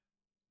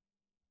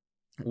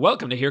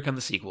Welcome to Here Come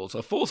the Sequels,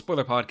 a full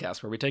spoiler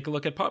podcast where we take a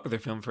look at popular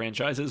film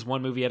franchises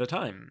one movie at a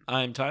time.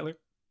 I'm Tyler.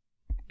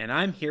 And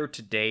I'm here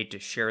today to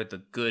share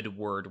the good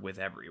word with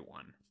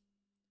everyone.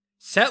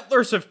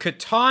 Settlers of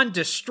Catan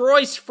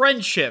destroys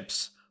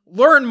friendships.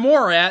 Learn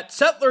more at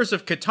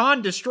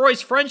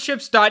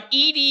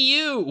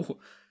settlersofcatandestroysfriendships.edu.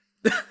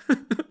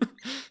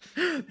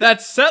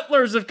 That's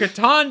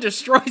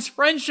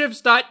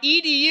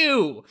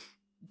settlersofcatandestroysfriendships.edu.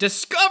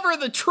 Discover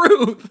the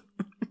truth.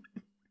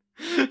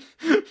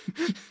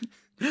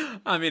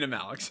 I'm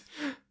Alex.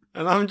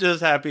 And I'm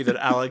just happy that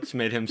Alex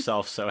made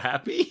himself so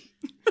happy.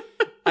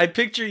 I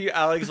picture you,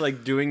 Alex,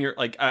 like doing your,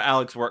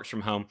 Alex works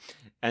from home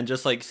and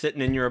just like sitting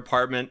in your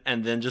apartment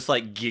and then just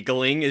like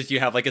giggling as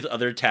you have like his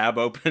other tab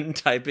open,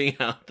 typing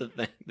out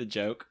the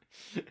joke.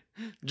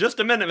 Just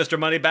a minute, Mr.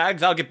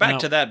 Moneybags. I'll get back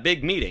to that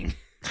big meeting.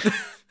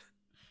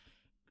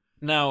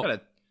 Now,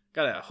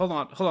 gotta hold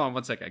on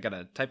 1 second. I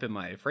gotta type in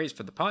my phrase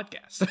for the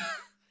podcast.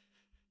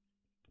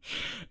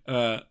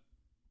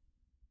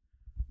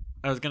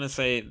 I was going to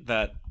say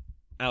that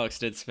Alex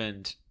did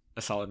spend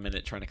a solid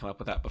minute trying to come up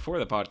with that before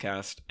the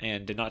podcast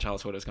and did not tell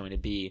us what it was going to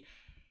be.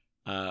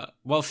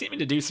 While seeming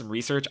to do some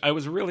research, I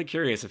was really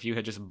curious if you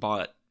had just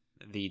bought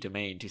the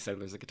domain to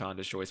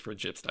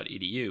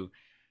settlersofcatandestroysfriendships.edu,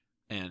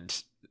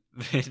 and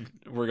then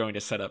we're going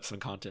to set up some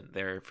content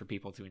there for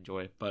people to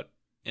enjoy, but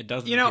it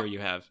doesn't appear you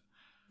have.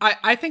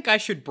 I think I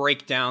should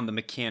break down the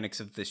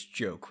mechanics of this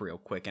joke real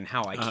quick and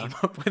how I came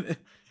up with it.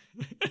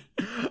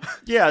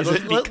 Yeah,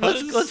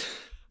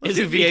 let's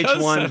do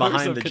VH1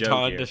 behind the joke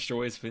Catan here.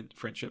 destroys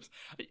friendships.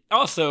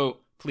 Also,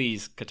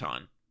 please,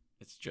 Catan.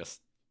 It's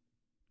just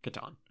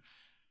Catan.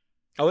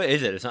 Oh,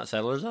 is it? It's not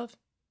Settlers of?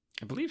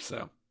 I believe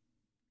so.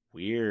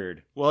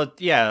 Weird. Well,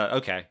 yeah,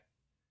 okay.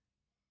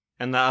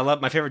 And I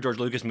love my favorite George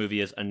Lucas movie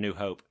is A New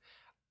Hope.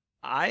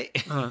 I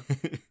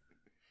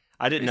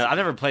didn't know. I've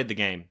never played the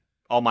game.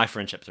 All my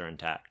friendships are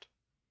intact.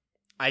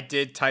 I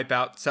did type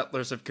out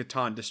Settlers of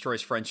Catan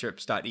destroys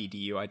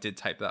friendships.edu. I did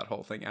type that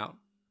whole thing out.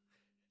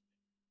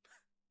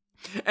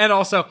 And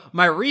also,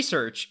 my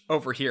research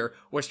over here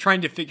was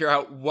trying to figure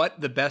out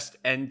what the best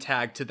end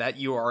tag to that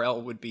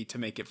URL would be to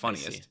make it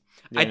funniest.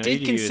 I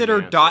did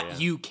consider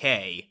 .uk.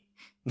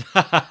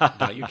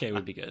 .uk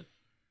would be good.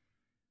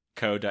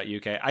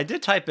 Co.uk. I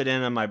did type it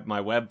in on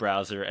my web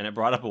browser, and it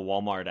brought up a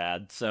Walmart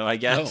ad, so I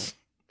guess... Oh,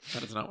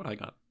 that is not what I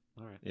got.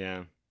 All right.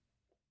 Yeah.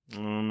 I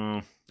don't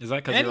know. Is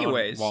that because you're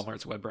on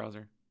Walmart's web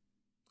browser?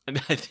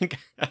 I think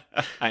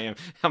I am.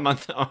 I'm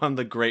on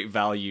the Great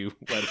Value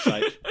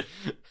website.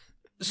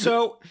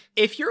 So,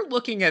 if you're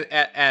looking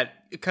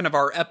at kind of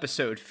our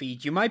episode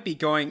feed, you might be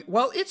going,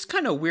 well, it's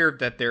kind of weird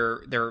that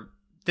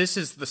this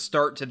is the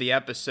start to the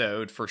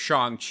episode for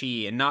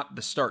Shang-Chi and not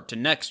the start to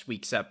next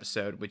week's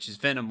episode, which is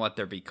Venom Let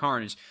There Be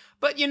Carnage.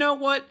 But you know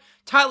what?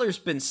 Tyler's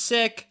been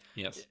sick.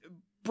 Yes.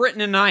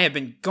 Britton and I have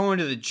been going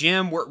to the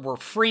gym. We're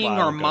freeing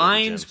our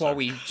minds while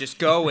we just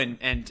go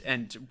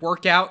and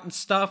work out and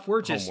stuff.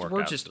 We're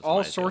just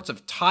all sorts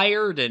of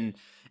tired and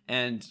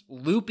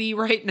loopy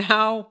right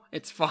now.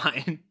 It's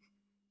fine.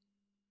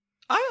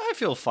 I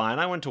feel fine.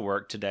 I went to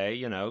work today,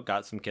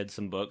 got some kids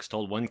some books,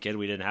 told one kid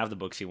we didn't have the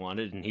books he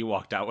wanted, and he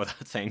walked out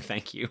without saying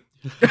thank you.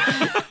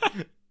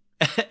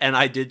 And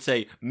I did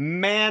say,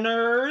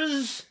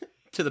 manners,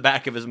 to the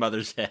back of his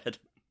mother's head.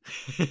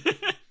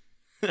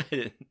 I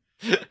didn't.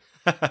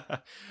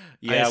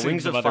 Yeah,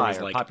 Wings of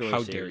Fire, like, popular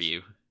how series. Dare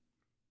you?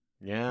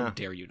 Yeah. How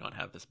dare you not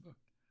have this book?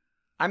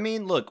 I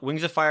mean, look,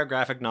 Wings of Fire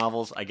graphic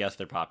novels, I guess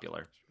they're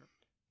popular.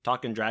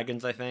 Talking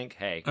Dragons, I think.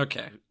 Hey,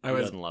 okay. Who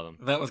doesn't love them?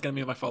 That was going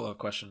to be my follow-up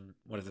question.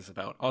 What is this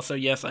about? Also,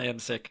 yes, I am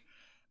sick.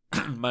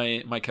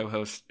 my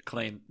co-host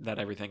claimed that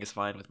everything is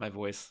fine with my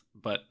voice,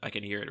 but I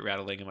can hear it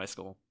rattling in my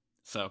skull.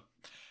 So,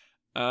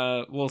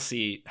 we'll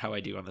see how I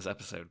do on this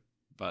episode.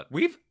 But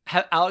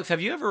Alex,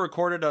 have you ever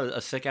recorded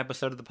a sick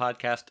episode of the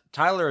podcast?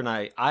 Tyler and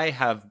I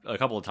have a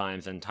couple of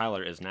times, and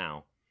Tyler is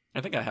now. I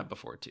think I have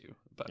before too.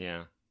 But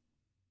yeah.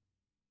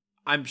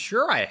 I'm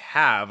sure I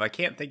have. I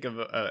can't think of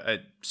a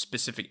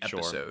specific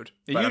episode.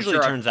 It usually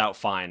turns out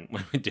fine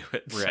when we do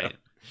it. Right.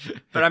 So.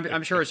 But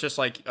I'm sure it's just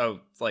like,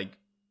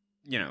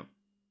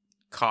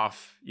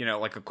 cough,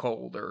 like a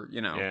cold or,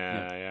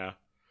 Yeah.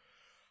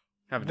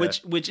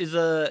 Which is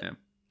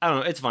I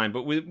don't know, it's fine,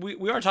 but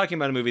we are talking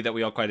about a movie that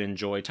we all quite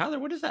enjoy. Tyler,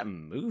 what is that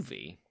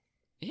movie?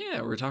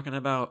 Yeah, we're talking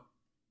about,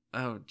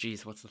 oh,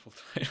 geez, what's the full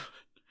title?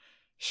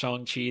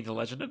 Shang-Chi, The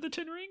Legend of the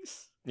Ten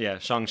Rings? Yeah,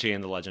 Shang-Chi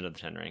and the Legend of the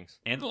Ten Rings.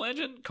 And the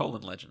Legend?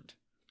 Legend.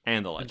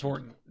 And the Legend.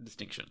 Important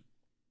distinction.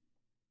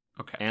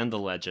 Okay. And the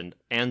Legend.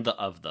 And the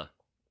of the.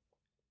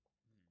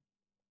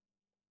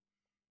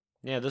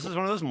 Yeah, this is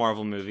one of those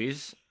Marvel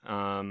movies.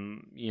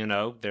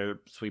 They're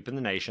sweeping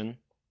the nation.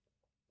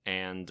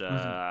 And,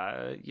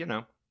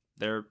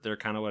 they're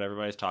kind of what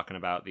everybody's talking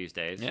about these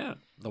days. Yeah,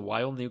 the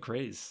wild new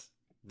craze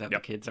that the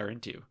kids are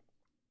into.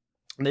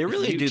 They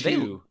really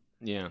do.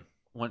 They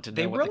want to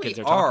know what the kids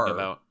are talking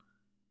about.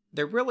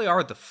 They really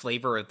are the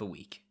flavor of the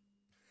week.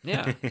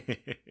 Yeah.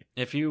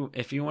 If you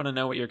want to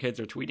know what your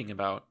kids are tweeting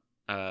about,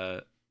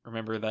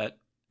 remember that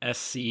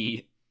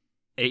SCATT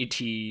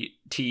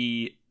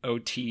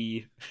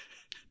OTTR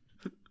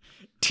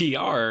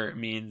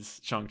means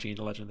Shang-Chi and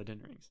the Legend of the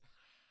Ten Rings.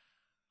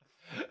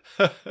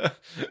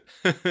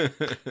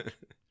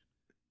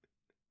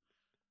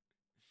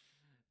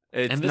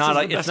 It's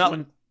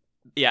not.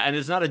 Yeah, and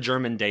it's not a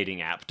German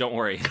dating app. Don't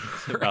worry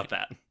about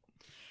that.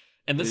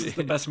 And this is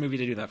the best movie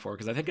to do that for,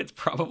 because I think it's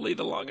probably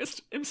the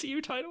longest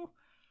MCU title.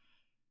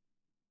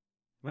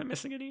 Am I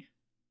missing any?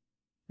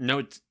 No,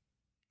 it's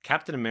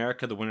Captain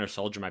America: The Winter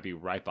Soldier might be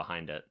right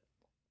behind it.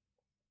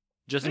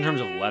 Just in terms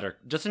of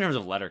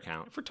letter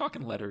count. If we're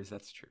talking letters,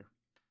 that's true.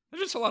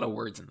 There's just a lot of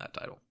words in that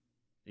title.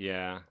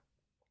 Yeah.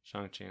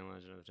 Shang-Chi and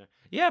Legend of the Ten.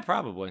 Yeah,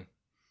 probably.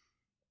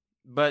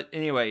 But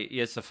anyway,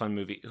 yeah, it's a fun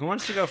movie. Who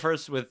wants to go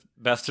first with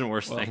best and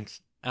worst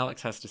things?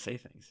 Alex has to say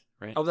things,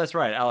 right? Oh, that's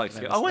right. Alex.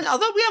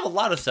 Although we have a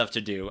lot of stuff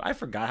to do. I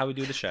forgot how we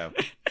do the show.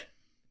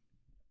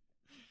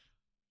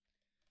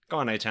 Go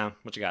on, A-Town.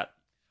 What you got?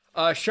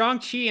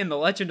 Shang-Chi and the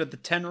Legend of the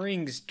Ten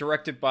Rings,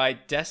 directed by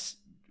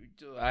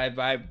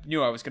I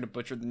knew I was going to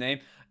butcher the name.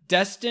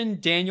 Destin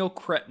Daniel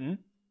Cretton.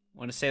 I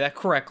want to say that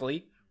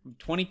correctly. From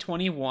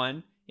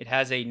 2021. It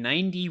has a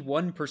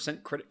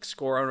 91% critic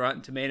score on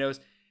Rotten Tomatoes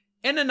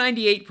and a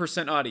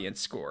 98%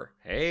 audience score.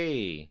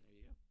 Hey,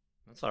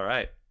 that's all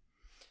right.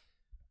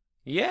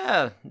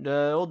 Yeah,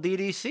 the old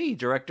DDC,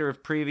 director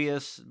of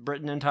previous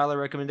Britton and Tyler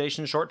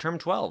recommendation, Short Term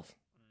 12.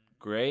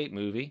 Great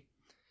movie.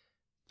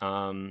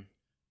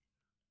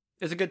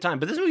 It's a good time,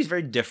 but this movie's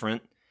very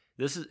different.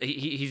 This is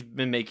he's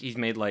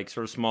made like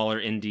sort of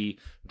smaller indie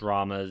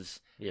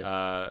dramas.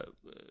 Yeah.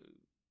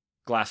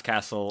 Glass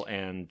Castle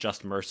and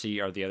Just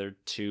Mercy are the other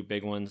two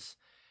big ones.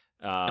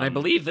 And I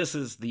believe this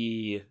is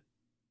and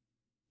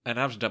I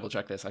have to double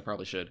check this, I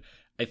probably should.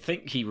 I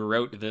think he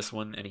wrote this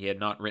one and he had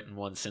not written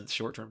one since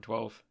Short Term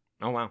 12.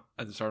 Oh, wow.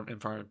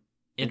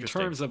 In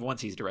terms of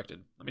once he's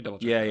directed. Let me double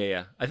check.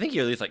 Yeah. I think he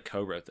at least like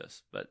co-wrote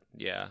this, but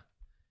yeah.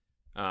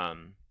 But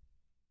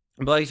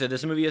like I said,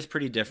 this movie is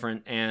pretty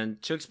different, and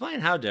to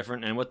explain how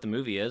different and what the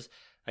movie is,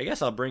 I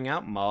guess I'll bring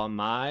out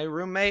my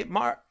roommate,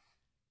 Mark.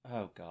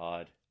 Oh,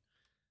 God.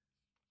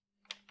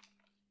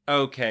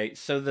 Okay,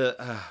 so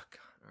all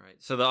right.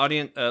 So the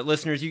audience,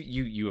 listeners,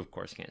 you of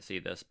course can't see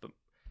this, but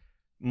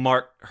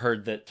Mark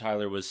heard that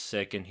Tyler was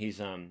sick, and he's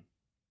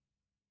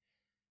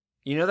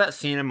you know that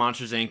scene in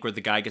Monsters Inc. where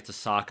the guy gets a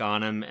sock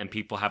on him, and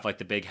people have like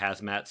the big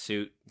hazmat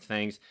suit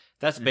things.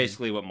 That's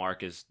basically what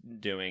Mark is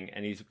doing,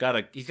 and he's got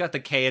the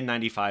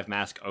KN95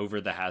 mask over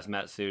the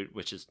hazmat suit,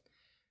 which is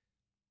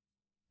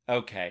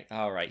okay.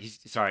 All right,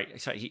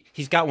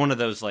 he's got one of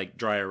those like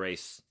dry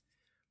erase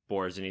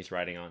boards, and he's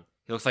writing on.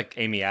 He looks like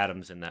Amy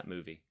Adams in that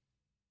movie.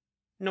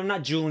 No,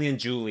 not Julie and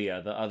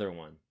Julia, the other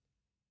one.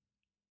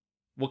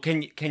 Well,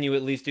 can you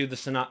at least do the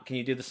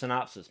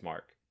synopsis,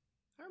 Mark?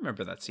 I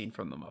remember that scene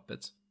from The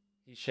Muppets.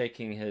 He's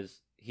shaking his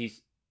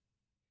he's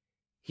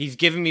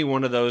giving me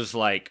one of those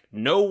like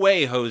no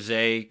way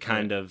Jose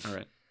kind of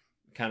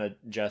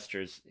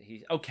gestures.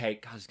 He's okay.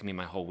 God, this is gonna be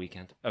my whole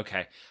weekend.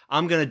 Okay,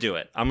 I'm gonna do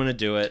it.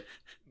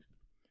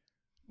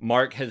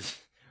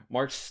 Mark's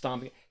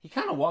stomping. He's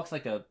kind of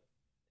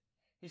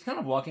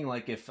walking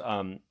like if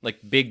like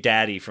Big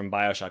Daddy from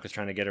BioShock was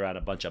trying to get her out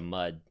a bunch of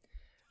mud.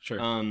 Sure.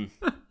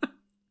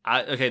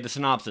 Okay, the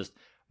synopsis.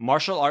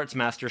 Martial arts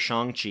master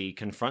Shang-Chi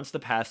confronts the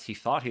past he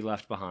thought he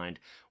left behind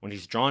when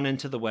he's drawn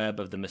into the web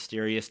of the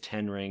mysterious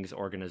Ten Rings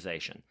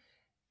organization.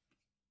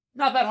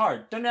 Not that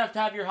hard. Don't have to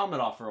have your helmet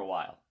off for a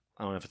while.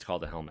 I don't know if it's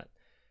called a helmet.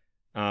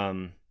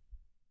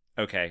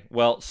 Okay.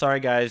 Well, sorry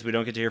guys, we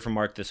don't get to hear from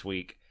Mark this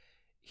week.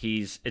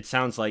 It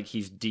sounds like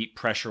he's deep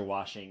pressure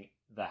washing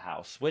the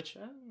house, which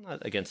I'm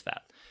not against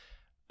that.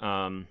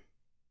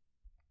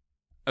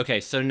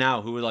 Okay, so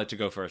now who would like to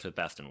go first with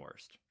best and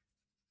worst?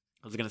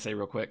 I was going to say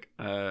real quick.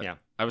 Yeah.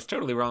 I was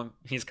totally wrong.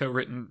 He's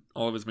co-written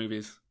all of his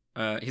movies.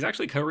 He's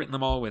actually co-written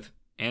them all with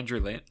Andrew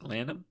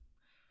Lanham.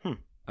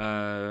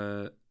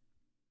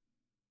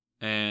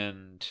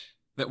 And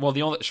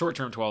the only Short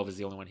Term 12 is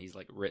the only one he's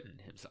like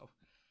written himself.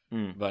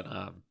 But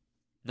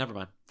never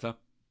mind. So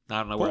I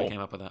don't know where he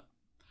came up with that.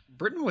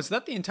 Britton, was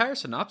that the entire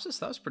synopsis?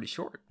 That was pretty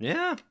short.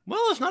 Yeah.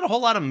 Well, there's not a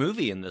whole lot of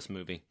movie in this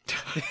movie.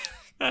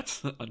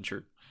 That's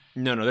untrue.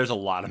 No, there's a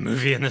lot of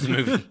movie in this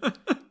movie.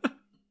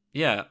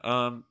 Yeah.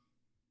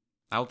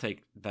 I'll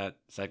take that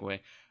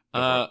segue.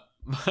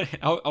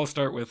 I'll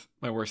start with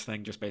my worst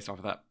thing just based off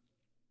of that.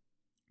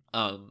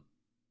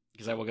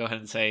 Because I will go ahead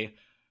and say,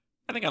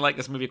 I think I like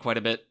this movie quite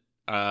a bit.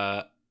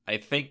 I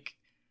think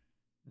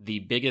the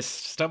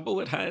biggest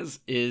stumble it has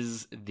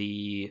is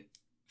the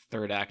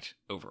third act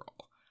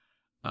overall.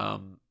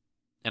 And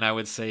I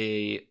would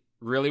say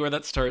really where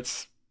that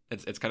starts,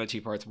 it's kind of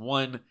two parts.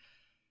 One,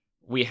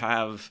 we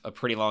have a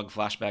pretty long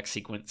flashback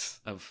sequence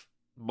of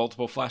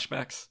multiple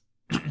flashbacks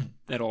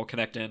that all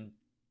connect in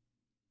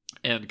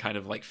and kind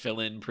of like fill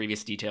in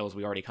previous details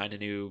we already kind of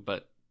knew,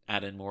 but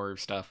add in more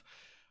stuff.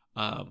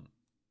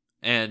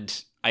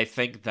 And I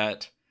think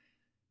that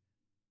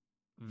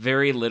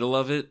very little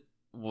of it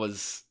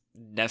was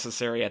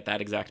necessary at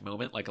that exact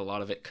moment. Like a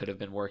lot of it could have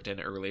been worked in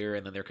earlier,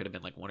 and then there could have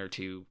been like one or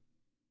two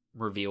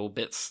reveal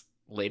bits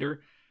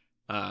later.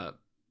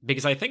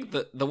 because I think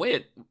the way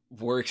it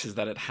works is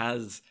that it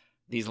has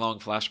these long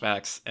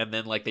flashbacks, and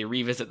then like they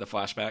revisit the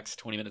flashbacks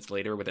 20 minutes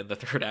later within the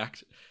third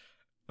act.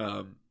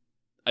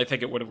 I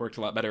think it would have worked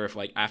a lot better if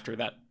like after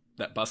that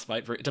bus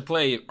fight, to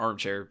play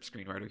armchair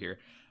screenwriter here.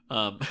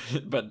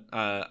 But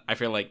I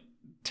feel like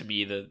to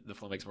me the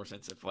flow makes more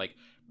sense if like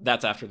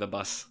that's after the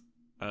bus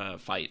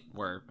fight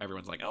where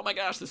everyone's like, oh my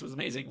gosh, this was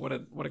amazing, what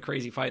a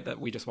crazy fight that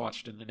we just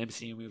watched in an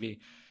MCU movie.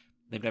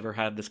 They've never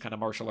had this kind of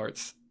martial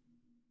arts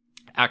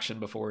action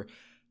before.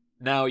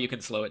 Now you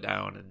can slow it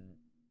down and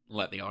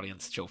let the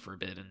audience chill for a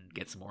bit and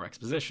get some more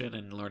exposition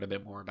and learn a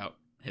bit more about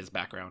his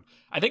background.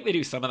 I think they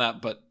do some of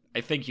that, but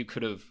I think you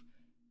could have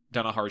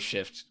done a hard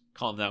shift,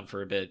 calmed down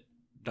for a bit,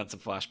 done some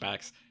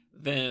flashbacks,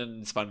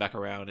 then spun back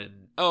around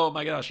and, oh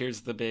my gosh,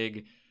 here's the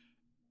big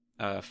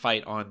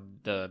fight on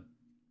the,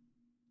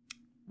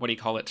 what do you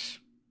call it?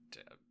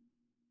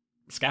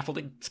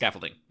 Scaffolding?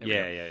 Scaffolding.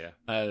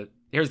 Yeah.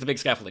 Here's the big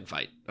scaffolding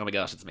fight. Oh my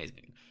gosh, it's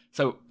amazing.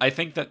 So I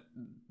think that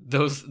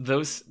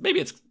those maybe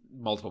it's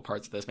multiple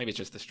parts of this, maybe it's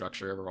just the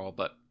structure overall,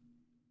 but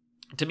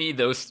to me,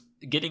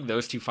 getting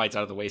those two fights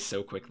out of the way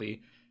so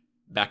quickly,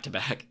 back to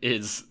back,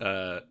 is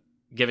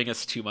giving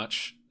us too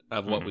much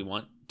of what we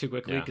want too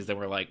quickly, because then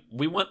we're like,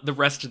 we want the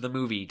rest of the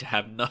movie to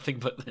have nothing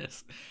but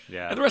this.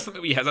 Yeah. And the rest of the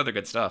movie has other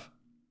good stuff.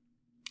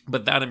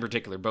 But that in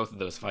particular, both of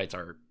those fights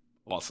are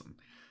awesome.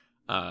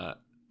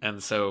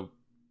 And so,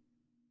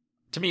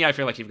 to me, I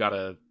feel like you've got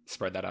to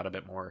spread that out a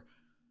bit more.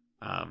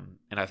 And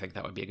I think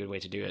that would be a good way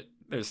to do it.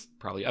 There's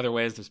probably other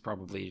ways. There's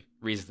probably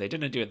reasons they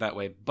didn't do it that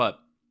way. But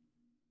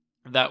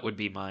that would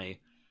be my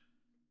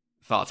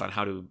thoughts on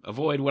how to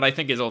avoid what I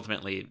think is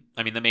ultimately,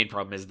 I mean, the main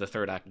problem is the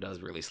third act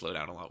does really slow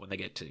down a lot when they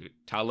get to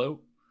Ta Lo.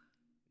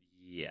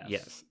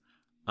 Yes.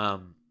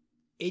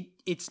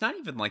 It's not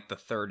even like the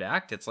third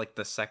act. It's like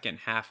the second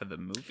half of the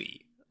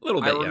movie. A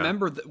little bit, I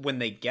remember that when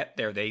they get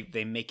there,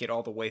 they make it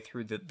all the way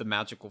through the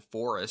magical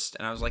forest,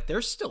 and I was like,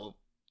 there's still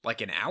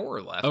like an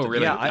hour left. Oh,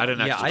 really? Yeah, I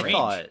didn't actually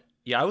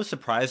I was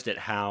surprised at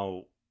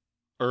how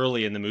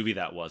early in the movie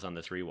that was on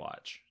this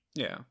rewatch.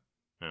 Yeah.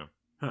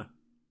 Huh.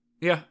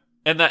 Yeah.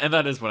 And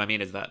that is what I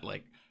mean, is that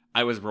like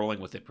I was rolling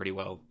with it pretty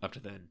well up to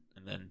then,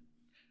 and then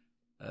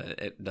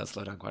it does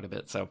slow down quite a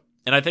bit. So,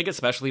 and I think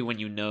especially when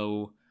you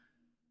know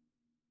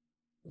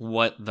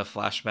what the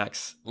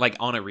flashbacks, like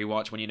on a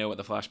rewatch, when you know what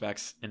the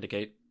flashbacks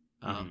indicate,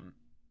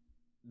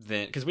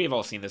 then, because we've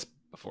all seen this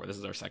before. This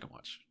is our second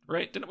watch,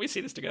 right? Didn't we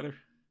see this together?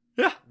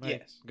 Yeah.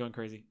 Yes. Going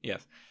crazy.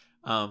 Yes.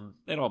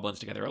 It all blends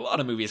together. A lot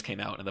of movies came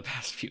out in the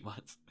past few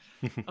months.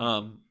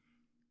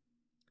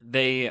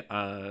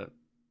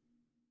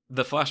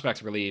 The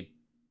flashbacks really,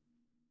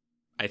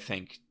 I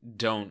think,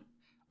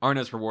 aren't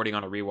as rewarding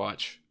on a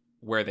rewatch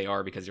where they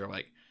are, because you're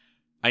like,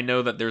 I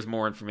know that there's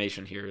more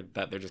information here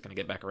that they're just going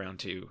to get back around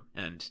to,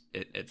 and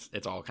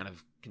it's all kind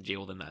of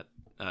congealed in that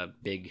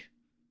big,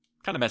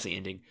 kind of messy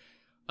ending.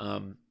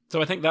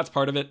 So I think that's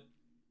part of it.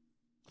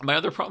 My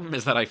other problem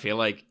is that I feel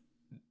like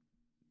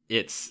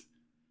it's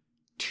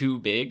too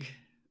big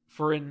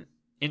for an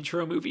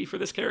intro movie for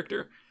this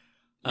character.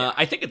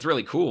 I think it's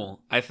really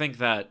cool. I think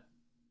that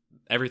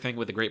everything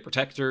with the Great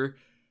Protector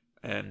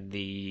and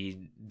the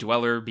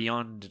Dweller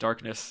Beyond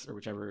Darkness, or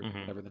whatever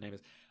the name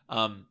is,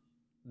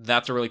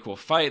 that's a really cool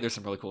fight. There's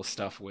some really cool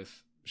stuff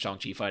with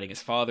Shang-Chi fighting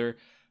his father.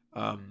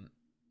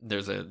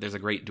 There's a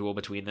great duel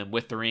between them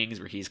with the rings,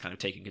 where he's kind of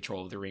taking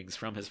control of the rings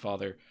from his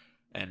father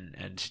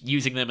and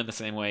using them in the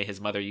same way his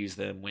mother used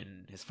them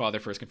when his father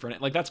first confronted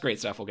it. Like, that's great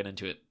stuff. We'll get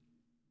into it.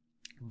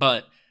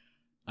 But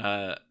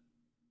I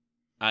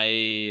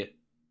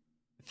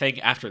think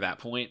after that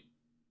point,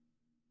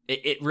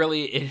 it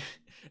really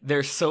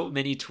there's so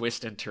many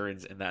twists and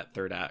turns in that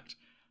third act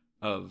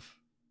of,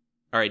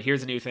 all right,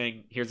 here's a new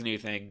thing, here's a new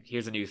thing,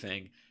 here's a new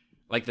thing.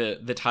 Like the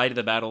tide of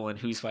the battle and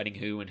who's fighting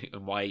who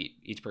and why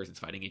each person's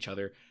fighting each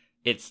other.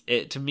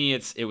 To me,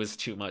 it was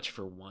too much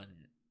for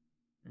one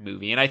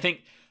movie. And I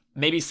think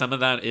maybe some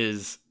of that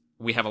is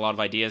we have a lot of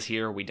ideas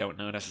here. We don't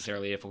know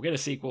necessarily if we'll get a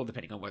sequel,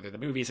 depending on whether the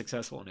movie is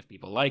successful and if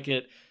people like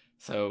it.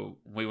 So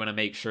we want to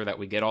make sure that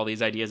we get all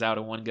these ideas out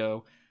in one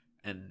go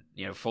and,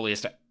 fully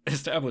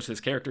establish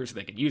this character so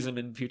they can use them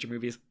in future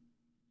movies.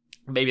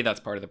 Maybe that's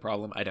part of the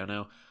problem. I don't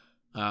know.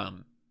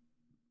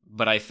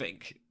 But I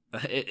think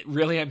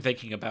I'm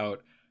thinking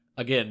about,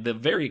 again, the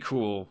very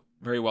cool,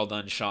 very well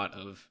done shot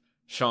of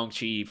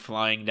Shang-Chi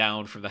flying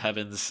down from the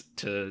heavens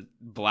to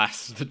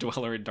blast the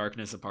Dweller in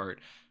Darkness apart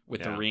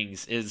with the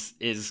rings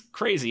is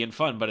crazy and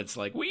fun, but it's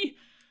like we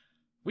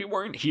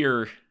weren't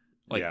here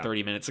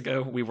 30 minutes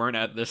ago. We weren't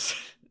at this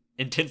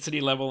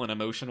intensity level and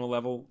emotional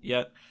level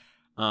yet.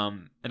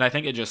 And I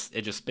think it just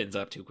spins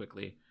up too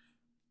quickly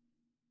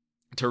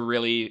to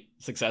really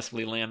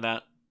successfully land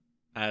that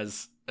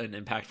as an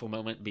impactful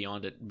moment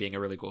beyond it being a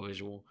really cool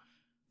visual.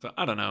 So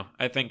I don't know.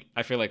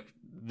 I feel like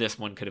this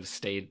one could have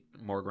stayed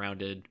more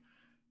grounded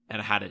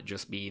and had it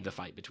just be the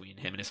fight between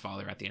him and his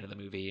father at the end of the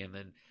movie, and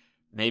then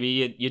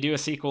maybe you do a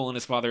sequel and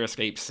his father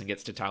escapes and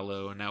gets to Ta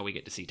Lo, and now we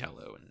get to see Ta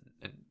Lo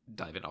and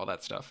dive into all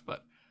that stuff.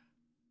 But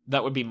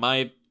that would be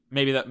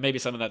maybe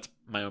some of that's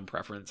my own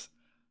preference.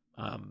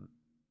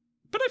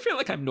 But I feel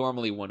like I'm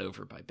normally won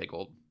over by big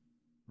old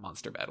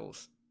monster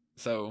battles.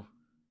 So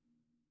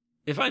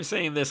if I'm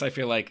saying this, I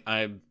feel like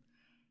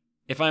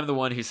if I'm the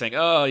one who's saying,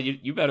 "Oh,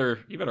 you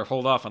better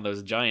hold off on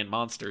those giant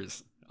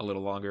monsters a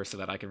little longer so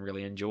that I can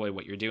really enjoy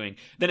what you're doing,"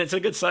 then it's a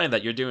good sign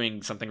that you're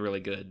doing something really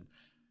good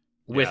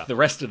with the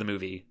rest of the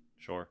movie.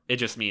 Sure. It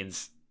just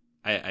means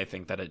I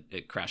think that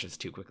it crashes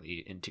too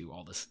quickly into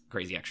all this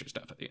crazy extra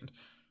stuff at the end.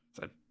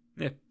 So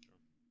yeah.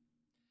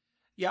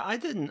 Yeah, I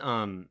didn't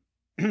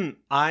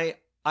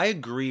I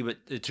agree,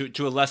 but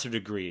to a lesser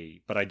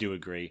degree, but I do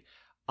agree.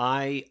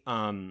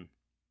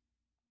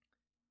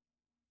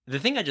 The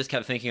thing I just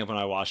kept thinking of when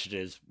I watched it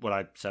is what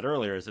I said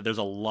earlier, is that there's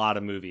a lot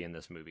of movie in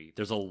this movie.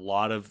 There's a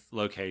lot of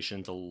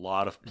locations, a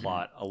lot of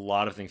plot, a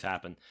lot of things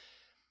happen.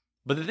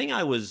 But the thing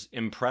I was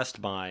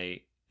impressed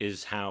by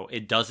is how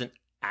it doesn't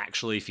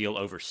actually feel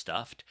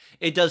overstuffed.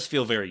 It does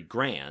feel very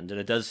grand, and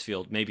it does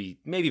feel maybe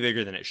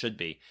bigger than it should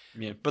be.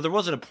 Yeah. But there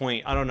wasn't a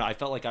point, I don't know, I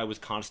felt like I was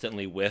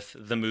constantly with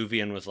the movie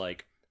and was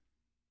like,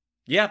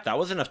 yeah, that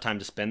was enough time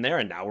to spend there,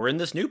 and now we're in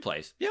this new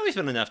place. Yeah, we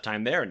spent enough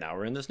time there, and now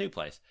we're in this new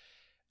place.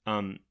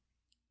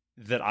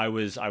 That I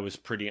was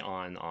pretty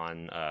on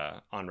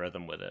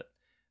rhythm with it.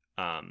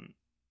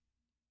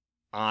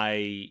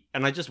 I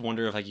just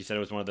wonder if, like you said,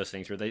 it was one of those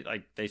things where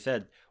they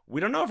said,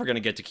 we don't know if we're going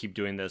to get to keep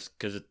doing this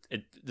because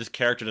this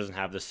character doesn't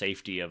have the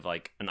safety of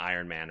like an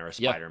Iron Man or a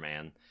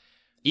Spider-Man.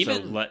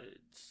 Even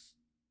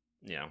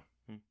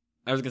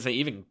I was gonna say,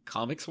 even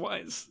comics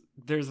wise,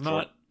 there's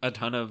not a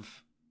ton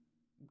of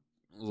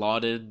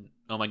lauded,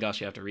 oh my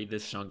gosh, you have to read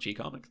this Shang-Chi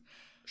comics.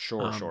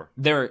 Sure.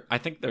 I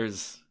think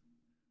there's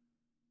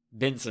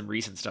been some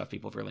recent stuff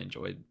people have really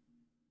enjoyed.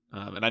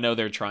 And I know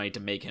they're trying to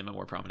make him a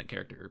more prominent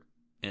character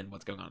in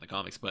what's going on in the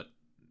comics, but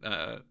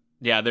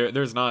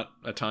there's not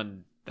a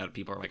ton that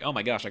people are like, oh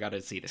my gosh, I got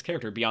to see this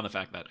character, beyond the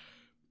fact that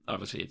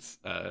obviously it's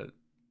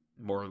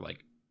more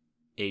like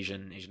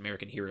Asian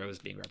American heroes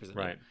being represented.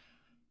 Right.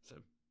 So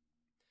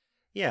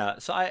yeah,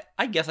 so I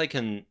guess I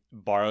can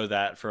borrow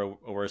that for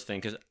a worse thing,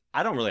 because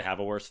I don't really have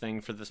a worse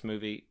thing for this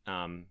movie.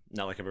 Not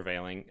like a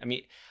prevailing. I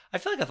mean, I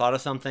feel like I thought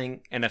of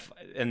something, and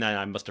then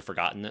I must have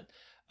forgotten it.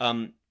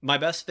 My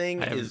best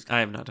thing is I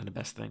have not done a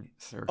best thing,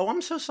 sir. Oh,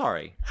 I'm so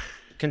sorry.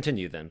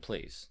 Continue then,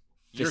 please.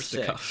 You're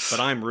sick, but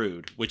I'm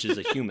rude, which is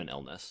a human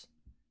illness,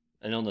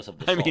 an illness of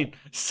the soul. I mean,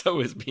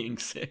 so is being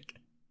sick.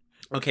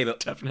 Okay,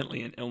 but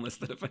definitely an illness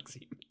that affects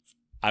humans.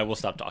 I will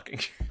stop talking.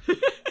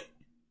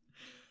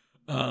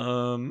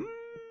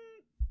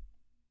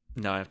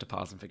 Now I have to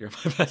pause and figure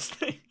out my best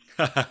thing.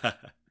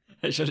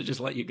 I should have just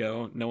let you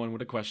go. No one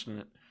would have questioned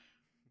it.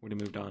 Would have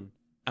moved on.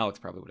 Alex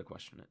probably would have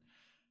questioned it.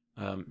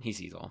 He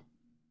sees all.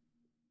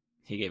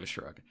 He gave a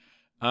shrug.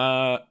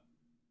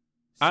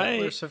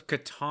 Settlers of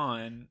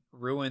Catan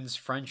ruins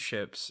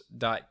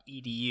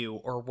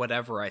friendships.edu or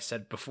whatever I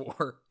said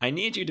before. I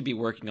need you to be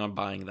working on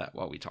buying that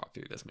while we talk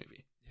through this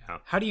movie. Yeah.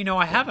 How do you know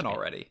I haven't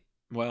already?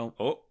 Well,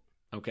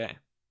 okay.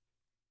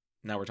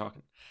 Now we're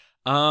talking.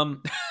 I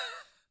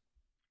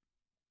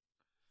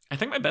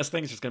think my best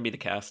thing is just going to be the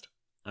cast,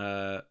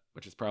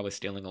 which is probably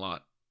stealing a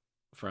lot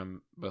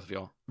from both of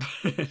y'all.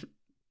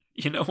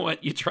 You know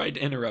what? You tried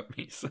to interrupt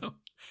me, so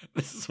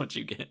this is what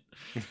you get.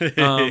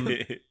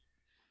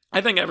 I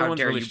think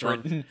everyone's really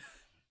strong.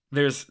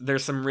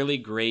 There's some really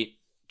great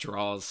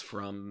draws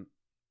from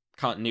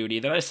continuity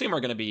that I assume are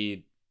going to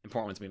be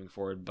important ones moving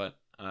forward, but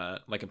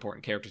like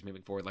important characters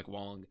moving forward, like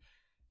Wong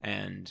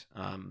and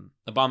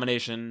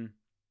Abomination,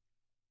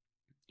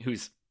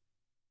 who's...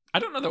 I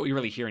don't know that we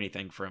really hear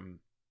anything from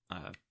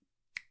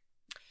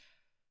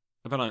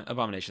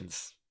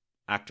Abomination's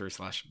actor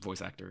 /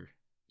 voice actor.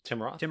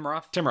 Tim Roth.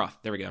 Tim Roth.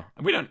 There we go.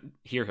 We don't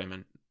hear him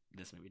in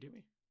this movie, do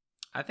we?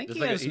 I think he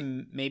has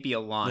maybe a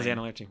line. Does he have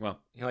acting? Well,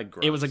 he like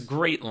it was a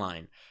great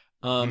line,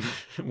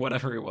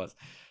 whatever it was.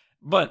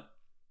 But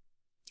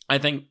I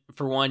think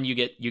for one, you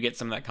get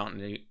some of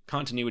that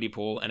continuity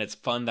pull, and it's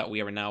fun that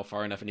we are now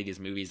far enough into these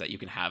movies that you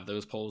can have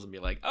those pulls and be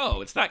like,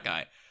 oh, it's that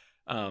guy.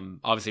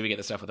 Obviously, we get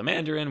the stuff with the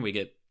Mandarin. We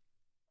get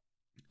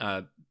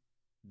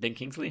Ben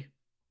Kingsley.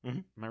 Mm-hmm.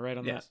 Am I right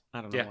on that?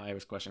 I don't know why I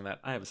was questioning that.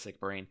 I have a sick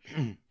brain.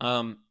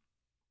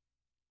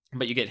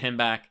 But you get him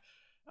back,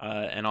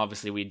 and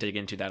obviously we dig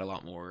into that a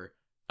lot more.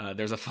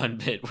 There's a fun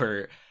bit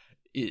where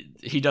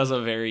he does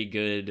a very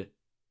good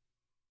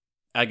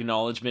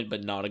acknowledgement,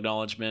 but not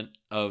acknowledgement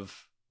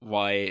of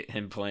why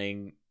him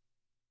playing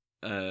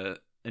an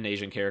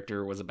Asian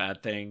character was a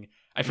bad thing.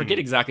 I forget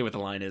exactly what the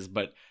line is,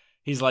 but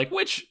he's like,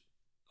 which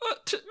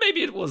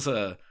maybe it was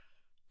a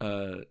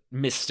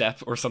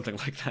misstep or something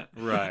like that.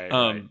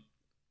 Right.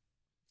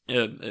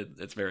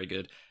 It's very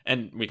good,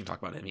 and we can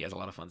talk about him. He has a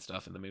lot of fun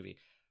stuff in the movie.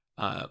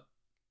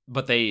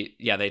 But they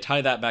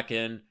tie that back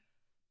in.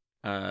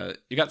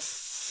 You got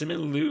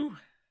Simu Liu.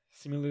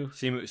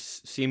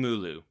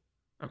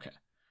 Okay.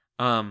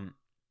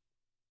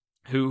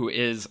 Who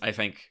is, I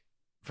think,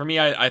 for me,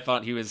 I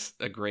thought he was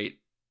a great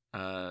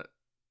kind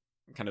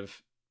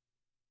of,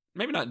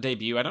 maybe not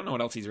debut. I don't know what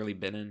else he's really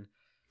been in.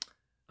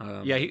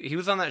 Yeah, he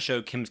was on that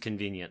show Kim's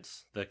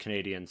Convenience, the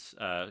Canadians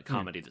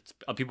comedy. That's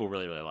people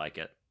really like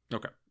it.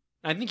 Okay.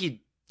 I think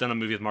he done a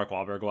movie with Mark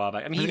Wahlberg a while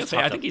back. I mean, I was he's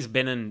gonna say, I think he's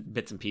been in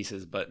bits and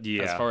pieces, but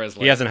as far as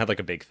like, he hasn't had like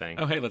a big thing.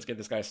 oh hey, let's get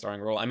this guy a starring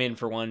role. I mean,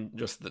 for one,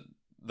 just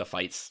the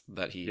fights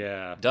that he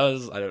Yeah.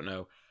 does, I don't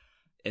know.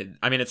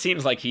 I mean, it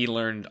seems like he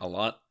learned a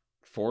lot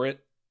for it,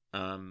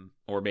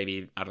 or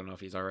maybe I don't know if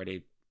he's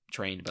already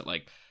trained, but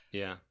like,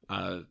 Yeah.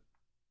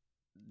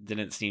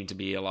 didn't seem to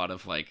be a lot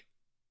of like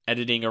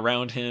editing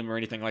around him or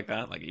anything like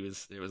that. Like it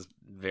was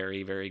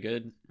very, very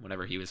good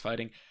whenever he was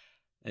fighting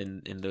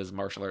in those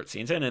martial arts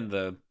scenes, and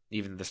in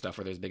even the stuff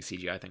where there's big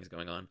CGI things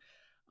going on.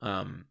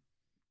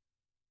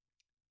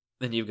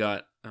 Then you've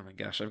got, oh my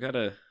gosh, I've got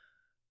to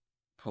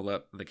pull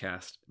up the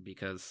cast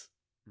because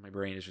my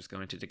brain is just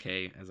going to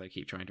decay as I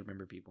keep trying to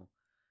remember people.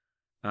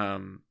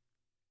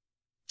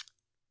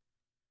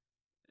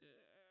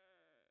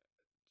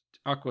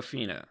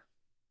 Aquafina,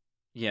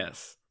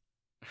 yes,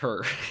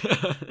 her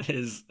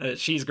is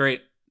she's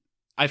great.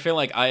 I feel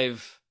like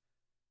I've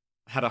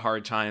had a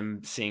hard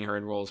time seeing her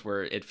in roles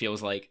where it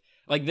feels like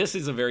this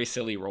is a very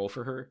silly role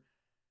for her,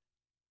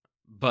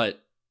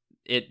 but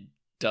it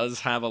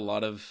does have a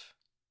lot of,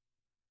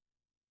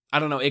 I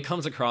don't know, it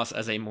comes across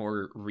as a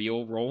more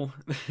real role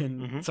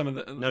than some of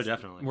the, no,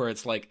 definitely, where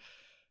it's like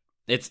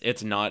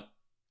it's not,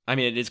 I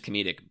mean, it is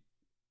comedic,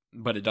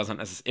 but it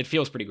doesn't it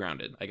feels pretty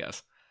grounded, I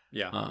guess.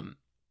 Yeah.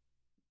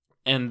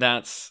 And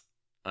that's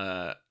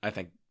I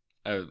think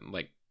I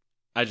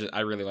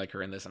really like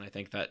her in this, and I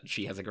think that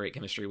she has a great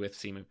chemistry with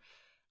Simu.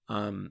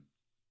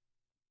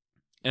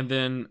 And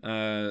then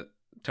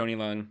Tony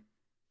Leung,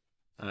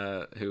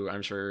 who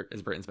I'm sure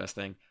is Britain's best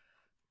thing.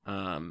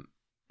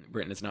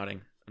 Britain is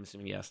nodding. I'm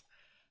assuming yes.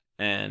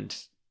 And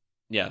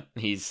yeah,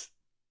 he's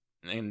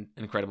an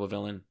incredible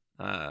villain.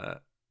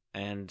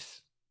 And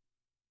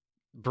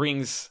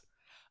brings,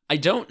 I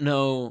don't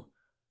know.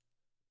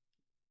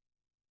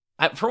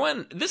 For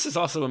one, this is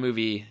also a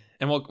movie,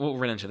 and we'll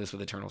run into this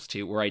with Eternals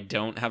too, where I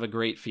don't have a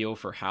great feel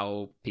for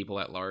how people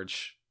at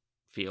large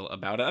feel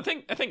about it.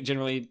 I think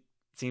generally it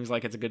seems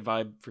like it's a good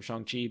vibe for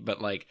Shang-Chi,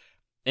 but like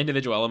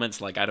individual elements,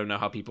 like I don't know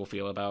how people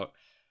feel about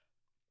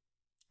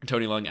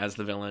Tony Leung as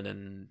the villain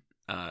and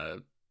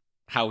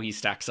how he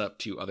stacks up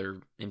to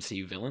other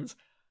MCU villains.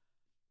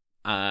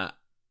 I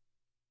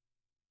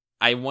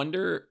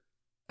wonder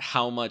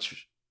how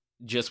much,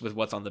 just with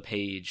what's on the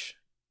page,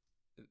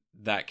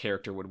 that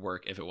character would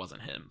work if it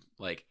wasn't him.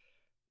 Like,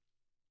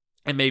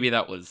 and maybe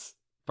that was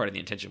part of the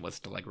intention, was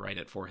to like write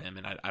it for him,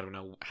 and I don't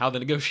know how the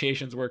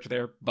negotiations worked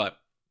there, but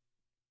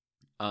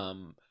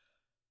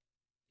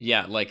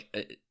yeah,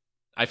 like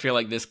I feel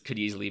like this could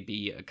easily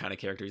be a kind of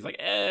character he's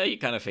like, he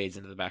kind of fades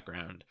into the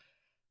background,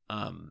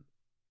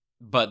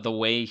 but the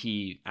way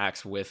he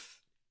acts with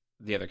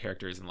the other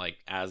characters and like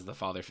as the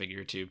father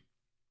figure to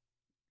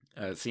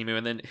Simu,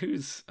 and then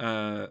who's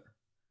Meng'er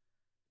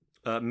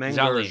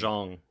Xialing.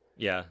 Zhang.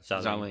 Yeah,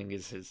 Xialing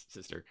is his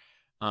sister.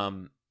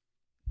 I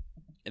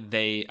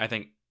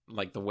think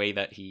like the way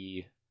that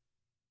he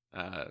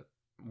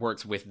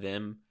works with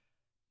them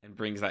and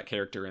brings that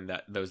character and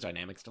those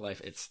dynamics to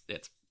life, it's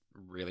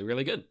really,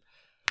 really good.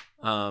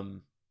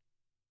 So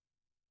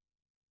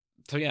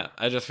yeah,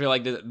 I just feel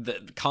like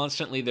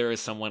constantly there is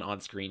someone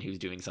on screen who's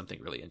doing something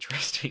really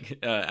interesting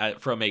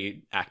from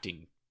a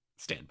acting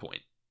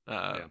standpoint.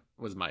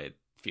 Was my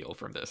feel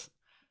from this.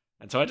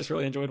 And so I just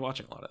really enjoyed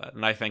watching a lot of that.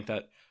 And I think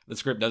that the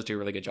script does do a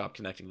really good job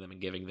connecting them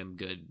and giving them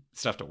good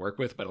stuff to work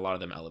with, but a lot of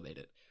them elevate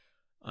it.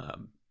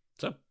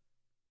 So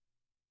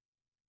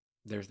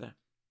there's that.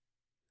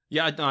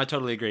 Yeah, no, I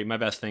totally agree. My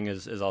best thing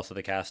is also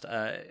the cast.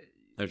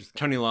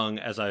 Tony Leung,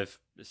 as I've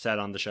said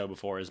on the show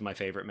before, is my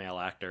favorite male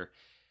actor.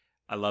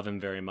 I love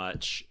him very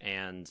much.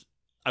 And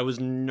I was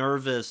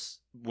nervous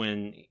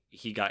when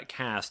he got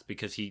cast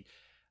because I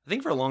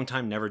think for a long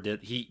time never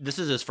did. This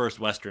is his first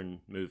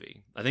Western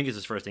movie. I think it's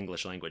his first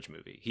English language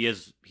movie.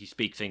 He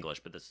speaks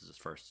English, but this is his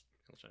first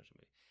English language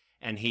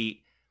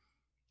movie.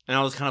 And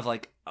I was kind of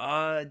like,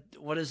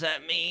 what does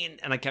that mean?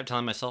 And I kept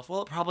telling myself,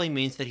 well, it probably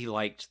means that he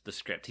liked the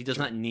script. He does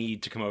not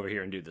need to come over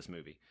here and do this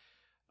movie.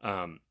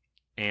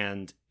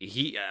 And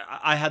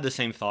I had the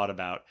same thought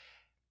about,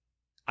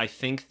 I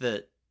think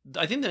that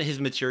his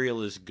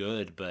material is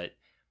good, but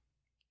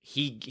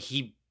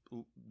he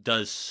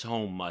does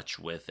so much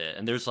with it.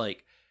 And there's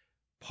like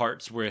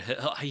parts where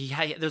I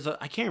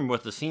can't remember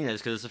what the scene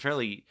is because it's a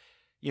fairly,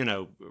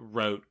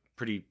 rote,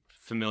 pretty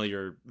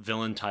familiar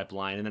villain type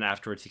line, and then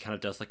afterwards he kind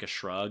of does like a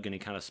shrug and he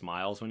kind of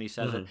smiles when he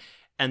says it,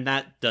 and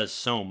that does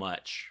so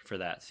much for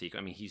that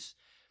sequence. I mean,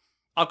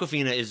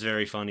 Awkwafina is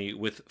very funny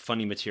with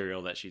funny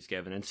material that she's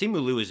given, and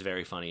Simu Liu is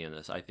very funny in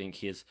this. I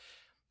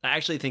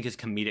actually think his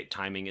comedic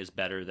timing is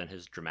better than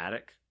his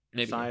dramatic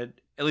side,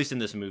 at least in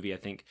this movie. I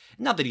think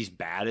not that he's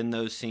bad in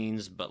those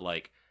scenes, but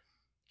like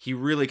he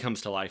really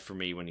comes to life for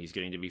me when he's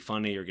getting to be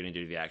funny or getting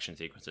to do the action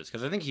sequences,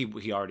 because I think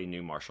he already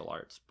knew martial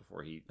arts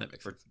before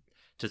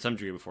to some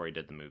degree before he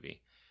did the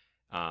movie,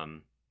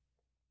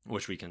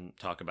 which we can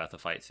talk about the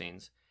fight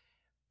scenes.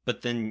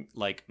 But then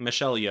like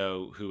Michelle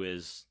Yeoh, who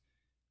is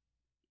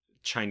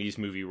Chinese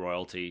movie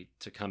royalty,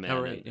 to come in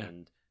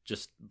and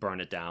just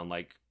burn it down.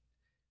 Like,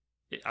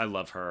 I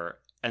love her.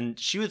 And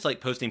she was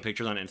like posting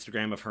pictures on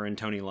Instagram of her and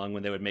Tony Leung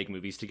when they would make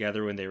movies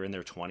together when they were in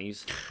their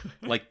 20s,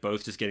 like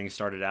both just getting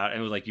started out. And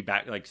it was like you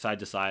back like side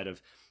to side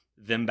of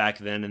them back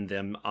then and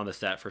them on the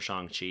set for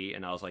Shang-Chi.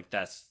 And I was like,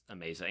 that's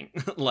amazing.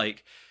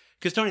 Like,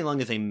 because Tony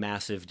Leung is a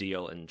massive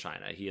deal in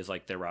China. He is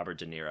like their Robert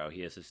De Niro.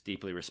 He is this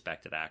deeply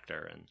respected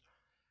actor.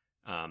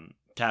 And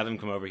to have him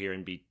come over here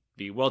and be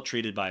well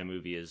treated by a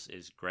movie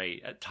is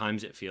great. At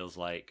times it feels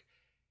like,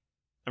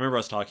 I remember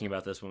us talking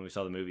about this when we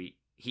saw the movie.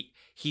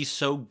 He's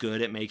so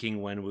good at making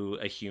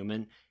Wenwu a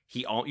human.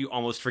 You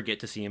almost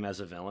forget to see him as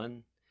a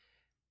villain,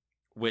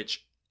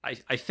 which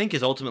I think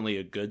is ultimately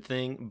a good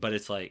thing. But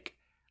it's like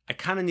I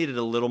kind of needed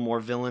a little more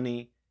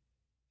villainy,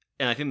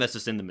 and I think that's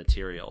just in the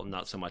material,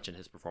 not so much in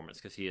his performance,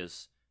 because he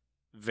is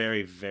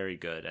very, very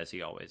good as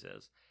he always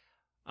is.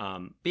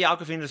 But yeah,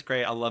 Awkwafina is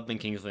great. I love Ben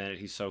Kingsley in it.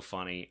 He's so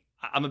funny.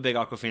 I'm a big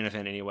Awkwafina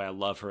fan anyway. I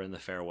love her in The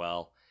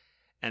Farewell,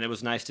 and it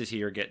was nice to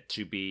see her get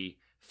to be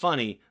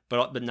funny,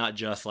 but not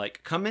just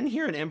like come in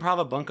here and improv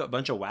a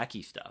bunch of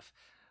wacky stuff.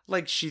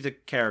 Like she's a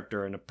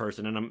character and a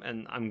person,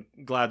 and I'm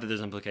glad that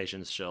there's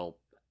implications she'll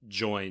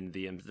join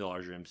the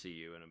larger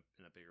MCU in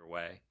a bigger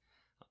way.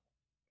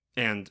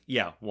 And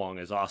yeah, Wong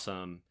is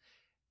awesome,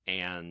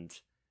 and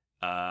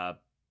Meng'er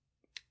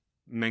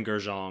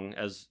Zhang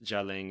as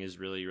Jialing is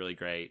really, really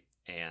great.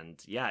 And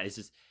yeah,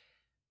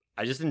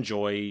 I just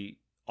enjoy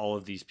all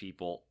of these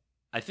people.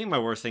 I think my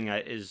worst thing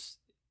is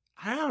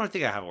I don't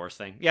think I have a worst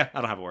thing. Yeah,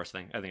 I don't have a worst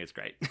thing. I think it's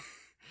great.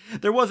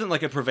 There wasn't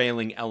like a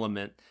prevailing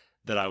element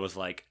that I was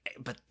like,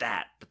 but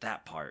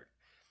that part.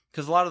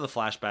 Because a lot of the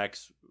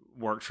flashbacks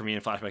worked for me,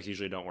 and flashbacks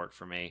usually don't work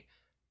for me.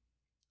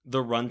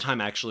 The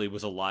runtime actually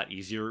was a lot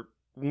easier.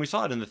 When we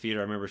saw it in the theater,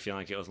 I remember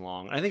feeling like it was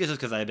long. I think it's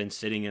just because I had been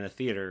sitting in a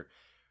theater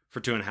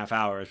for 2.5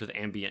 hours with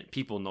ambient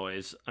people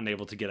noise,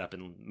 unable to get up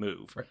and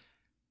move. Right.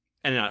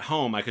 And at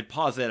home, I could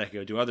pause it, I could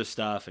go do other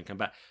stuff and come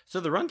back. So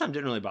the runtime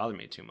didn't really bother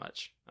me too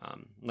much.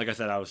 Like I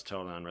said, I was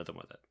totally on rhythm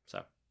with it.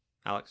 So,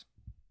 Alex?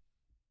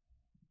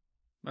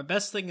 My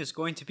best thing is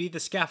going to be the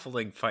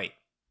scaffolding fight.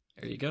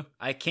 There you go.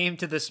 I came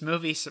to this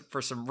movie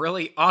for some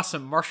really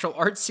awesome martial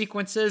arts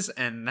sequences,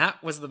 and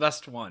that was the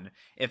best one.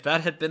 If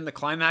that had been the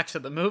climax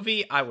of the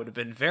movie, I would have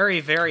been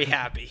very, very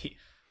happy.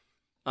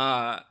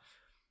 I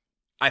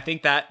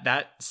think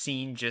that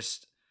scene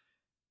just...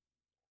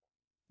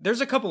 There's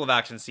a couple of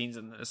action scenes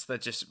in this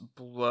that just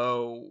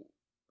blow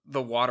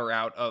the water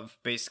out of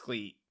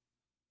basically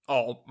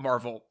all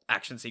Marvel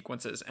action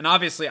sequences. And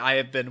obviously I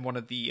have been one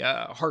of the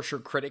harsher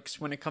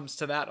critics when it comes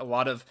to that. A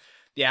lot of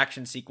the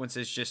action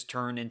sequences just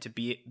turn into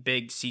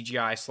big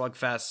CGI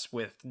slugfests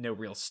with no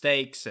real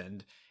stakes,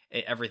 and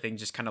everything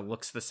just kind of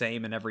looks the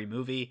same in every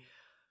movie.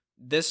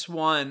 This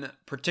one,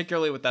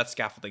 particularly with that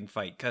scaffolding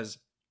fight, because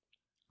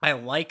I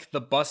like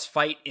the bus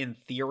fight in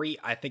theory.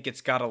 I think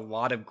it's got a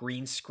lot of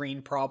green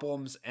screen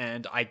problems,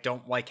 and I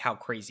don't like how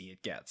crazy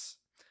it gets.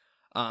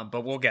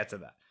 But we'll get to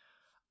that.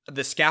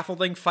 The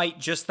scaffolding fight,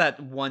 just that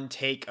one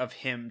take of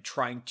him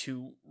trying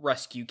to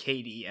rescue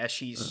Katie as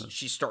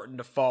she's starting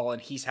to fall,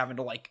 and he's having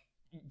to like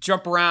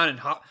jump around and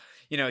hop.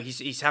 You know,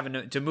 he's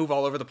having to move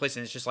all over the place,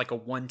 and it's just like a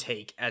one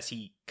take as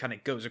he kind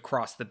of goes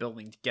across the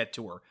building to get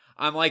to her.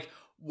 I'm like,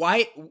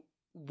 why?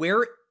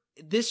 Where?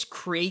 This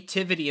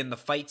creativity in the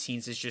fight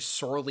scenes is just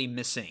sorely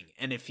missing,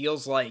 and it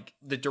feels like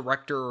the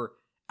director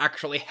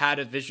actually had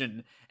a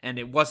vision, and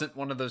it wasn't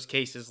one of those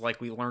cases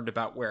like we learned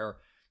about where,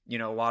 you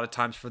know, a lot of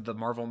times for the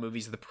Marvel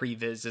movies, the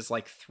previs is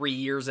like 3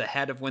 years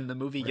ahead of when the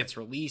movie gets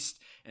released,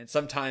 and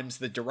sometimes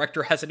the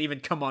director hasn't even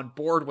come on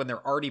board when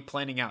they're already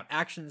planning out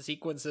action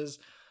sequences.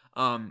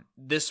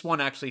 This one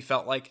actually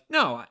felt like,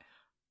 no,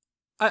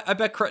 I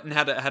bet Cretton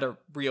had a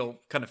real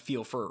kind of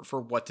feel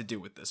for what to do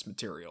with this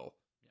material.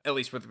 At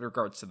least with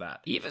regards to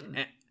that.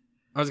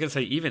 I was gonna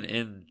say, even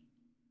in,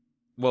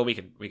 well, we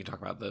can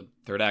talk about the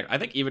third act. I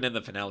think even in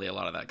the finale, a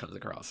lot of that comes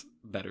across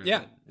better.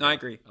 Yeah, no, I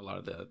agree. A lot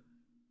of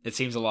it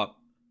seems a lot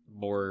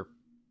more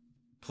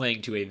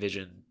playing to a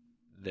vision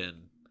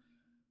than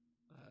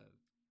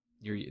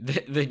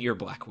your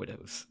Black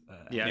Widows.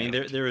 Yeah, I mean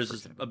there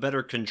is a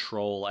better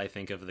control, I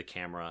think, of the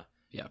camera.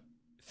 Yeah,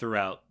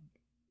 throughout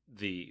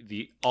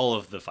the all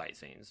of the fight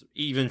scenes,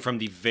 even from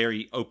the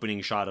very opening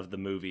shot of the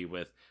movie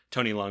with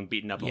Tony Leung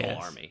beating up a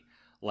whole army.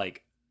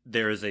 Like,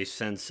 there is a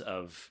sense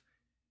of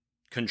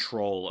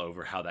control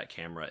over how that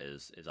camera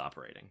is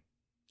operating.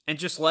 And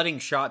just letting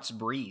shots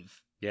breathe.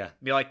 Yeah.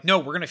 Be like, no,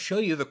 we're going to show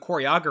you the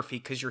choreography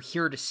because you're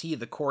here to see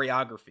the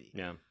choreography.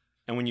 Yeah.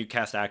 And when you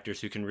cast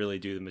actors who can really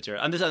do the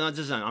material, and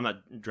I'm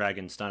not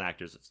dragging stunt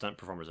actors, stunt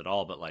performers at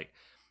all, but like,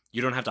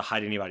 you don't have to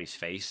hide anybody's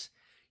face.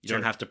 You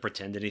don't have to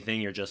pretend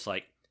anything. You're just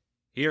like,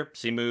 here,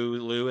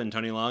 Simu Liu and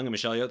Tony Leung and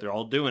Michelle Yeoh, they're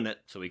all doing it,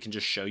 so we can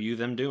just show you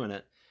them doing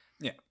it.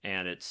 Yeah.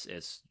 And it's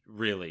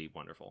really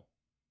wonderful.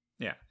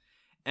 Yeah.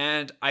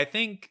 And I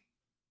think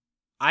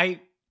I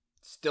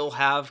still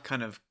have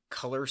kind of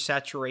color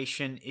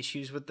saturation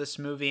issues with this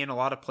movie in a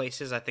lot of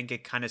places. I think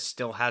it kind of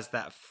still has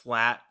that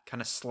flat,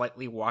 kind of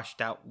slightly washed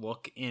out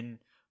look in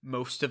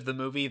most of the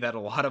movie that a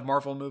lot of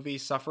Marvel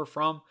movies suffer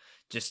from,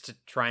 just to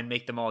try and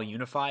make them all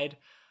unified.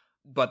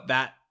 But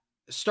that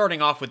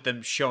starting off with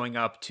them showing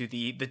up to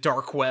the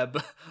dark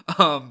web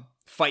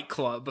fight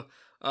club,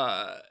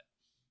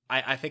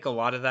 I think a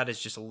lot of that is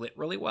just lit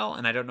really well,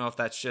 and I don't know if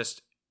that's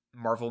just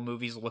Marvel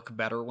movies look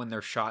better when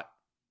they're shot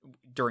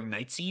during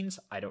night scenes.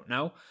 I don't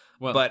know.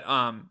 Well, but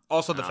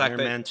also the fact Iron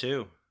that Man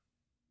 2.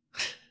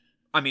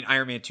 I mean,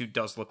 Iron Man 2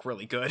 does look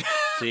really good.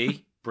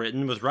 See,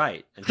 Britain was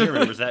right, and he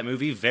remembers that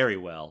movie very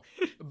well.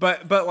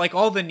 but like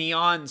all the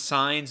neon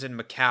signs in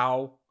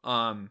Macau,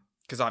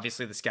 because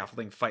obviously the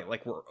scaffolding fight,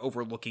 like we're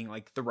overlooking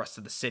like the rest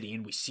of the city,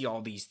 and we see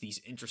all these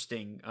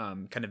interesting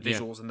kind of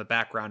visuals in the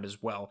background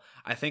as well.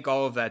 I think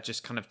all of that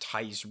just kind of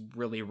ties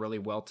really, really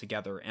well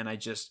together, and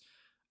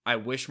I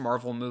wish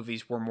Marvel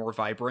movies were more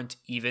vibrant,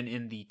 even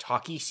in the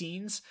talkie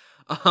scenes.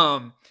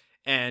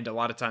 And a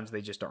lot of times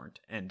they just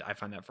aren't, and I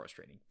find that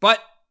frustrating. But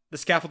the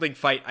scaffolding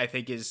fight, I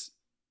think, is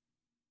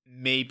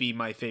maybe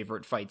my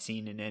favorite fight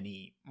scene in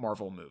any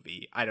Marvel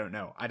movie. I don't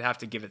know. I'd have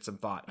to give it some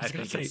thought. I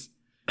think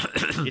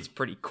it's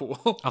pretty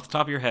cool. Off the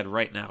top of your head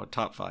right now,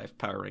 top 5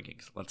 power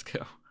rankings. Let's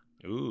go.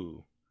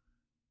 Ooh.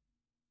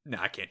 No,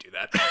 I can't do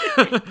that.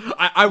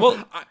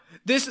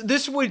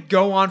 This would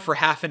go on for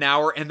half an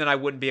hour, and then I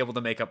wouldn't be able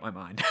to make up my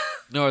mind.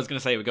 No, I was going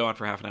to say it would go on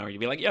for half an hour. You'd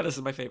be like, yeah, this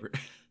is my favorite.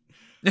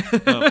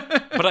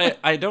 But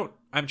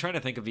I'm trying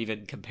to think of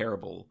even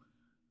comparable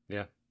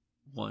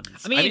ones.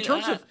 I mean,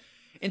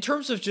 in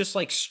terms of just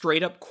like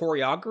straight up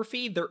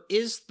choreography, there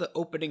is the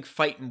opening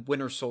fight in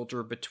Winter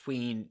Soldier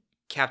between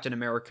Captain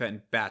America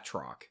and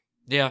Batroc.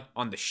 Yeah.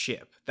 On the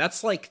ship.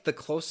 That's like the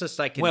closest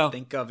I can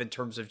think of in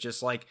terms of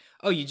just like,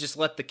 oh, you just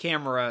let the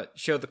camera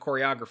show the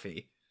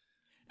choreography.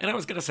 And I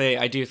was going to say,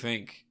 I do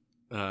think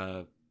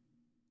I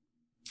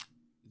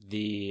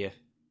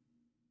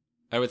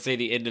would say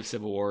the end of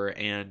Civil War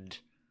and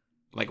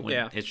like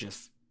when it's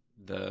just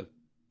the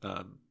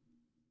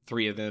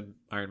 3 of them,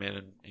 Iron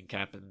Man and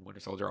Cap and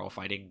Winter Soldier, all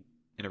fighting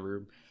in a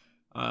room.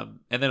 And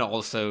then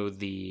also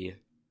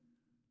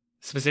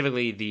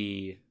specifically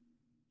the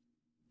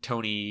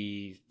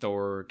Tony,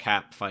 Thor,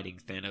 Cap fighting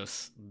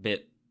Thanos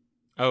bit.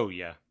 Oh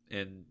yeah.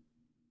 In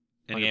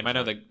game, I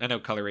know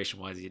coloration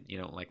wise you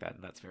don't like that,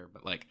 and that's fair.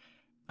 But like,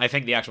 I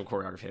think the actual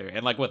choreography there,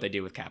 and like what they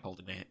do with Cap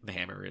holding the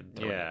hammer and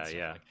throwing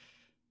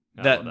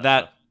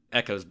that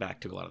echoes back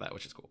to a lot of that,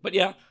 which is cool. But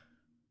yeah,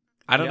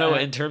 I don't know.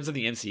 In terms of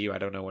the MCU, I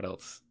don't know what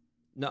else.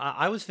 No,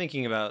 I was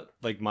thinking about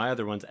like my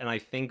other ones, and I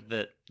think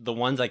that the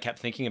ones I kept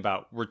thinking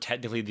about were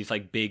technically these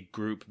like big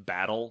group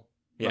battle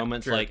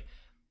moments, like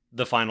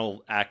the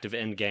final act of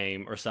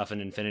Endgame or stuff in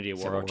Infinity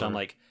War, which I'm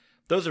like,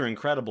 those are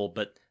incredible,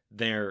 but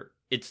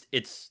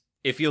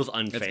it feels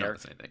unfair. It's not the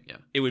same thing, yeah.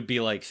 It would be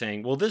like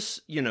saying, well,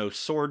 this,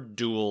 sword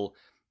duel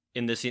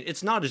in this scene,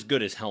 it's not as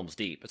good as Helm's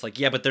Deep. It's like,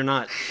 yeah, but they're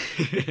not.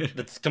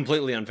 That's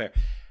completely unfair.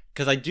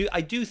 Because I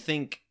do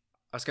think.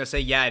 I was going to say,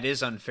 yeah, it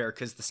is unfair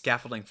because the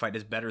scaffolding fight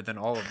is better than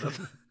all of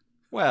them.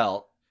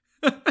 Well,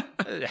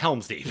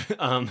 Helm's Deep.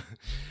 I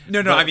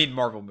mean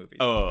Marvel movies.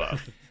 Oh,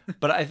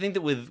 but I think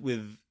that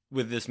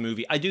with this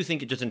movie, I do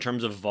think it just in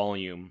terms of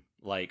volume,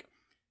 like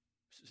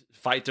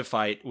fight to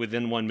fight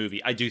within one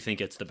movie, I do think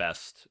it's the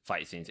best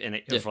fight scenes. And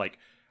it's like,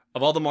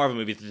 of all the Marvel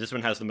movies, this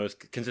one has the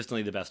most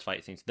consistently the best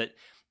fight scenes. That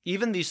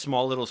even these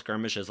small little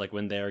skirmishes, like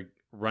when they're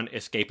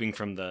escaping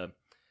from the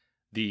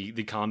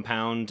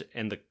compound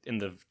and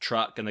the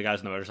truck and the guys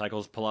in the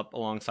motorcycles pull up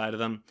alongside of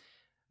them,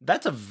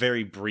 that's a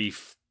very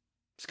brief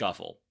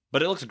scuffle.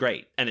 But it looks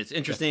great, and it's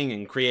interesting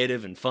and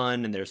creative and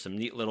fun, and there's some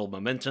neat little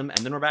momentum, and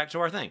then we're back to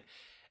our thing.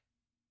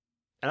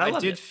 And I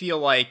did feel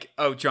like,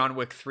 John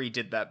Wick 3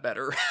 did that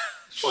better.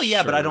 Well,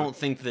 yeah, but I don't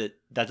think that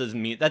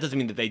doesn't mean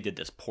that they did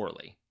this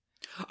poorly.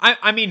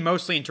 I mean,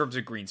 mostly in terms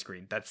of green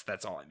screen.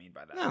 That's all I mean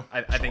by that. No,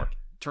 I think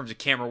in terms of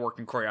camera work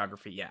and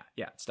choreography, yeah,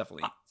 it's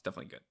definitely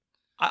good.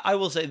 I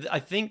will say, I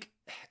think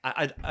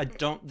I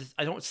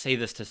don't say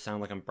this to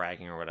sound like I'm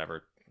bragging or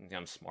whatever.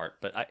 I'm smart,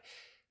 but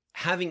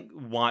having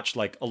watched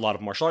like a lot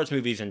of martial arts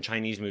movies and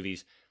Chinese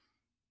movies,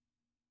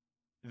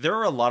 there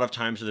are a lot of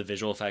times with the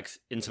visual effects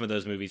in some of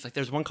those movies. Like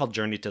there's one called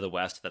Journey to the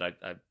West that I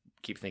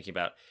keep thinking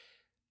about.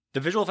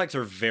 The visual effects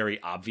are very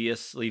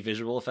obviously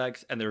visual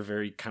effects, and they're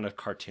very kind of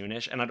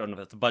cartoonish. And I don't know if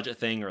that's a budget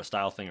thing or a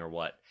style thing or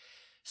what.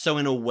 So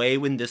in a way,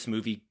 when this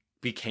movie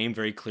became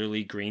very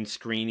clearly green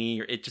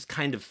screeny, it just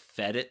kind of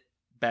fed it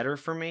better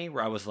for me,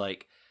 where I was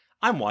like,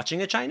 I'm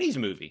watching a Chinese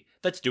movie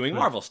that's doing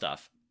Marvel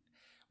stuff.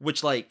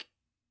 Which, like,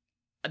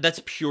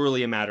 that's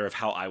purely a matter of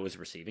how I was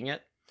receiving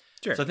it.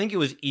 Sure. So I think it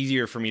was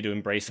easier for me to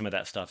embrace some of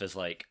that stuff as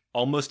like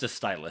almost a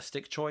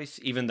stylistic choice,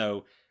 even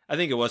though I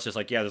think it was just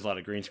like, yeah, there's a lot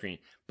of green screen.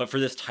 But for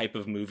this type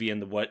of movie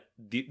and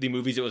the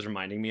movies it was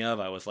reminding me of,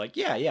 I was like,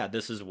 yeah,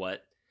 this is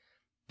what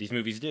these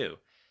movies do.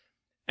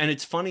 And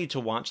it's funny to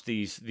watch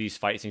these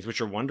fight scenes, which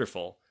are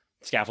wonderful.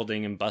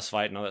 Scaffolding and bus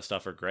fight and all that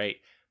stuff are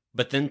great.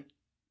 But then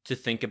to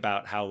think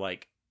about how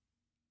like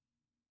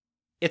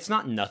it's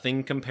not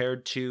nothing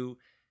compared to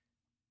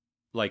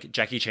like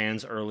Jackie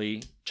Chan's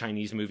early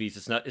Chinese movies.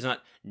 It's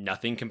not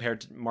nothing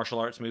compared to martial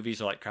arts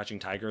movies or like Crouching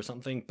Tiger or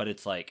something, but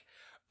it's like,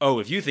 oh,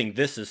 if you think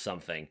this is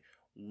something,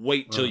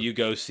 wait till you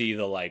go see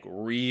the like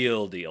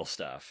real deal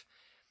stuff.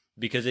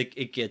 because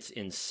it gets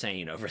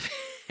insane over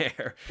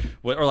there.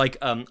 Or like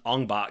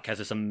Ong Bak has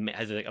has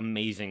like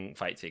amazing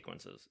fight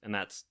sequences, and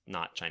that's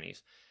not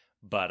Chinese.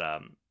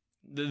 But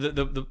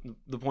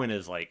the point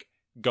is, like,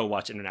 go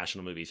watch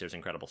international movies. There's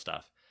incredible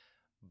stuff.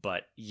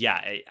 But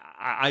yeah,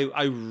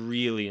 I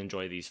really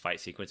enjoy these fight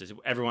sequences.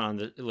 Everyone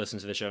that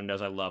listens to the show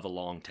knows I love a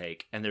long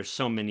take, and there's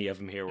so many of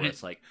them here where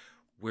it's like,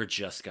 we're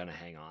just gonna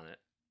hang on it.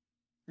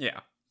 Yeah,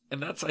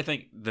 and that's, I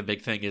think, the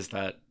big thing is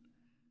that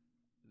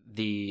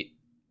the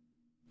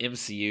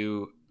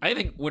MCU. I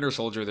think Winter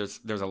Soldier.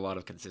 There's a lot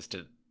of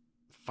consistent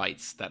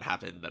fights that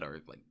happen that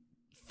are like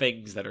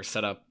things that are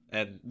set up,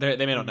 and they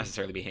may not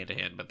necessarily be hand to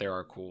hand, but there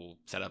are cool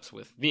setups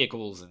with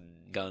vehicles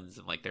and guns,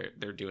 and like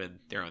they're doing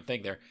their own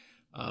thing there.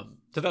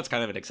 So that's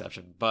kind of an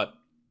exception, but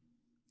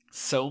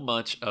so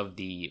much of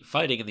the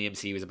fighting in the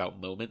MCU is about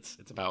moments.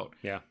 It's about,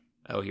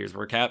 oh, here's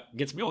where Cap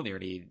gets Mjolnir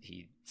and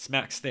he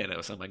smacks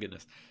Thanos. Oh my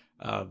goodness.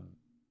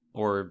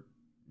 Or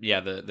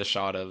the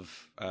shot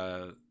of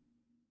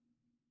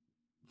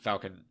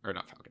Falcon, or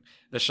not Falcon,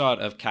 the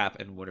shot of Cap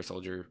and Winter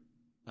Soldier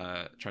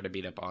trying to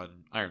beat up on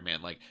Iron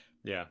Man. Like,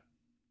 yeah,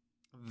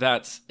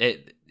 that's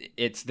it.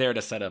 It's there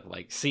to set up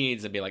like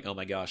scenes and be like, oh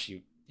my gosh, you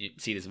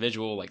see this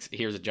visual, like,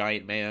 here's a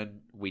giant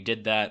man, we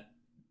did that,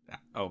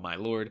 oh my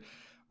lord.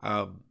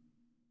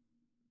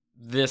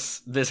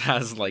 This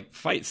has like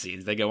fight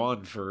scenes, they go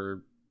on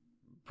for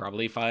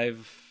probably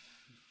 5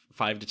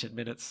 to 10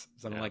 minutes,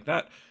 something like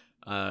that.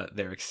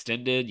 They're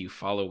extended, you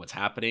follow what's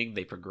happening,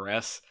 they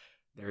progress,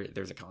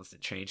 there's a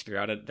constant change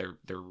throughout it, they're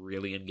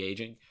really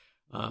engaging.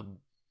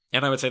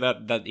 And I would say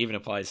that even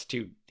applies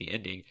to the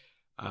ending,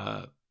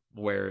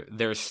 where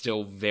there's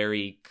still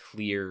very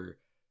clear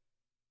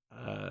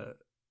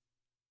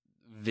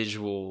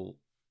visual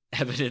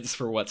evidence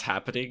for what's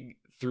happening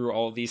through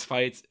all these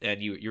fights,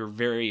 and you're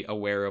very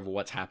aware of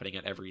what's happening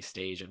at every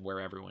stage and where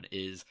everyone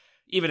is,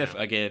 even if,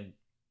 again,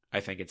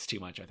 I think it's too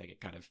much. I think it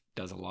kind of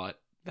does a lot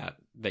that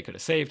they could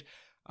have saved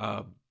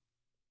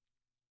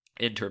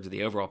in terms of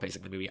the overall pacing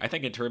of the movie. I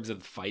think in terms of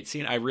the fight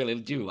scene, I really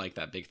do like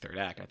that big third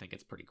act. I think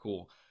it's pretty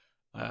cool,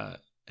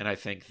 and I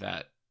think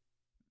that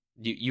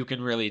you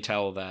can really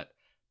tell that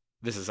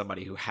this is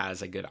somebody who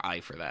has a good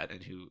eye for that,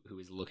 and who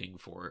is looking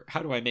for,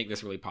 how do I make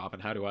this really pop,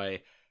 and how do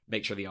I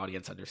make sure the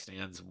audience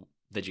understands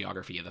the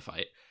geography of the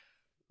fight,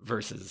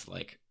 versus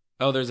like,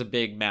 oh, there's a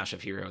big mash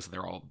of heroes and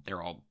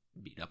they're all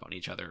beating up on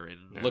each other,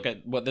 and look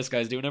at what this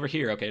guy's doing over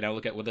here. Okay, now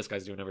look at what this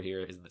guy's doing over here.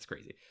 Isn't this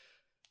crazy?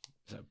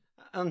 So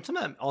some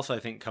of that also, I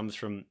think, comes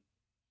from,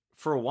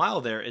 for a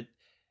while there,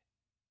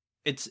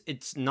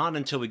 it's not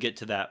until we get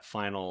to that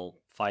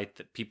final fight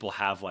that people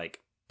have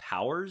like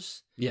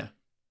powers. Yeah.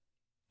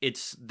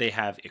 They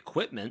have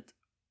equipment,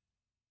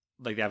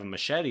 like they have a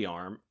machete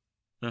arm,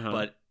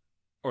 and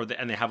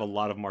they have a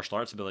lot of martial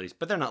arts abilities,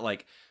 but they're not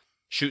like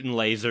shooting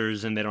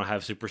lasers, and they don't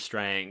have super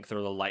strength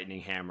or the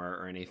lightning hammer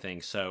or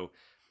anything. So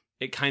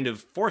it kind of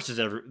forces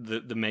the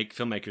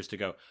filmmakers to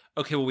go,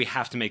 okay, well, we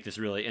have to make this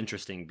really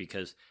interesting,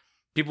 because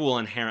people will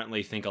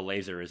inherently think a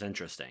laser is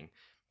interesting.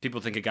 People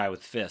think a guy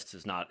with fists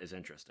is not as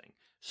interesting.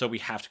 So we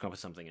have to come up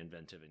with something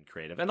inventive and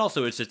creative. And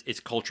also it's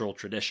cultural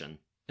tradition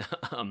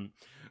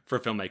for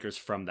filmmakers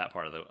from that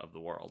part of the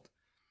world.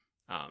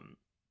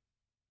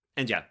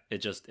 And yeah,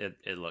 it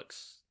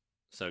looks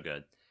so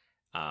good.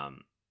 Yeah,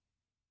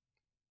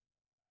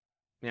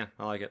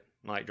 I like it.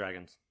 I like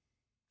dragons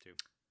too.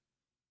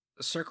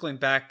 Circling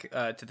back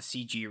to the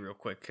CG real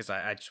quick, because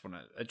I just want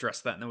to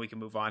address that, and then we can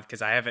move on,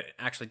 because I haven't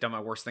actually done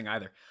my worst thing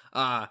either.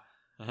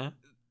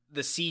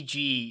 The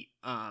CG,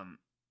 I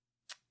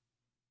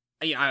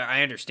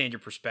understand your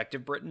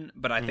perspective, Britton,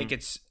 but I think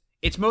it's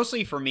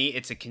mostly, for me,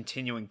 it's a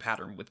continuing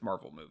pattern with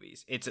Marvel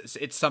movies.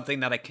 It's something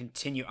that I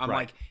continue. I'm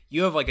like,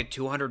 you have like a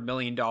 $200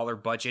 million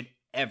budget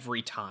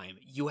every time.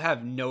 You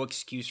have no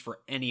excuse for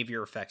any of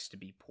your effects to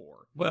be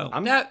poor. Well,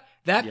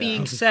 that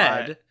being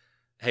said,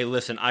 hey,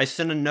 listen, I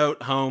sent a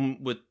note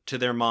home to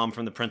their mom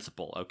from the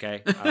principal.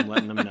 Okay, I'm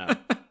letting them know.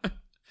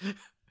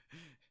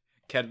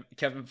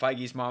 Kevin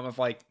Feige's mom of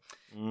like,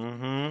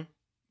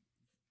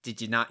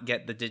 did you not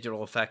get the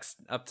digital effects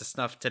up to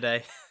snuff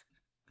today?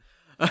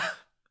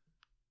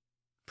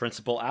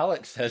 Principal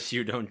Alex says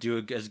you don't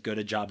do as good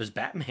a job as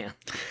Batman.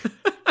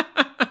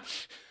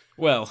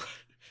 Well,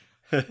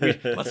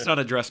 let's not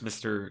address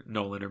Mr.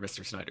 Nolan or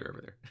Mr. Snyder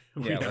over there.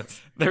 Yeah,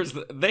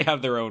 they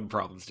have their own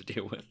problems to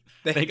deal with.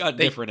 They got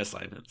different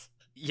assignments.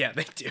 Yeah,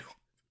 they do.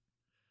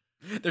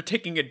 They're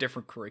taking a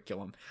different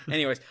curriculum.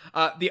 Anyways,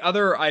 the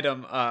other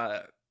item,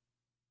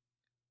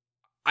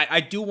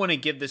 I do want to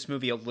give this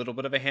movie a little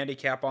bit of a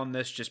handicap on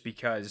this, just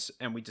because,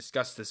 and we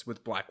discussed this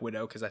with Black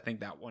Widow, because I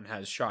think that one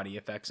has shoddy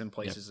effects in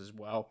places as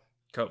well.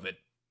 COVID.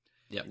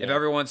 Yep. If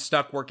everyone's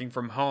stuck working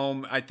from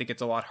home, I think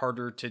it's a lot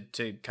harder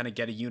to kind of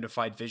get a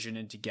unified vision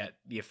and to get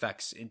the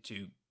effects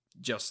into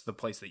just the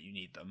place that you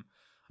need them.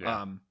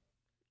 Yeah.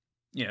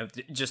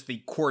 Just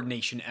the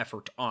coordination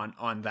effort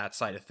on that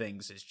side of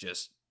things is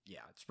just,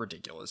 it's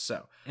ridiculous.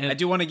 So I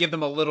do want to give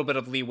them a little bit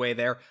of leeway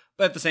there,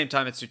 but at the same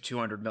time, it's a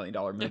 $200 million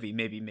movie.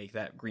 Maybe make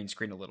that green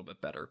screen a little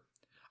bit better.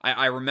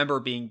 I remember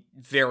being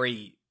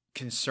very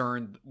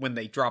concerned when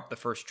they dropped the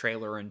first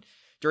trailer. And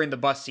during the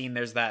bus scene,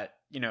 there's that,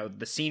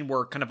 the scene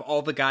where kind of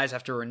all the guys,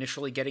 after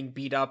initially getting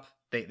beat up,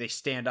 they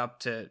stand up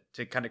to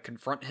kind of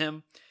confront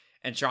him.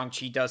 And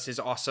Shang-Chi does his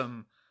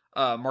awesome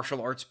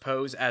martial arts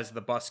pose as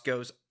the bus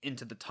goes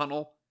into the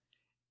tunnel.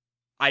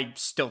 I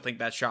still think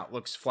that shot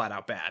looks flat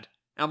out bad.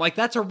 I'm like,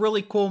 that's a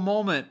really cool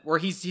moment where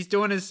he's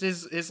doing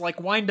his like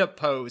wind up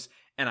pose,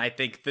 and I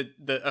think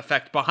the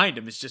effect behind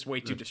him is just way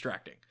too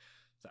distracting.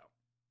 So,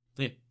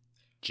 yeah.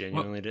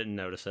 Genuinely didn't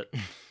notice it.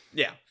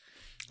 Yeah,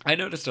 I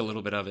noticed a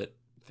little bit of it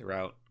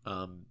throughout,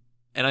 and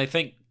I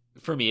think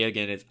for me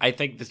again, I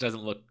think this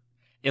doesn't look.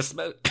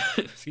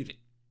 Excuse me.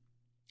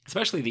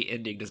 Especially the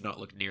ending does not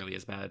look nearly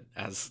as bad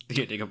as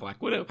the ending of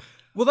Black Widow.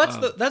 Well,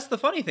 that's the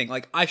funny thing.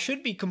 Like, I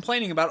should be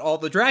complaining about all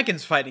the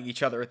dragons fighting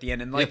each other at the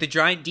end, and like the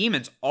giant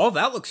demons. All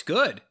that looks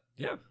good.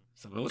 Yeah.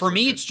 For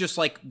me, it's just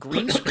like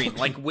green screen,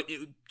 like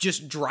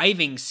just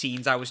driving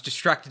scenes. I was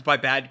distracted by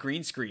bad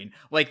green screen.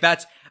 Like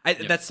that's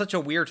such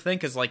a weird thing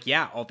because like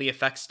all the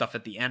effects stuff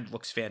at the end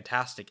looks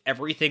fantastic.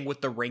 Everything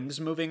with the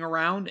rings moving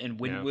around and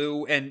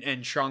Wenwu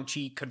and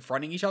Shang-Chi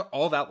confronting each other,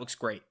 all that looks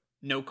great.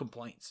 No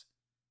complaints.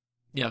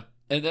 Yeah.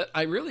 And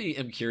I really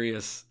am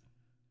curious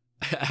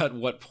at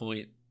what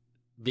point,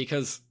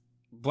 because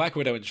Black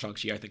Widow and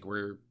Shang-Chi, I think,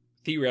 were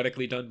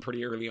theoretically done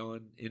pretty early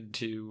on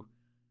into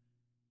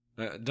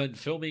done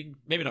filming.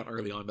 Maybe not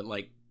early on, but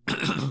like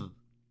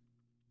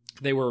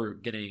they were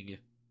getting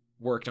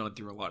worked on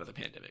through a lot of the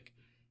pandemic.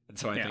 And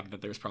so I think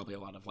that there's probably a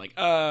lot of like,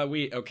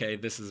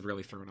 this is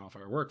really throwing off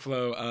our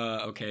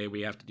workflow. Okay,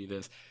 we have to do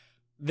this.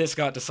 This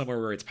got to somewhere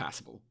where it's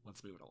passable.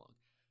 Let's move it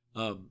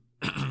along.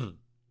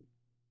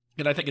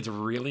 And I think it's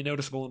really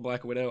noticeable in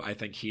Black Widow. I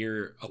think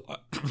here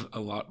a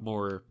lot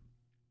more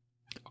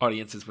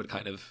audiences would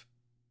kind of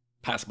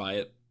pass by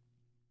it.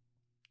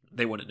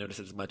 They wouldn't notice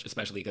it as much,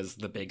 especially because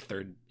the big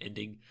third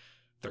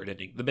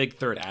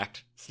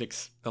act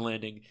sticks the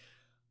landing.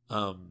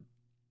 But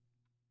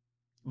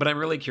I'm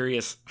really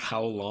curious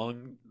how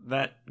long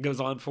that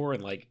goes on for,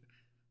 and like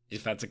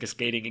if that's a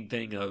cascading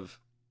thing of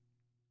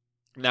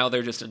now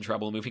they're just in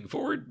trouble moving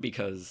forward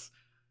because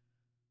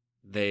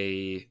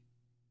they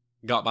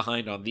got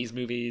behind on these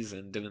movies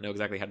and didn't know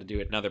exactly how to do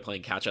it. Now they're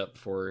playing catch up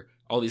for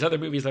all these other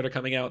movies that are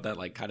coming out that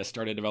like kind of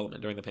started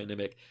development during the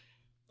pandemic.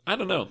 I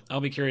don't know. I'll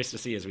be curious to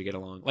see as we get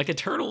along. Like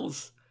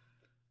Eternals,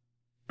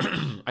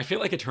 I feel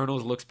like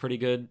Eternals looks pretty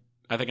good.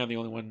 I think I'm the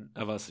only one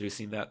of us who's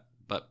seen that,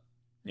 but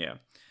yeah,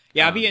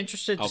 I'd be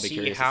interested to see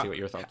to see what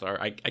your thoughts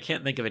are. I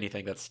can't think of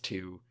anything that's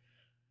too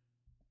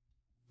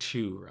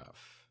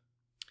rough.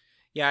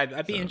 Yeah,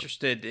 I'd be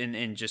interested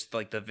in just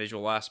like the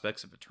visual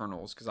aspects of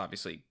Eternals because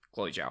obviously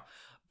Chloe Zhao.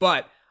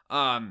 But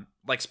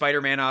like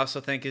Spider-Man, I also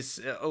think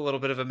is a little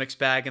bit of a mixed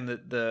bag in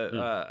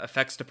the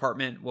effects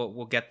department.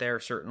 We'll get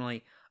there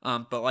certainly.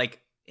 But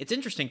like it's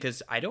interesting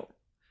because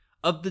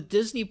of the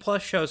Disney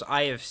Plus shows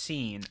I have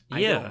seen,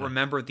 I don't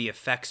remember the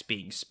effects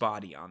being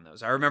spotty on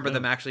those. I remember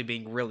them actually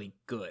being really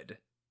good.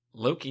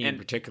 Loki in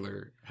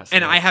particular has,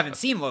 and I haven't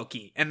seen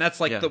Loki, and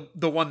that's like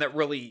the one that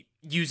really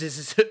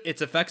uses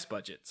its effects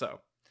budget.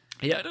 So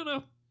yeah, I don't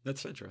know.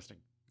 That's interesting.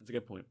 That's a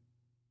good point.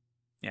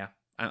 Yeah,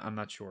 I'm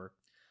not sure.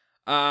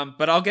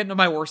 But I'll get into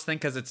my worst thing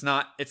because it's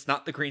not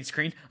the green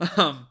screen.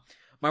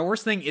 My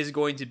worst thing is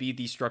going to be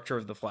the structure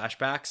of the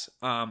flashbacks.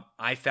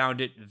 I found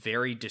it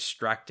very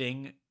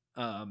distracting,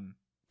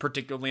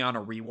 particularly on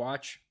a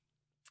rewatch.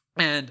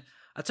 And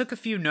I took a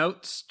few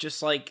notes,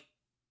 just like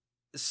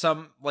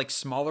some like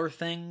smaller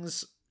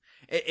things.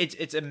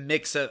 It's a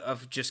mix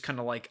of just kind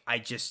of like, I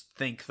just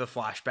think the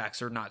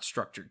flashbacks are not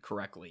structured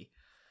correctly.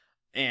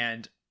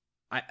 And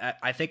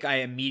I think I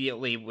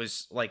immediately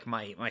was like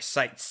my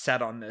sights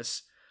set on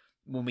this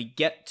when we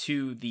get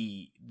to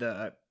the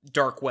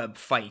dark web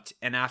fight,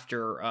 and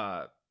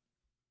after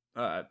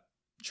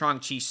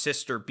Shang-Chi's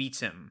sister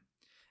beats him,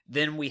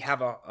 then we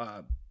have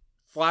a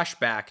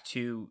flashback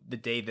to the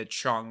day that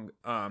Shang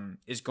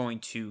is going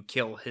to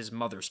kill his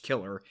mother's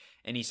killer,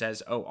 and he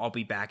says, "Oh, I'll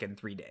be back in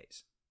 3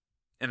 days."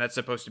 And that's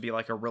supposed to be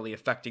like a really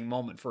affecting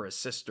moment for his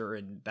sister,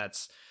 and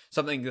that's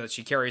something that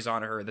she carries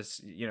on her,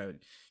 this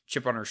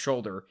chip on her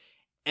shoulder.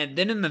 And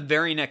then in the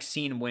very next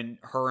scene, when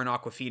her and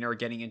Awkwafina are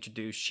getting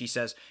introduced, she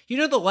says,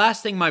 the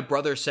last thing my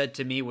brother said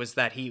to me was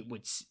that he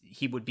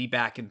would be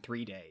back in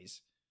 3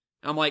 days.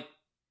 I'm like,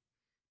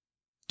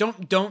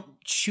 don't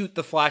shoot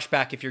the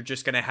flashback if you're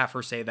just going to have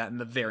her say that in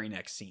the very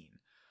next scene.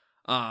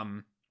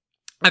 I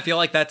feel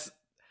like that's,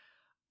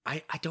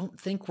 I don't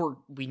think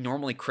we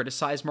normally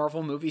criticize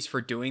Marvel movies for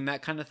doing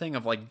that kind of thing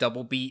of like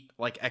double beat,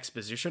 like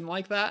exposition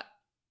like that.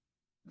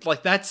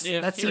 Like that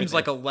seems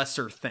like a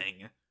lesser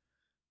thing.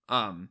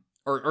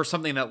 Or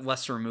something that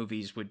lesser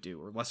movies would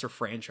do, or lesser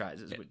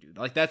franchises would do.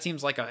 Like that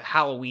seems like a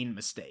Halloween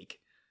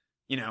mistake,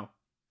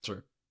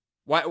 Sure.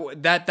 Why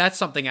that's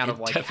something out of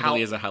like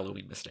definitely is a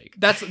Halloween mistake.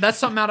 That's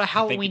something out of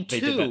Halloween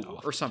 2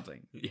 or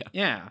something.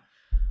 Yeah.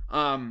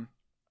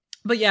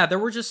 But yeah, there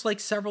were just like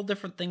several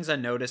different things I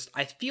noticed.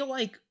 I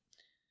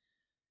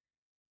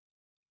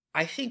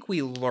think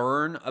we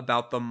learn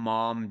about the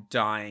mom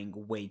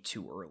dying way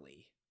too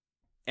early.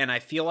 And I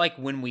feel like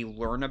when we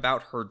learn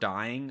about her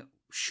dying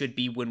should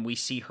be when we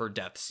see her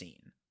death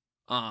scene.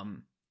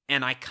 And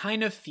I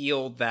kind of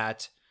feel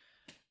that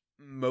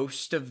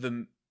most of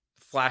the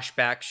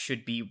flashbacks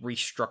should be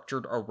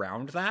restructured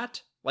around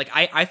that. Like,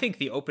 I think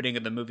the opening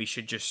of the movie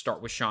should just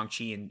start with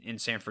Shang-Chi in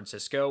San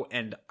Francisco,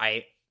 and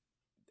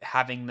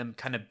having them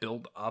kind of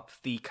build up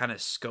the kind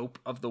of scope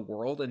of the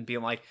world and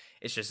being like,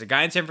 it's just a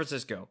guy in San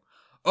Francisco.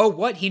 Oh,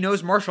 what? He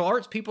knows martial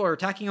arts? People are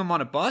attacking him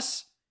on a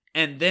bus?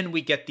 And then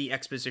we get the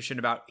exposition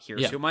about,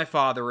 here's who my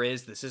father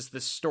is. This is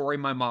the story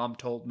my mom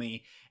told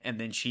me.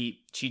 And then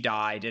she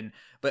died.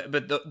 But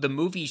the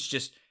movie's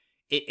just,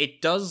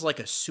 it does like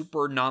a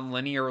super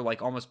nonlinear,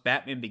 like almost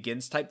Batman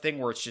Begins type thing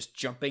where it's just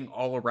jumping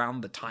all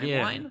around the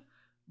timeline. Yeah.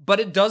 But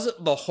it does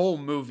it the whole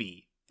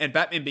movie. And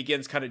Batman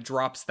Begins kind of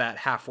drops that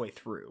halfway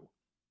through.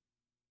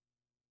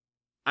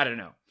 I don't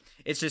know.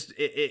 It's just,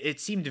 it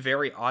seemed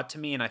very odd to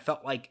me. And I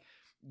felt like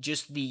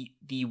just the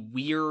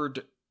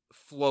weird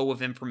flow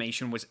of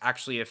information was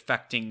actually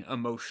affecting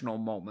emotional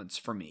moments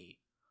for me.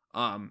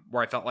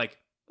 Where I felt like,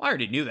 well, I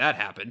already knew that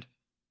happened.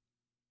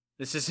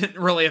 This isn't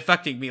really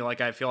affecting me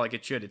like I feel like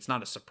it should. It's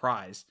not a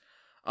surprise.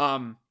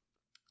 And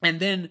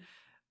then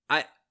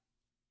I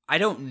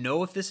don't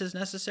know if this is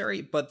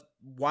necessary, but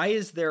why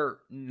is there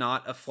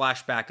not a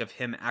flashback of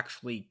him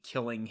actually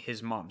killing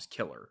his mom's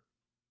killer?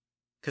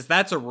 Because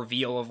that's a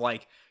reveal of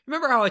like,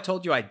 remember how I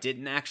told you I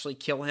didn't actually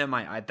kill him?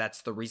 I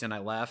that's the reason I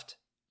left.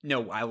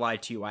 No, I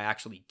lied to you. I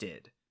actually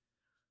did.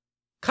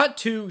 Cut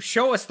to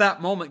show us that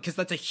moment, because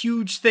that's a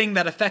huge thing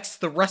that affects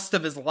the rest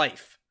of his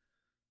life.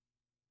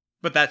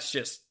 But that's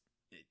just,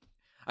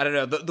 I don't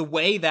know, the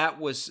way that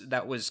was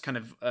kind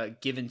of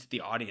given to the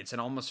audience, it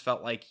almost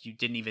felt like you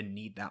didn't even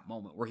need that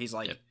moment where he's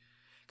like,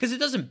 because it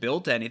doesn't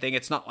build to anything.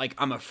 It's not like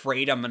I'm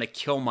afraid I'm going to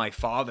kill my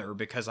father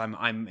because I'm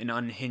an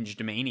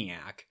unhinged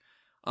maniac.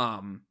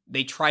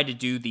 They try to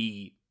do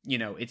the,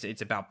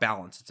 it's about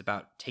balance. It's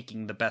about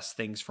taking the best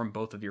things from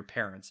both of your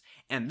parents.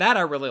 And that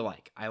I really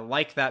like. I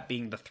like that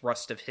being the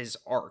thrust of his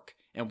arc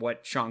and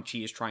what Shang-Chi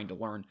is trying to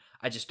learn.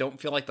 I just don't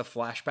feel like the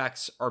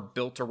flashbacks are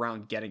built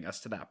around getting us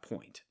to that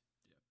point.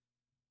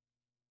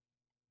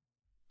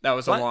 That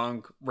was a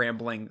long,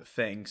 rambling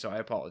thing, so I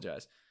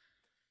apologize.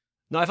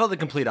 No, I felt the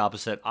complete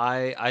opposite.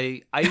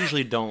 I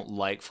usually don't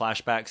like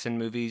flashbacks in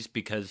movies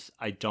because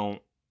I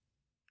don't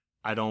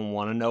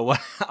want to know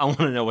I want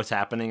to know what's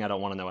happening. I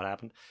don't want to know what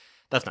happened.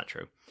 That's not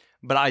true.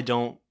 But I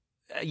don't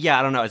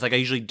know. It's like I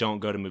usually don't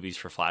go to movies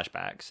for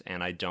flashbacks,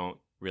 and I don't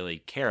really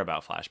care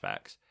about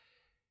flashbacks.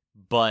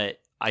 But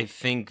I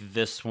think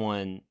this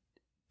one,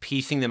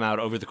 piecing them out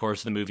over the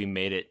course of the movie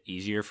made it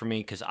easier for me,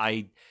 because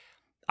I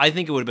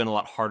think it would have been a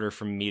lot harder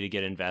for me to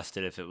get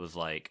invested if it was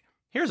like,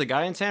 here's a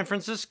guy in San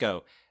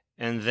Francisco,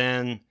 and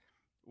then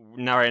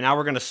now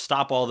we're going to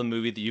stop all the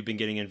movie that you've been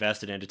getting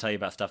invested in to tell you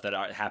about stuff that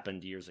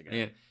happened years ago.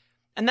 Yeah.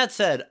 And that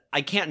said,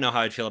 I can't know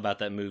how I'd feel about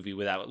that movie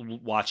without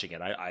watching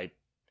it.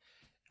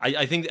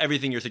 I think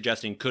everything you're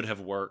suggesting could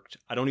have worked.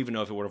 I don't even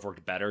know if it would have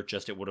worked better,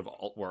 just it would have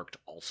worked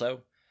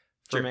also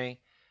for me.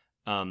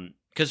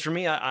 Because for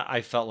me,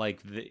 I felt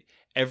like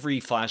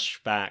every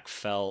flashback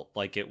felt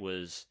like it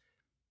was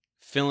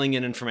filling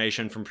in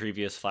information from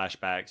previous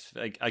flashbacks.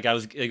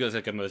 It was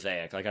like a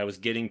mosaic. Like I was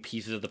getting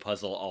pieces of the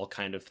puzzle all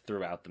kind of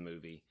throughout the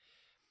movie.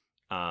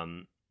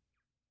 And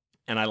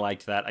I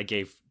liked that. I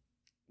gave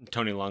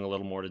Tony Leung a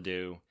little more to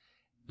do.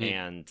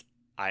 And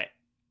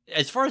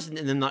as far as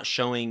them not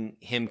showing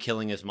him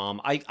killing his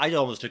mom, I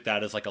almost took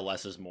that as like a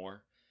less is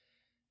more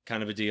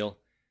kind of a deal.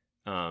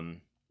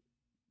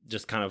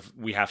 Just kind of,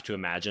 we have to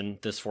imagine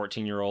this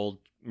 14-year-old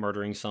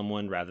murdering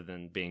someone rather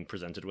than being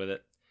presented with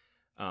it.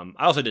 I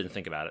also didn't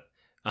think about it.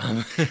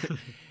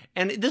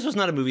 And this was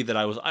not a movie that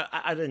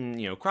I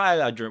didn't, cry.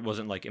 I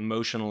wasn't like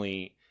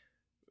emotionally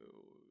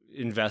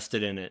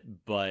invested in it,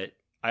 but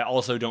I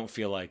also don't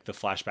feel like the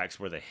flashbacks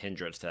were the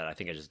hindrance to that. I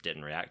think I just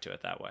didn't react to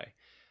it that way.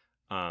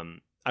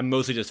 I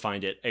mostly just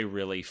find it a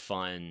really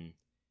fun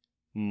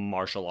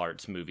martial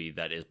arts movie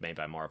that is made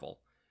by Marvel.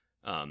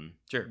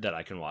 That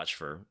I can watch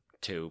for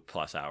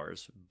 2+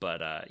 hours. But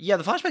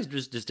the flashbacks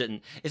just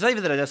didn't. It's not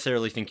even that I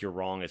necessarily think you're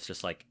wrong. It's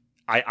just like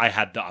I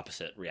had the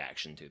opposite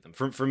reaction to them.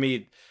 For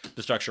me,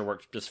 the structure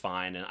worked just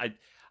fine, and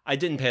I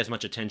didn't pay as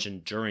much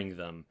attention during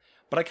them.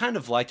 But I kind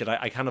of liked it.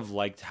 I kind of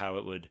liked how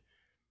it would.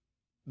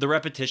 The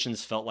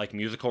repetitions felt like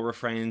musical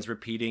refrains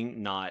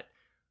repeating, not,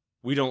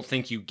 we don't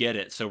think you get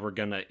it, so we're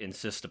going to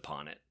insist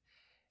upon it.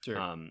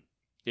 Sure.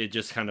 It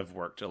just kind of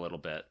worked a little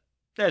bit.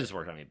 It just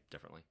worked on me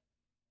differently.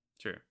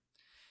 Sure.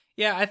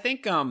 Yeah, I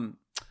think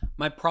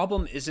my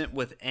problem isn't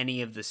with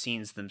any of the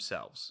scenes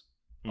themselves.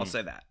 I'll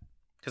say that.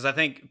 Because I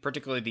think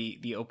particularly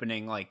the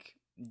opening like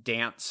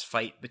dance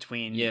fight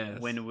between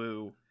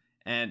Wenwu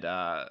and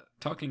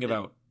talking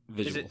about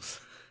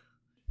visuals.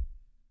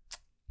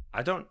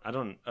 I don't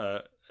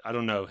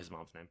know his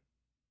mom's name.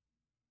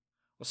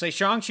 We'll say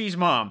Shang-Chi's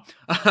mom.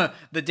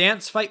 The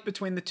dance fight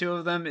between the two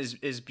of them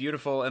is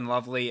beautiful and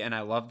lovely, and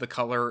I love the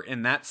color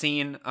in that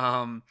scene.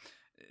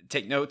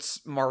 Take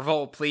notes,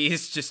 Marvel,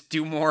 please just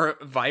do more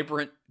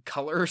vibrant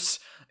colors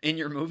in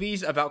your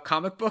movies about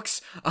comic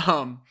books.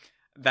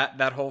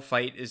 that whole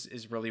fight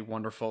is really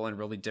wonderful and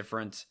really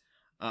different.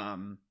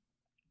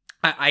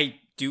 I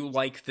do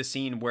like the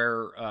scene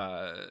where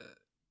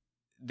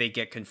they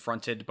get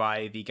confronted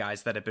by the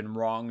guys that have been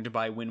wronged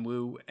by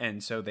Winwoo,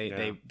 and so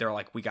they're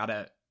like, we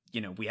gotta,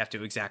 we have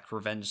to exact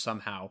revenge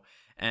somehow.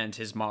 And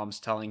his mom's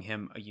telling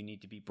him, you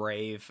need to be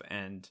brave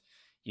and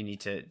you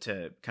need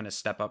to kind of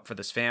step up for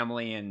this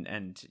family,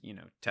 and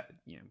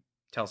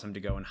tells him to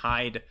go and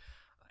hide.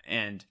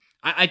 And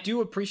I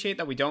do appreciate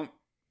that we don't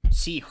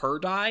see her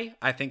die.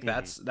 I think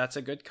that's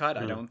a good cut.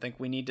 I don't think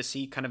we need to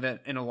see kind of an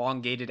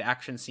elongated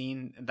action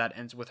scene that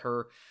ends with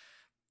her,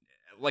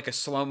 like a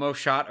slow-mo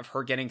shot of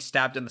her getting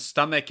stabbed in the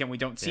stomach, and we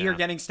don't see her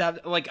getting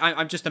stabbed. Like,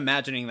 I'm just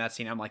imagining that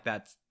scene. I'm like,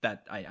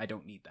 I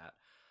don't need that.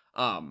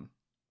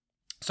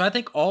 So I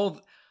think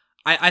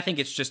I think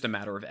it's just a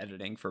matter of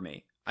editing for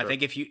me. Sure. I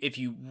think if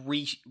you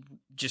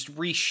just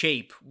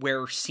reshape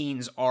where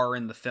scenes are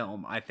in the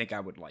film, I think I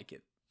would like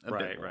it a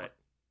bit more. Right.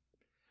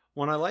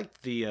 When I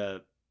liked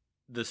the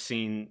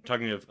scene,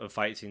 talking of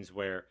fight scenes,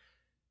 where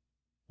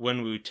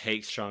Wenwu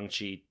takes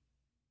Shang-Chi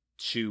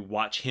to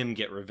watch him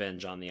get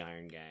revenge on the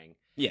Iron Gang.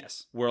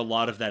 Yes. Where a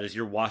lot of that is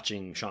you're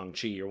watching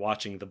Shang-Chi, you're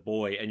watching the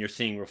boy, and you're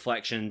seeing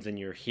reflections, and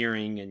you're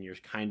hearing, and you're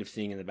kind of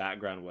seeing in the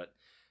background what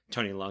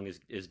Tony Leung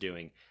is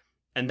doing.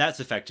 And that's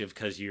effective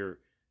because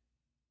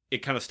it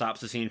kind of stops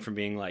the scene from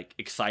being like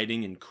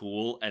exciting and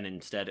cool, and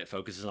instead it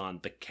focuses on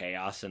the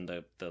chaos and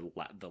the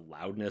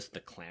loudness, the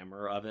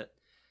clamor of it,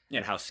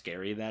 and how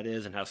scary that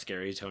is, and how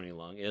scary Tony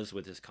Leung is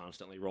with his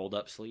constantly rolled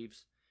up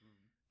sleeves.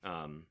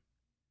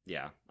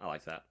 Yeah, I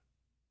like that.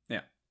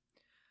 Yeah.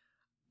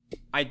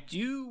 I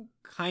do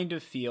kind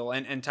of feel,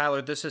 and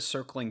Tyler, this is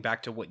circling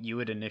back to what you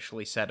had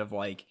initially said of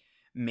like,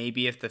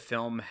 maybe if the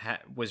film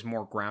was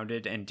more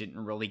grounded and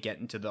didn't really get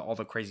into all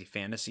the crazy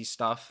fantasy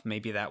stuff,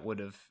 maybe that would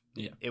have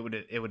it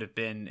would have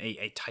been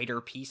a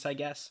tighter piece, I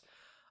guess.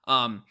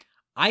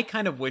 I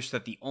kind of wish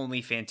that the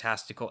only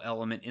fantastical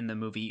element in the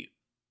movie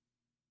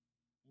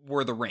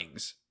were the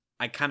rings.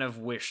 I kind of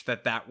wish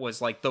that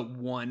was like the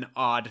one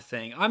odd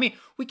thing. I mean,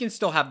 we can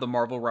still have the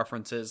Marvel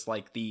references,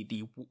 like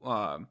the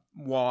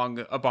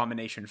Wong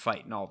Abomination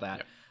fight and all that.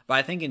 Yep. But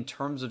I think in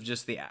terms of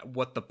just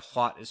what the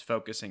plot is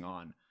focusing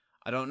on,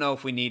 I don't know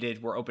if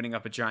we're opening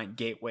up a giant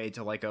gateway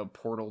to like a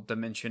portal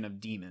dimension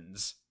of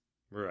demons.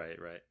 Right.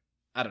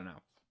 I don't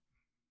know.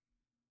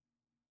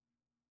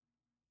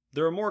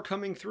 There are more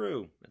coming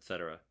through,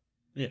 etc.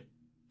 Yeah.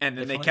 And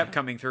then they kept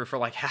coming through for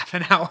like half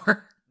an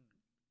hour.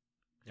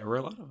 There were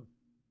a lot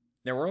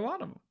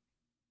of them.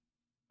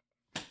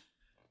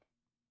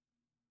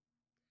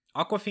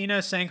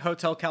 Awkwafina sang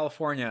Hotel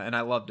California, and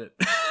I loved it.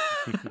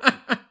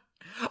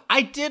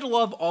 I did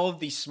love all of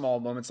these small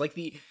moments, like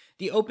the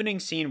opening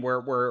scene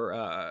where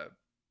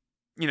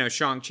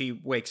Shang-Chi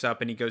wakes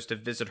up and he goes to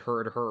visit her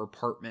at her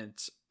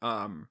apartment,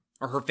 or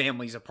her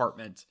family's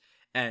apartment,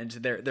 and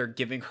they're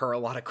giving her a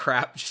lot of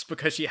crap just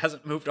because she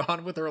hasn't moved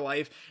on with her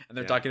life, and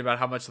they're talking about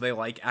how much they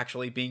like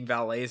actually being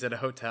valets at a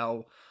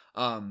hotel.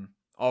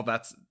 All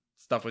that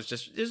stuff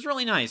is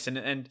really nice,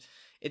 and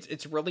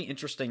it's really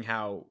interesting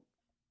how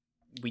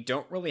we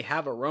don't really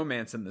have a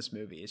romance in this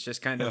movie. It's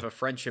just kind of a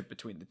friendship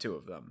between the two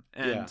of them.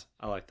 And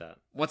I like that.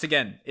 Once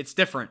again, it's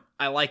different.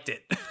 I liked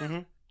it. Mm-hmm.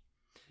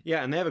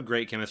 Yeah, and they have a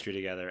great chemistry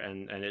together,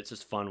 and it's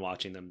just fun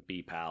watching them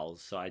be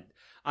pals. So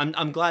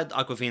I'm glad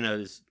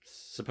Awkwafina is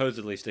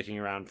supposedly sticking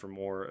around for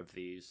more of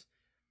these,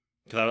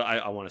 because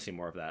I want to see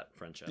more of that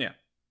friendship. Yeah.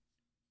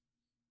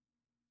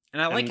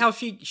 And I like how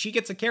she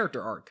gets a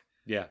character arc.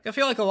 Yeah. I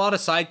feel like a lot of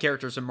side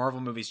characters in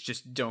Marvel movies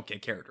just don't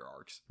get character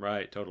arcs.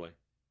 Right, totally.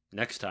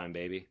 Next time,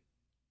 baby.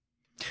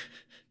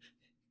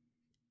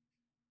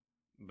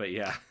 But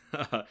yeah.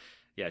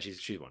 Yeah,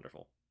 she's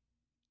wonderful.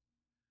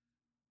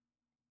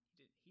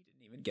 He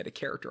didn't even get a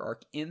character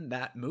arc in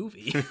that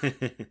movie.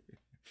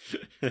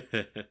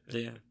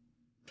 Yeah.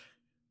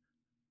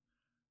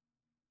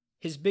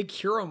 His big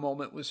hero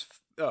moment was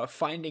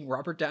finding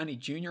Robert Downey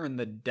Jr. in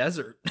the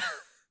desert.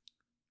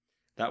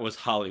 That was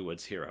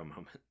Hollywood's hero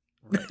moment.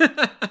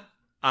 Right.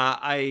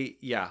 I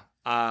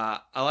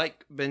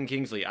like Ben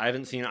Kingsley. I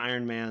haven't seen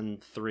Iron Man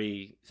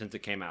 3 since it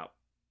came out.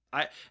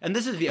 And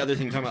this is the other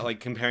thing talking about like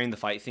comparing the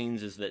fight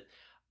scenes, is that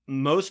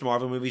most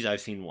Marvel movies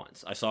I've seen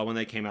once. I saw when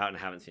they came out and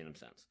haven't seen them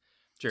since.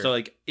 Sure. So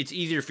like it's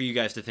easier for you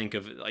guys to think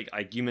of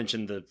like you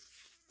mentioned the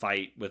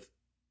fight with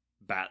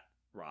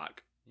Batroc.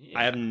 Yeah.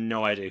 I have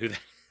no idea who that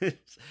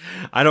is.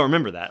 I don't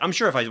remember that. I'm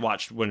sure if I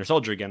watched Winter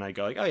Soldier again, I'd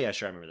go like, oh yeah,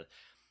 sure, I remember that.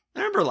 I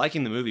remember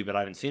liking the movie, but I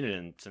haven't seen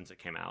it since it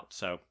came out.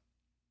 So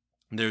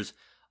there's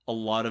a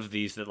lot of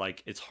these that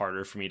like it's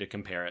harder for me to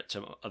compare it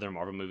to other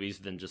Marvel movies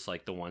than just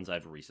like the ones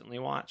I've recently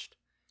watched.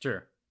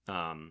 Sure.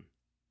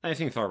 I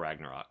think Thor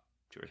Ragnarok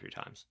 2 or 3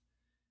 times.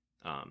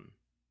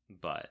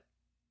 But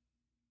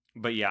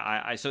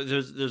yeah, so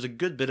there's a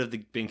good bit of the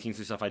Ben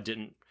Kingsley stuff I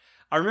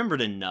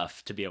remembered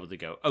enough to be able to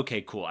go,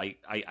 okay, cool, I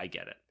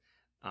get it.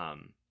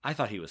 I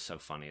thought he was so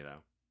funny though.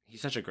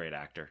 He's such a great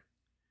actor.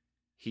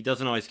 He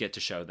doesn't always get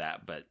to show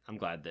that, but I'm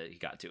glad that he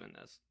got to in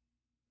this.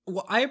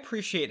 Well, I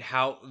appreciate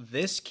how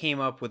this came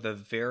up with a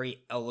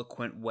very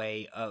eloquent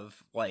way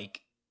of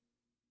like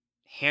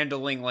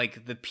handling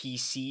like the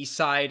PC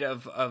side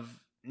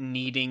of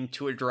needing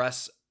to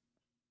address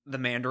the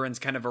Mandarin's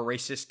kind of a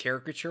racist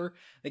caricature.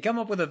 They come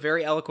up with a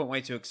very eloquent way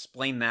to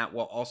explain that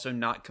while also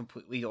not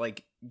completely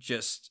like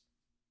just,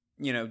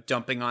 you know,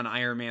 dumping on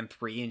Iron Man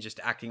 3 and just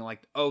acting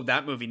like, oh,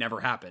 that movie never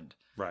happened.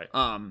 Right.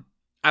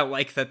 I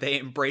like that they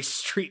embrace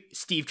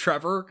Steve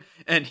Trevor,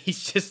 and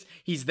he's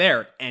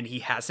there and he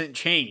hasn't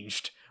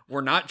changed.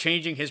 We're not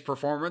changing his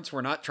performance.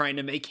 We're not trying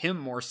to make him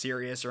more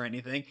serious or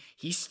anything.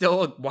 He's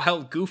still a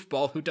wild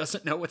goofball who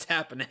doesn't know what's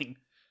happening.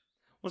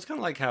 Well, it's kind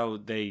of like how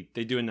they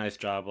do a nice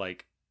job,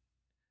 like,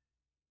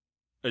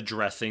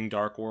 addressing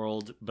Dark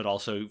World, but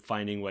also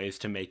finding ways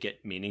to make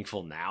it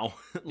meaningful now.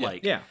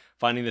 Like,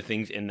 finding the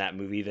things in that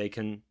movie they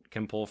can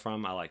pull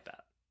from. I like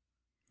that.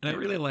 And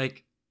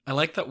I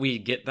like that we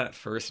get that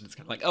first, and it's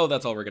kind of like, oh,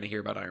 that's all we're going to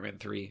hear about Iron Man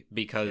 3,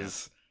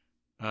 because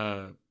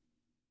Wing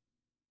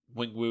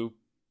Wu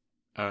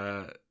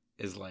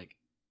is like,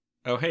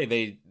 oh,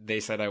 hey, they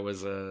said I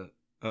was an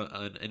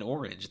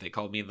orange. They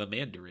called me the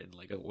Mandarin.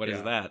 Like, what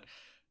is that?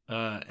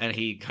 And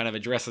he kind of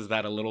addresses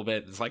that a little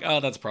bit. It's like,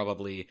 oh, that's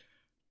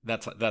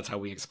how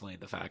we explain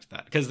the fact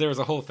that, because there was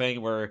a whole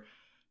thing where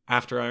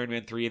after Iron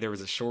Man 3 there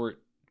was a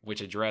short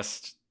which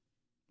addressed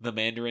the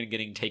Mandarin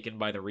getting taken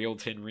by the real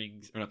Ten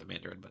Rings, or not the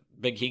Mandarin, but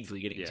Ben Kingsley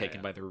getting taken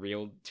by the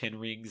real Ten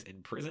Rings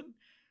in prison.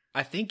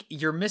 I think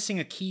you're missing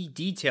a key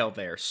detail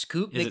there.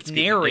 Scoot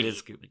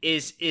McNairy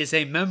is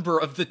a member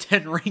of the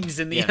Ten Rings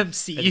in the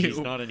MCU. And he's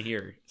not in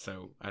here,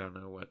 so I don't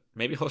know what.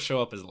 Maybe he'll show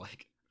up as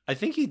like. I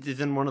think he's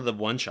in one of the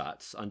one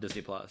shots on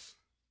Disney Plus.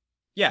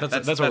 Yeah,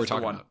 that's what we're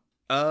talking about.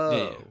 Oh.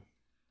 Yeah.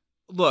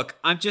 Look,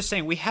 I'm just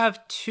saying we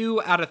have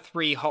 2 out of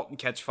 3 *Halt and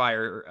Catch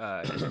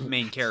Fire*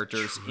 main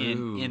characters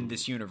in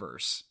this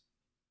universe.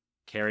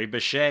 Carrie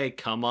Bechet,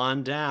 come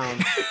on down.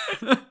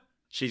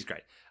 She's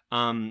great.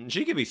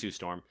 She could be Sue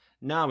Storm.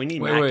 No, we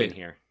need Mac in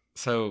here.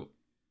 So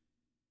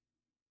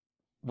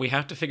we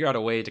have to figure out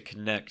a way to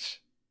connect.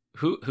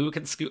 Who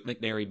can Scoot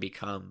McNairy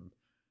become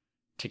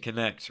to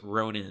connect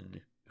Ronan,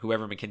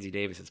 whoever Mackenzie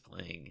Davis is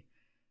playing,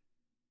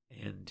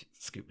 and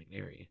Scoot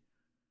McNairy?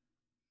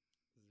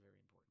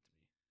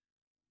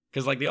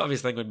 Because, like, the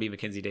obvious thing would be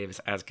Mackenzie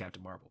Davis as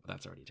Captain Marvel, but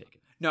that's already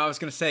taken. No, I was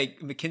going to say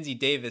Mackenzie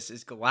Davis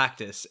is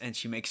Galactus, and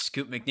she makes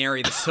Scoot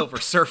McNairy the Silver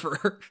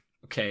Surfer.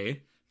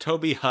 Okay.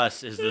 Toby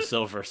Huss is the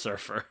Silver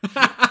Surfer.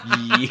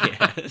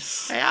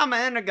 Yes. Hey, I'm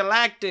an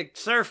intergalactic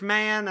surf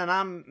man, and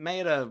I'm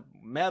made of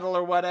metal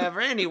or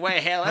whatever. Anyway,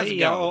 hell, let's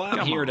go.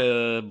 I'm here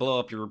to blow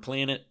up your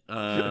planet. You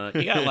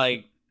got,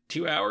 like,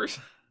 2 hours?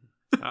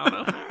 I don't know.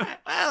 All right,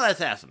 well, let's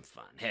have some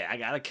fun. Hey, I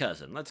got a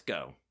cousin. Let's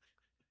go.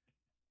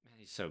 Man,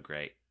 he's so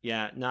great.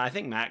 Yeah, no, I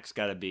think Mac's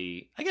got to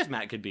be... I guess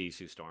Mac could be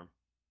Sue Storm.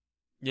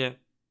 Yeah.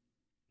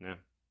 Yeah.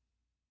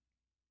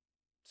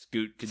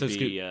 Scoot could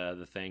be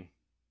the Thing.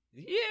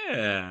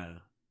 Yeah.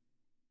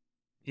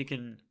 He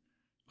can...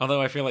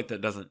 Although I feel like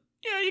that doesn't...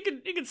 Yeah, you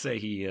can say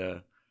he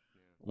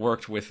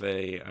worked with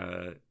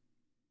a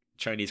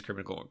Chinese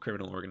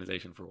criminal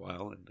organization for a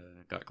while and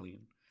got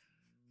clean.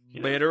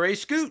 You know? Beta Ray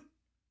Scoot.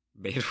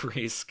 Beta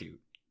Ray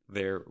Scoot.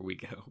 There we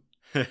go.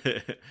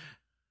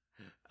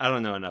 I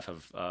don't know enough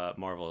of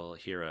Marvel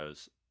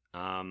heroes.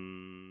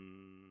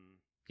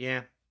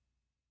 Yeah.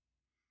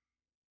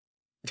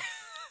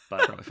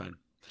 But probably fine.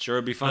 Sure,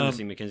 it'd be fun to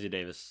see Mackenzie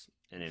Davis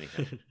in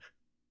anything.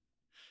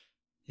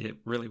 It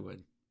really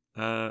would.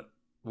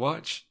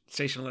 Watch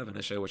Station 11,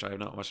 a show which I have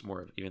not watched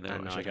more of, even though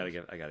I gotta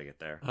get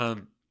there.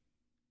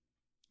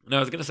 No, I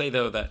was gonna say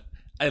though that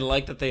I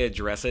like that they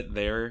address it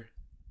there,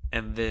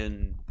 and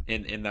then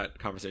in that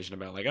conversation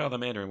about like, oh, the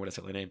Mandarin, what a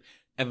silly name,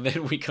 and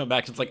then we come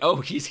back and it's like,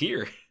 oh, he's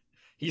here.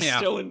 He's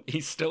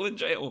still in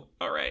jail.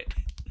 All right.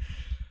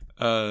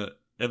 And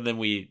then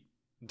we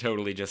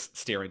totally just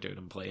stare into it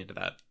and play into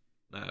that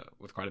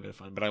with quite a bit of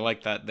fun. But I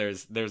like that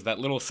there's that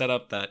little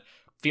setup that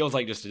feels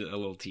like just a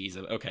little tease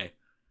of, okay,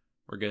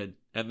 we're good.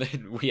 And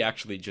then we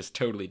actually just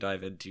totally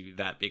dive into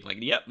that being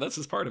like, yep, this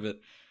is part of it.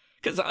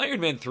 Because Iron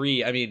Man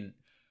 3, I mean,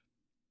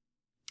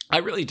 I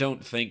really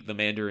don't think the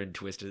Mandarin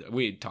twist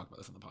we talked about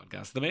this on the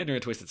podcast. The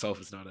Mandarin twist itself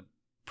is not a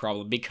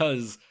problem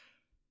because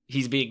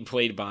he's being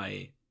played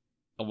by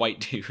a white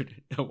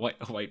dude, a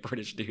white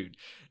British dude.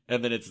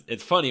 And then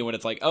it's funny when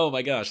it's like, oh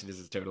my gosh, this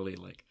is totally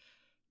like,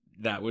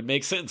 that would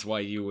make sense how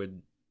you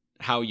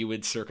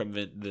would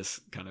circumvent this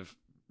kind of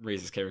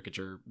racist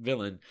caricature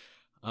villain.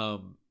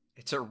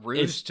 It's a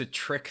ruse to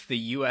trick the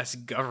U.S.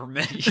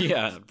 government.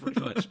 Yeah,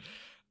 pretty much.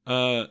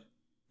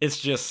 It's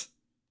just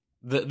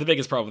the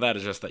biggest problem with that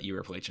is just that you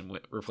replace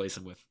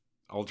him with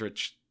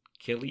Aldrich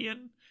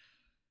Killian.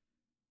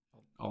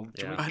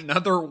 Yeah.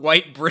 Another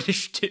white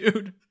British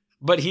dude.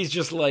 But he's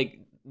just like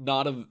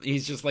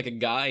he's just like a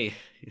guy.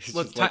 He's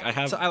Look, just like, I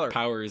have Tyler,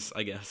 powers,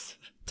 I guess.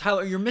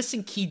 Tyler, you're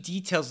missing key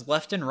details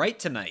left and right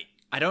tonight.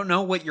 I don't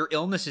know what your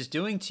illness is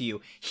doing to you.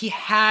 He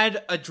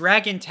had a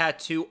dragon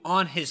tattoo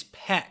on his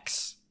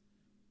pecs.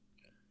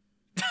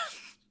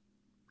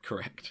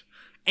 Correct.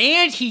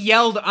 And he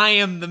yelled, I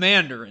am the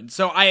Mandarin.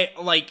 So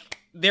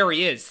there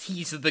he is.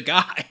 He's the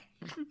guy.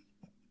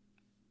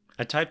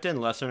 I typed in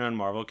lesser known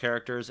Marvel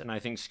characters, and I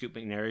think Scoot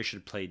McNairy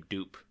should play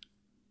Dupe.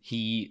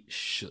 He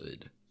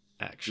should,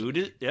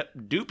 actually.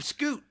 Dupe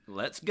Scoot.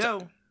 Let's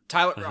go.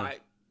 Tyler, Uh-huh.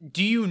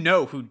 do you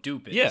know who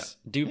Dupe is? Yeah,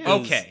 Dupe is,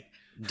 Okay.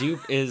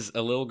 Dupe is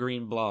a little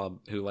green blob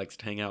who likes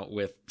to hang out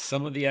with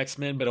some of the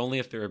X-Men, but only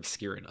if they're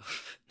obscure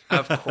enough.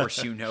 Of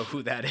course you know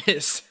who that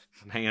is.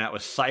 I'm hanging out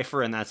with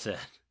Cypher, and that's it.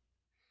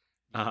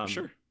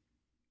 Sure.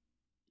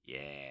 Yeah.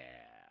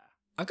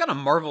 I've got a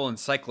Marvel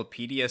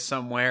encyclopedia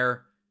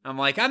somewhere. I'm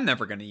like, I'm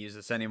never going to use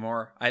this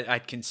anymore.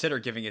 I'd consider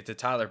giving it to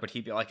Tyler, but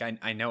he'd be like,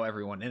 I know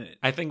everyone in it.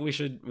 I think we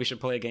should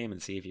play a game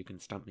and see if you can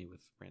stump me with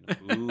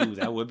random. Ooh,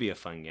 that would be a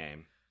fun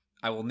game.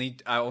 I will need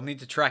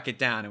to track it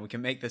down, and we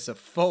can make this a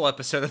full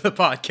episode of the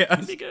podcast.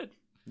 That'd be good.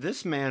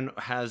 This man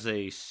has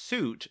a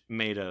suit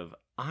made of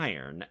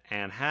iron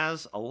and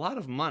has a lot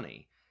of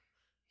money.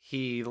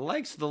 He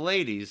likes the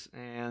ladies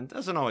and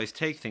doesn't always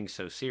take things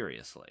so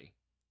seriously.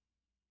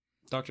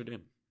 Dr.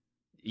 Doom.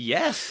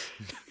 Yes,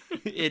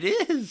 it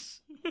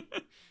is.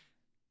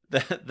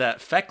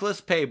 that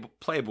feckless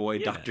playboy,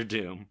 Yeah. Dr.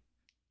 Doom.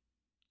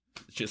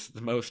 Just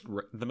the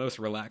most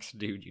relaxed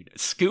dude you know.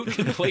 Scoot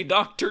can play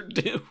Dr.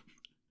 Doom.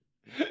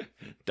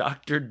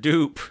 Dr.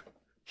 Dupe.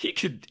 He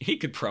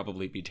could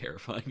probably be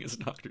terrifying as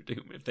Dr.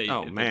 Doom if they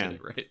Oh, if they man. did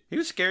it right. He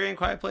was scary in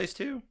Quiet Place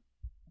too.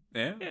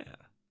 Yeah. Yeah,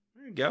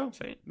 There you go.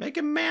 say it. Make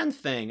a man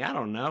thing. I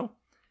don't know.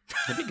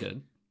 That'd be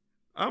good.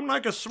 I'm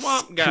like a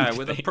swamp guy Scoot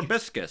with a thing.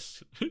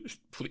 proboscis.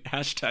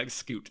 Hashtag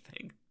Scoot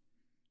thing.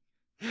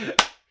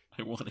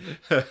 I want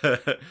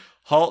it.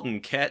 Halt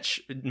and catch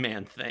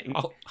man thing.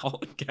 I'll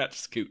catch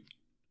Scoot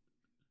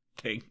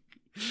thing.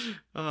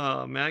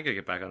 Oh man, I gotta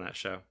get back on that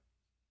show.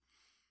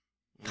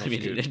 I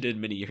mean, it ended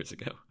many years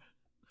ago.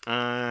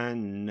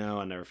 No,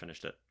 I never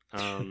finished it.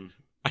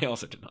 I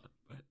also did not.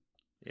 But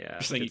Yeah,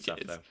 Just saying good stuff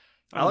it's- though.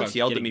 talking Alex about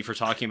yelled at getting- me for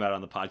talking about it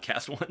on the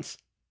podcast once,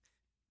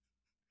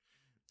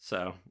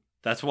 so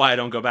that's why I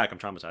don't go back. I'm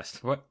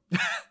traumatized. What?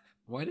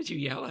 Why did you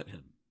yell at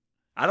him?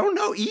 I don't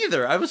know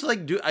either. I was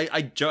like, dude,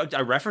 I joked,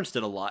 I referenced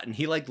it a lot, and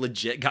he like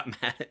legit got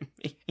mad at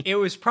me. It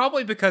was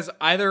probably because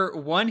either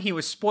one, he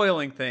was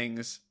spoiling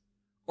things,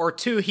 or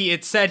two, he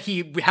had said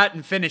he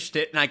hadn't finished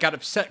it, and I got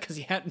upset because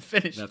he hadn't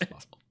finished That's it.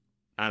 possible.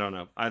 I don't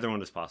know. Either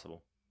one is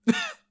possible.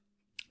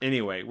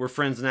 Anyway, we're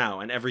friends now,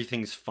 and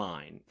everything's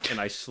fine, and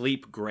I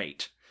sleep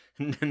great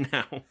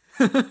now.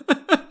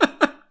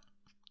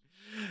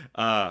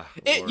 Lord.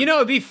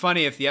 It'd be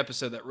funny if the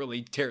episode that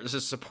really tears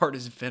us apart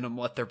is Venom,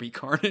 Let There Be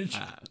Carnage.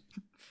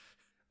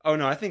 Oh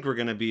no, I think we're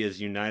gonna be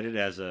as united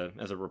as a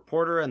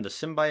reporter and the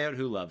symbiote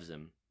who loves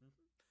him.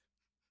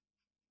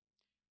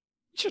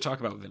 We should talk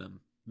about Venom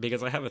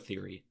because I have a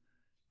theory.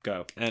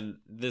 Go. And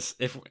this,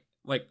 if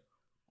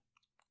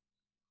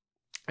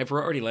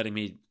we're already letting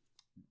me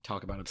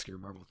talk about obscure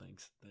Marvel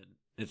things,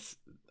 then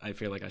I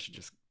feel like I should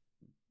just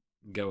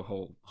go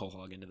whole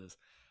hog into this.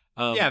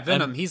 Yeah,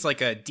 Venom, he's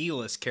like a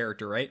D-list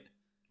character, right?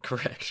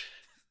 Correct.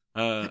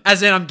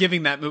 As in, I'm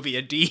giving that movie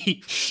a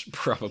D.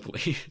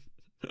 Probably.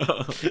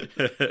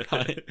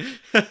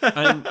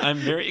 I'm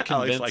very Alex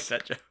convinced. likes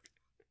that joke.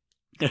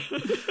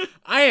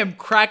 I am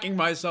cracking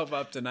myself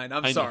up tonight.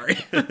 I'm I know. sorry.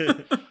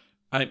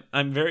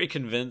 I'm very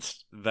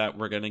convinced that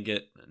we're gonna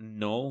get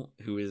Null,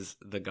 who is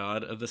the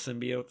god of the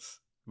symbiotes,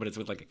 but it's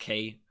with like a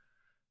K.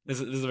 This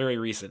is a very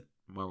recent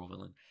Marvel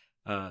villain.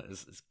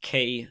 Is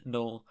K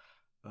Null,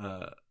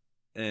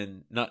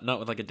 and not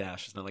with like a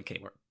dash. It's not like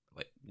K,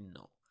 like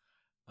Null.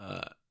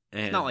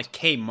 And It's not like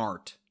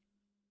K-Mart.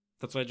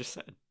 that's what I just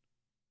said.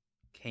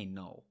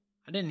 K-Null.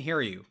 I didn't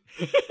hear you.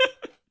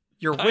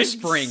 You're I'm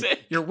whispering.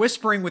 sick. You're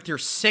whispering with your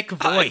sick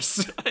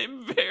voice.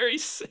 I'm very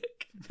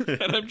sick,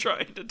 and I'm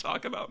trying to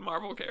talk about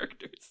Marvel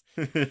characters.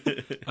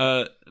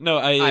 No,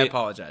 I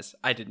apologize.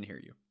 I didn't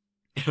hear you.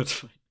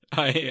 It's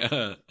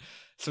fine.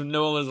 So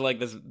Noel is like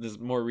this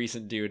more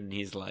recent dude, and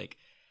he's like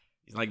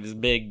this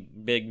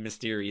big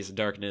mysterious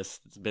darkness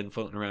that's been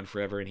floating around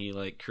forever, and he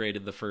like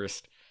created the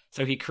first.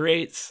 So he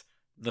creates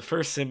the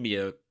first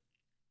symbiote,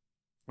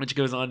 which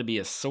goes on to be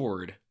a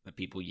sword that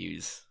people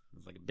use.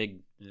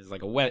 It's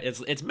like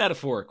it's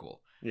metaphorical.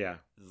 Yeah.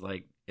 It's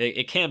like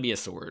it can be a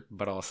sword,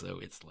 but also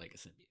it's like a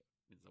symbiote.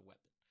 It's a weapon,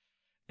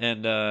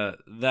 and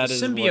that The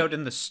is symbiote what-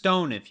 in the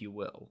stone, if you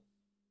will.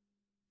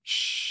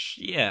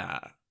 Yeah,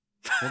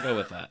 we'll go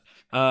with that.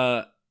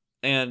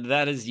 And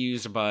that is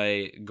used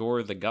by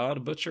Gore the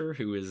God Butcher,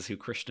 who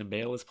Christian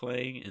Bale is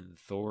playing in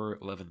Thor: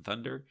 Love and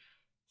Thunder.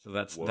 So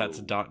that's Whoa.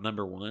 dot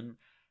number one.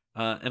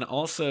 And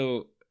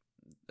also,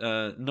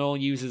 Null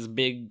uses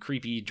big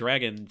creepy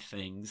dragon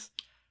things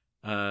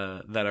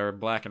that are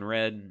black and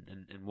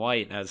red and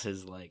white as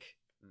his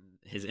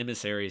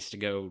emissaries to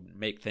go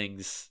make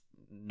things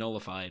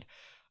nullified.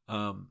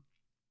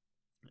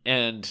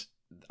 And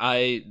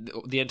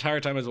the entire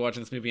time I was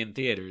watching this movie in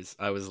theaters,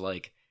 I was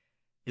like,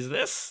 is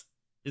this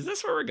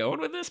where we're going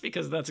with this?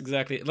 Because that's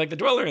exactly like the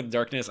Dweller in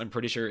Darkness, I'm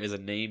pretty sure is a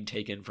name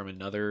taken from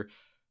another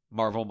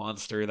Marvel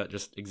monster that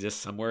just exists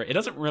somewhere. It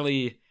doesn't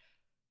really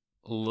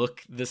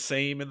look the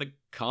same in the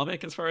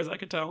comic as far as I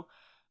can tell.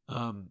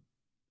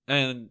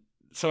 And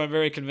so I'm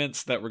very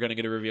convinced that we're gonna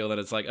get a reveal that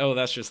it's like, oh,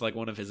 that's just like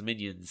one of his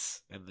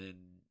minions, and then,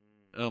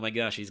 oh my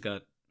gosh, he's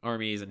got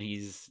armies and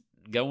he's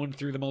going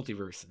through the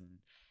multiverse and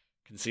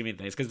consuming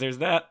things. Because there's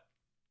that.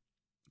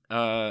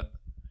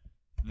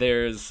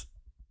 There's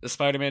the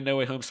Spider-Man No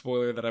Way Home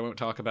spoiler that I won't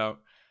talk about.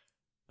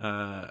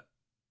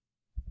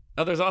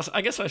 There's also,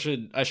 I guess I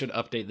should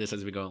update this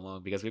as we go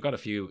along, because we've got a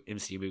few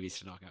MCU movies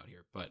to knock out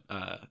here, but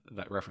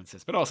that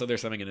references. But also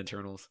there's something in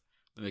Eternals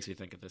that makes me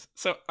think of this.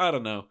 So I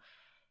don't know.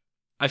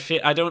 I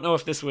don't know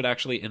if this would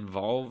actually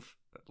involve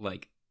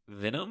like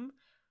Venom,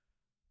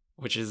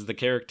 which is the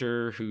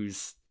character who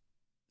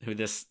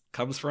this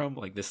comes from.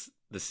 Like this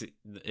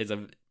is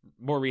a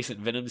more recent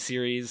Venom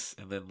series,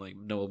 and then like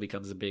Noel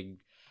becomes a big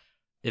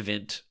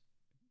event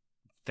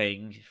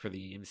thing for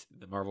the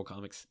Marvel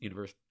Comics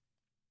universe.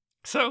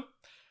 So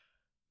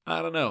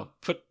I don't know.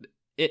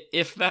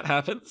 If that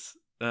happens,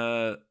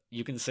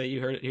 you can say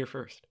you heard it here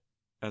first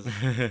as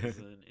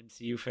an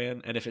MCU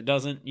fan, and if it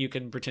doesn't, you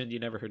can pretend you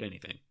never heard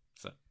anything.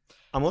 So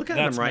I'm looking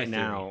at him right my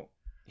now.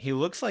 He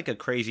looks like a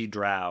crazy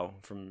drow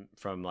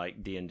from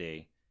like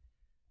D&D.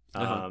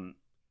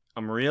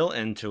 I'm real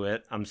into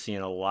it. I'm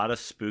seeing a lot of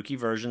spooky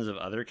versions of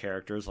other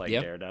characters like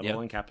Daredevil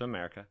and Captain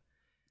America.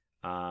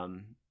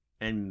 And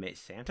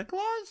Santa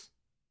Claus?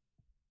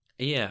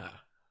 Yeah.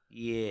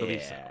 Yeah.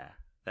 So.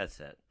 That's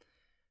it.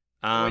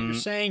 What you're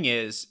saying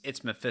is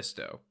it's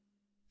Mephisto.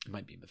 It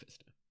might be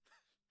Mephisto.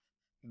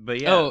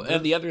 But yeah. Oh,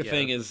 and the other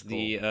thing is cool.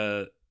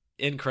 The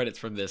end credits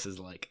from this is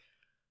like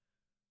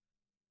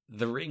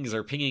the rings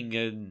are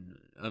pinging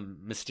a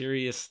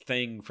mysterious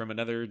thing from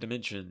another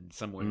dimension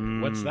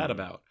somewhere. What's that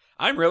about?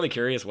 I'm really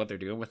curious what they're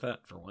doing with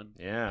that, for one.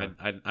 Yeah.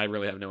 I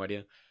really have no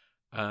idea.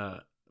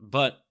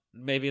 But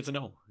maybe it's a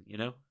no, you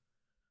know?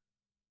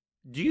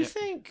 Do you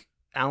think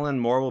Alan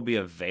Moore will be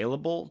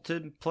available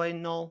to play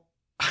Null?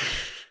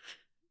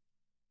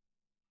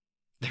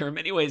 There are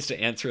many ways to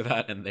answer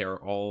that, and they're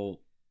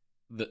all...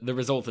 The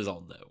result is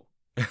all no.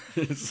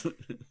 Because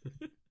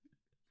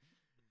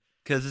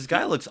this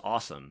guy looks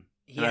awesome.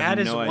 He had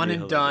his one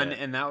and done,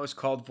 and that was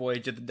called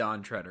Voyage of the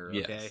Dawn Treader,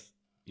 okay?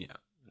 Yes.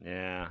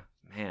 Yeah.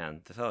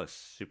 Man, this looks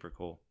super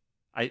cool.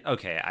 I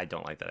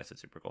don't like that I said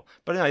super cool.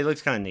 But no, he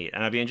looks kind of neat,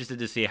 and I'd be interested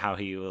to see how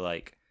he will,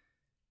 like,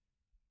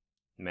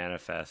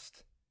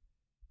 manifest.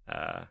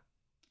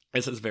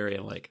 This is very,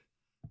 like,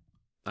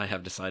 I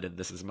have decided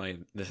this is my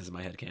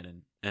headcanon,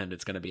 and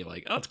it's going to be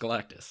like, oh, it's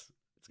Galactus.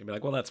 It's going to be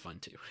like, well, that's fun,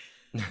 too.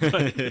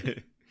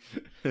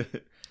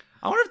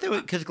 I wonder if they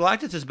would, because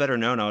Galactus is better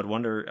known. I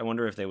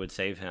wonder if they would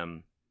save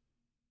him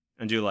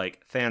and do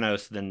like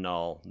Thanos, then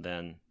Null,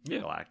 then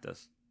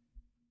Galactus.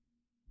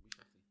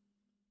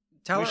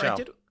 Tyler,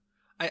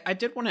 I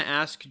did want to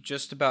ask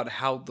just about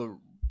how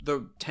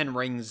the 10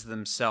 rings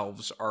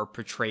themselves are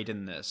portrayed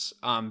in this,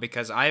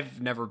 because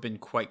I've never been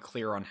quite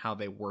clear on how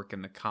they work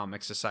in the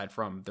comics, aside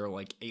from they're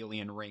like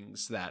alien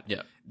rings that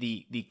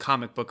the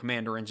comic book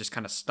Mandarin just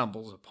kind of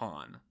stumbles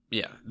upon.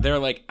 Yeah, they're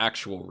like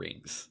actual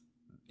rings.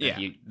 Yeah,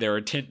 there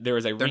is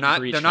a ring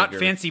for each They're not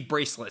finger. fancy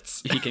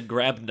bracelets. He can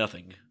grab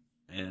nothing,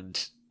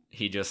 and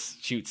he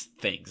just shoots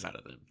things out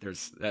of them.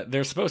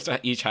 They're supposed to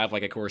each have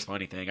like a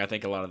corresponding thing. I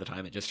think a lot of the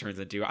time it just turns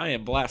into I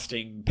am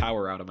blasting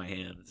power out of my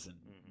hands, and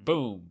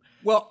boom.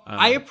 Well,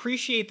 I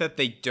appreciate that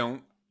they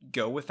don't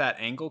go with that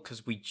angle,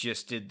 because we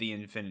just did the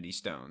Infinity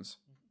Stones.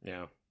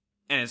 Yeah,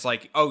 and it's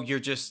like, oh, you're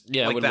just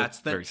like that's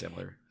very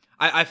similar.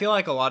 I feel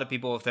like a lot of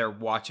people, if they're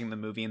watching the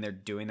movie and they're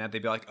doing that,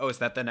 they'd be like, oh, is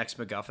that the next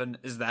MacGuffin?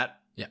 Is that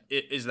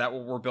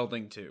what we're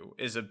building to?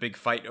 Is a big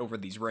fight over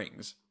these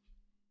rings?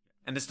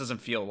 And this doesn't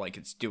feel like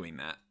it's doing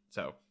that.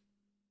 So,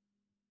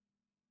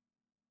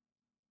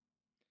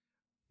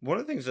 one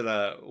of the things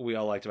that we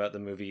all liked about the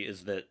movie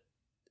is that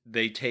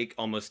they take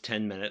almost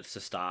 10 minutes to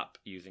stop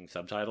using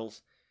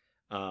subtitles.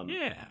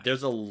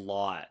 There's a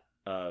lot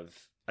of,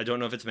 I don't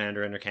know if it's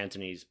Mandarin or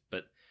Cantonese,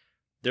 but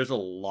there's a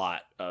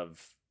lot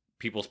of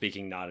people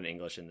speaking not in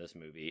English in this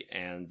movie,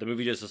 and the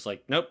movie just is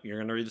like, nope, you're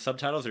gonna read the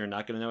subtitles or you're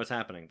not gonna know what's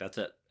happening. That's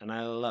it. And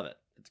I love it.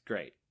 It's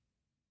great.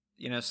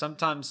 You know,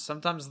 sometimes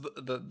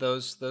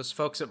those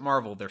folks at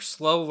Marvel, they're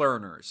slow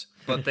learners,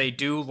 but they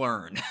do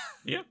learn.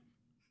 Yeah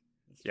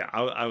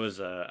I was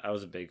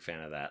a big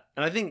fan of that,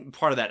 and I think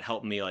part of that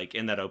helped me, like,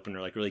 in that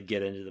opener, like, really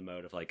get into the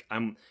mode of like,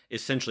 I'm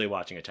essentially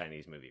watching a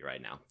Chinese movie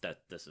right now.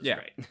 This is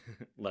great.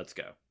 Let's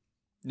go.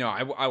 No,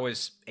 I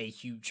was a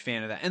huge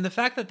fan of that, and the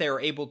fact that they were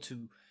able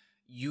to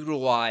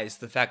utilize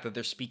the fact that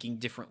they're speaking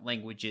different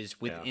languages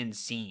within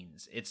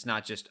scenes. It's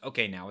not just,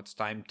 okay, now it's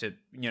time to,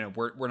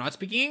 we're not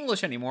speaking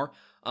English anymore.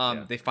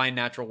 They find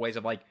natural ways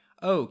of like,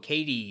 oh,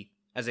 Katie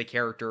as a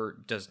character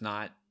does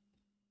not,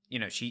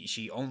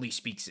 she only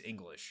speaks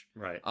English.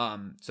 Right.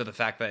 So the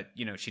fact that,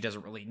 she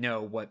doesn't really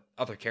know what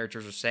other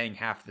characters are saying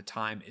half the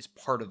time is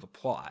part of the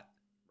plot.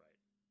 Right.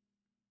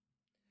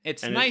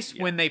 It's nice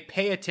when they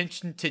pay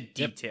attention to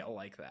detail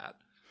like that.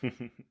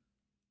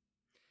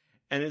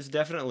 And it's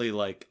definitely,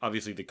 like,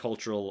 obviously the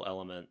cultural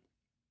element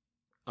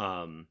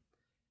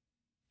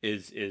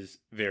is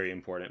very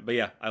important. But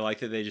yeah, I like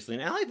that they just,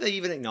 and I like they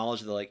even acknowledge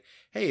that, like,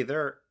 hey,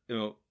 there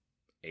are,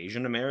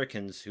 Asian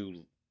Americans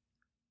who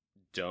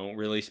don't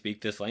really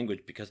speak this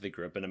language because they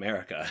grew up in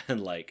America.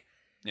 And like,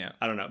 Yeah.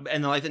 I don't know.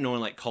 And I like that no one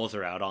like calls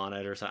her out on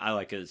it or something. I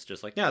like it. It's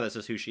just like, no, this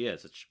is who she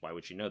is. Why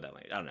would she know that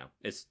language? I don't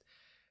know.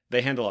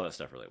 They handle all that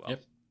stuff really well.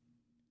 Yep.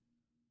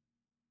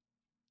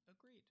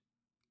 Agreed.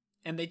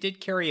 And they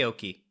did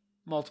karaoke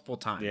multiple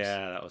times.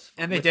 Yeah, that was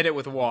fun. And they did it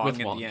with Wong With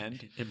at Wong. the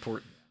end.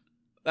 Important.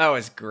 That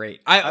was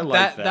great. I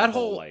like that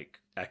whole whole like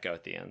echo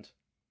at the end.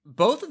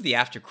 both of the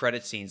after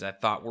credit scenes I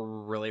thought were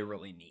really,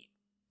 really neat.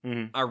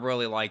 Mm-hmm. I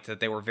really liked that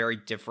they were very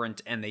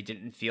different and they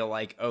didn't feel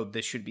like, oh,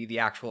 this should be the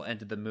actual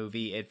end of the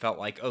movie. It felt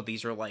like, oh,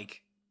 these are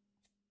like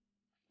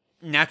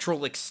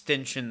natural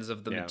extensions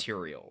of the Yeah.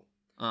 material.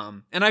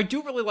 And I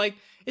do really like,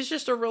 it's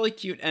just a really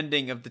cute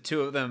ending of the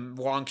two of them.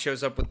 Wong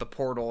shows up with the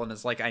portal and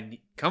is like,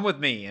 come with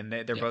me. And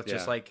they're both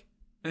just Yeah. like,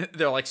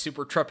 they're like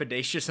super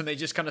trepidatious and they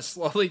just kind of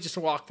slowly just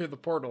walk through the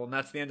portal and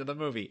that's the end of the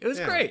movie. It was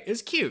Yeah. great. It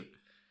was cute.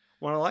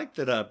 Well, I like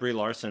that Brie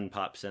Larson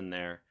pops in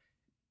there.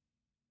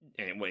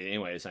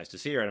 Anyway, it's nice to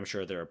see her, and I'm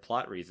sure there are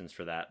plot reasons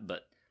for that,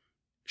 but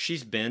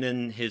she's been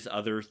in his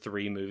other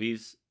 3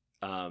 movies.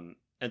 And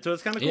so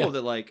it's kind of cool Yeah.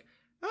 that, like,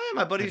 oh,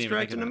 my buddy's didn't even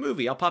think directing a of that.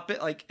 movie. I'll pop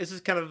it. Like, this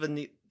is kind of a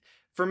neat...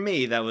 For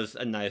me, that was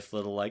a nice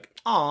little, like,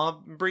 aw,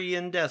 Brie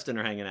and Destin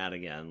are hanging out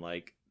again.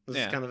 Like, this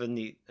Yeah. is kind of a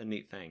neat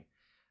thing.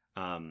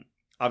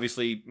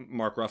 Obviously,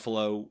 Mark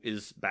Ruffalo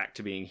is back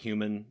to being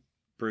human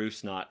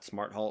Bruce, not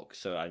Smart Hulk,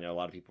 so I know a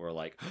lot of people are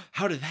like,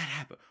 how did that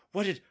happen?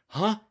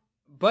 Huh?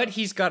 But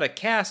he's got a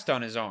cast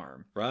on his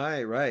arm.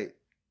 Right.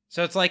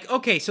 So it's like,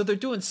 okay, so they're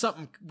doing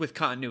something with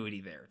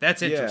continuity there.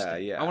 That's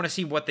interesting. Yeah. I want to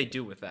see what they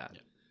do with that.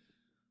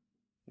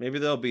 Maybe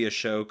there'll be a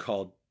show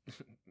called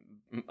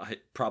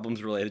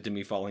Problems Related to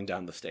Me Falling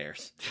Down the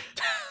Stairs.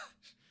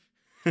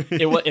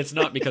 It's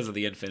not because of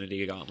the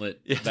Infinity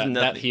Gauntlet It's that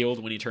nothing.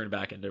 healed when he turned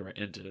back into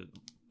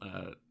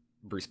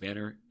Bruce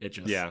Banner. It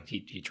just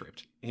he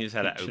tripped. He just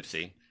had an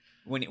oopsie.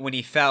 When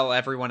he fell,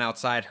 everyone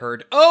outside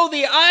heard, "Oh,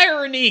 the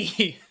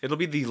irony!" It'll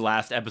be the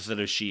last episode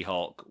of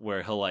She-Hulk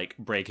where he'll like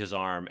break his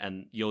arm,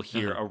 and you'll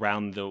hear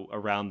around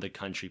the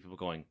country people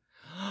going,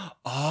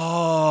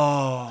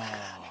 "Oh,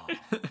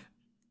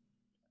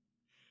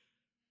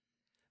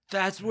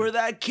 that's where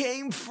that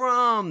came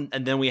from."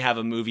 And then we have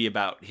a movie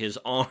about his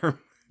arm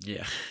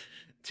Yeah.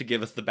 to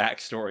give us the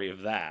backstory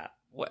of that.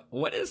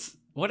 What is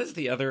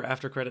the other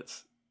after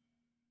credits?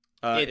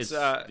 It's,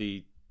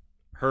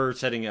 her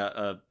setting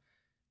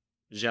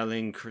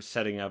Xialing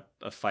setting up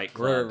a fight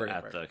club Right.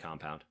 at the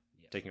compound,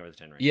 taking over the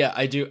Ten Rings. Yeah,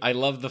 I do. I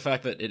love the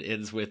fact that it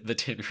ends with the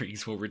Ten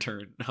Rings will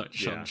return, not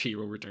Yeah. Shang-Chi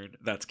will return.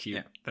 That's cute.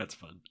 Yeah. That's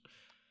fun.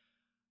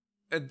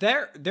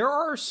 There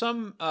are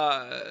some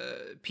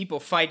people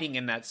fighting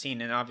in that scene,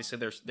 and obviously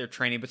they're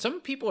training, but some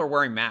people are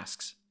wearing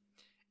masks,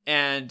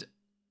 and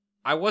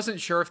I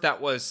wasn't sure if that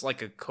was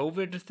like a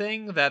COVID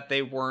thing that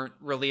they weren't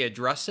really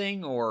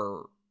addressing,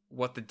 or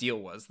what the deal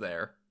was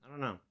there. I don't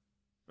know.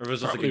 Or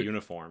was it like a Probably-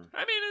 uniform? I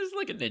mean, it's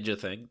like a ninja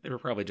thing. They were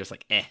probably just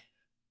like, eh.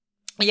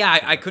 Yeah,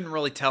 I couldn't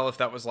really tell if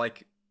that was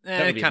like, That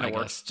would it be kind of my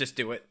works. guess. Just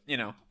do it, I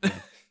don't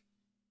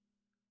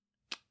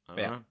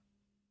Yeah. know.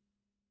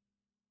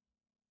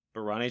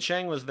 But Ronnie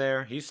Chang was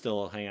there. He's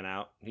still hanging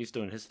out. He's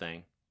doing his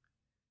thing.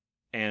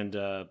 And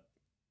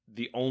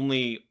the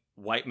only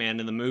white man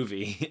in the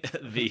movie,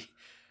 the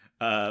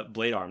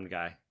blade-armed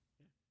guy.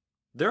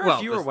 There are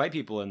Well, fewer this- white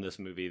people in this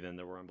movie than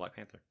there were in Black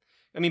Panther.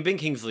 I mean, Ben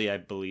Kingsley, I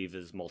believe,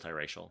 is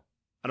multiracial.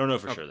 I don't know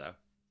for sure, though.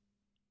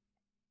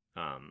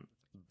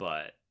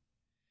 But...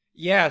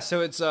 Yeah,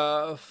 so it's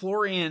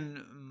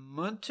Florian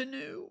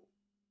Montanou.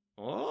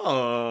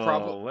 Oh,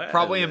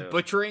 Probably am well.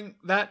 butchering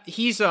that.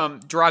 He's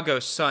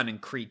Drago's son in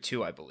Creed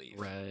 2, I believe.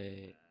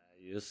 Right.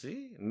 You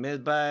see?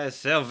 Made by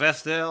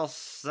Sylvester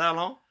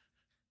Stallone.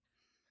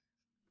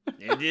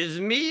 It is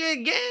me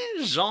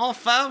again, Jean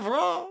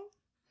Favreau.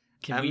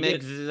 Can I we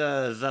make get,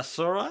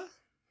 Zasora.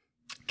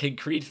 can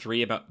Creed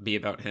 3 be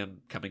about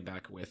him coming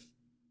back with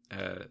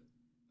a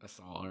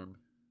saw arm?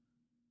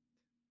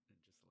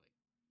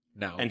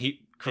 No. And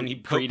he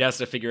Creed has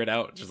to figure it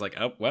out. Just like,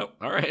 oh well,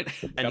 all right.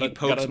 he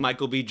pokes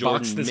Michael B.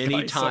 Jordan this many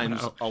guy times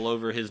somehow. all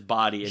over his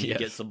body, and Yes.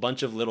 he gets a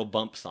bunch of little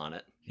bumps on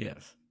it.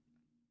 Yes.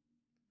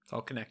 It's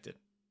all connected.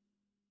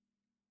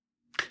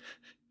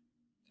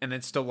 And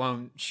then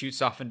Stallone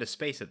shoots off into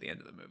space at the end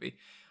of the movie.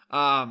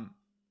 All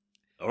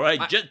right,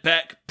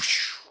 jetpack.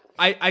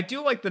 I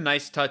do like the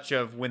nice touch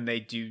of when they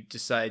do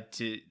decide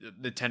to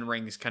the Ten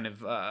Rings kind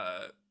of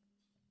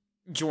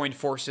join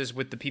forces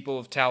with the people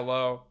of Ta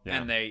Lo,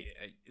 Yeah. and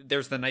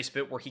there's the nice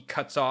bit where he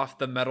cuts off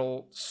the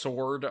metal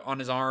sword on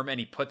his arm and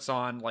he puts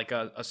on like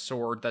a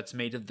sword that's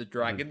made of the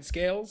dragon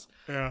scales.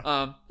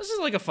 Yeah. This is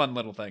like a fun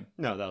little thing.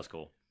 No, that was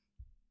cool.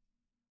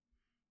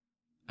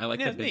 I like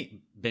Yeah, that it's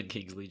Ben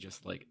Kingsley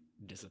just like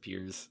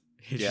disappears.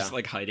 He's Yeah. just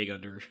like hiding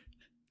under.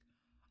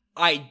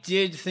 I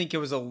did think it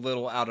was a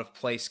little out of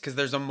place because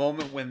there's a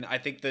moment when I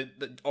think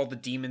all the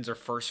demons are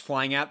first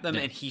flying at them,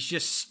 Yeah. and he's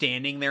just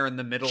standing there in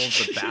the middle of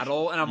the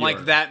battle, and I'm Yeah.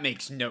 like, that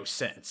makes no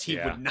sense. He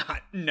Yeah. would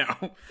not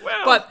know.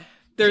 Well, But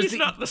there's he's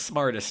not the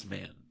smartest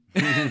man.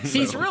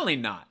 he's So- really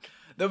not.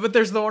 But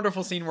there's the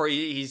wonderful scene where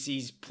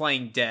he's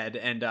playing dead,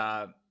 and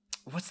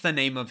what's the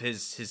name of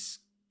his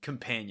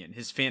companion,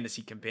 his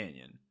fantasy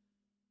companion?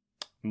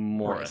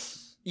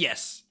 Morris.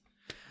 Yes.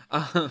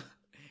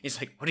 He's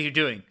like, what are you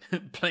doing?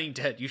 Playing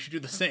dead. You should do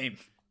the same.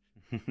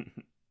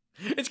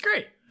 It's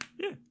great.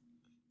 Yeah.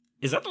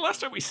 Is that the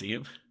last time we see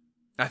him?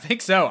 I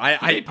think so. He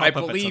may I pop up at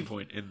some believe.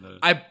 point in the.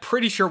 I'm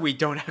pretty sure we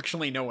don't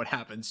actually know what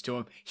happens to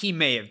him. He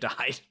may have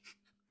died.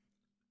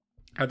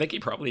 I think he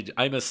probably.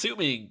 I'm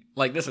assuming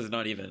like this is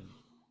not even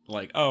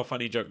like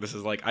funny joke. This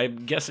is like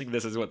I'm guessing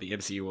this is what the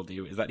MCU will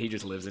do is that he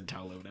just lives in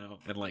Ta Lo now,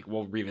 and like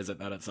we'll revisit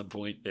that at some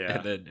point,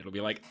 and then it'll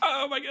be like,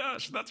 oh my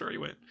gosh, that's where he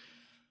went.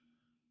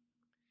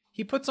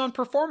 He puts on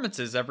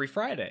performances every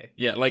Friday.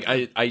 Yeah, like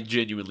I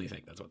genuinely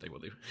think that's what they will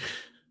do.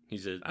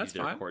 He's a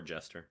court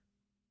jester.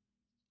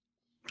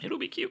 It'll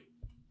be cute.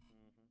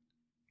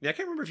 Yeah, I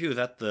can't remember if he was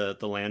at the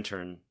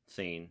lantern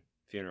scene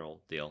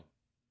funeral deal.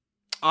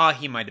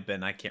 He might have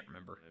been. I can't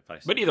remember.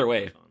 But either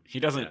way,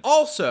 he doesn't.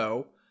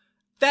 Also,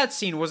 that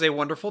scene was a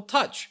wonderful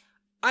touch.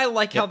 I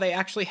like how they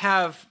actually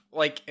have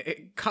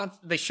like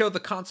they show the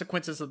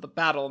consequences of the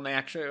battle, and they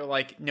actually are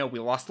like, no, we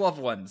lost loved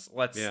ones.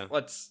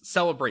 Let's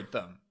celebrate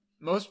them.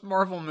 Most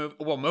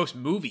most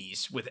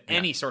movies with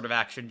any sort of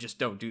action just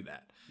don't do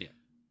that. Yeah,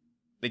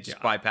 they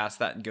just bypass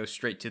that and go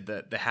straight to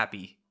the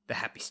happy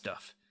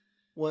stuff.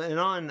 Well,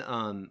 and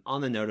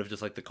on the note of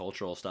just like the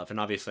cultural stuff, and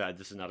obviously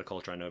this is not a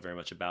culture I know very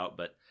much about,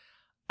 but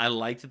I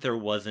like that there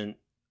wasn't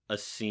a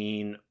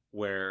scene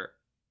where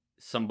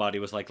somebody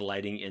was like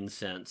lighting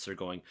incense or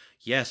going,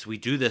 yes, we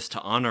do this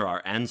to honor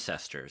our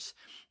ancestors.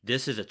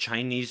 This is a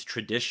Chinese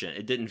tradition.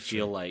 It didn't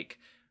feel like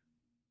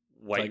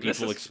white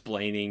people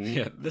explaining.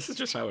 Yeah, this is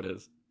just how it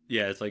is.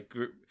 Yeah, it's like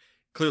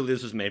clearly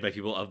this was made by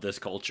people of this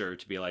culture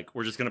to be like,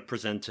 we're just going to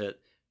present it.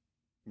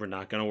 We're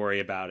not going to worry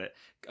about it.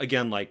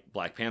 Again, like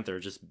Black Panther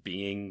just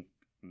being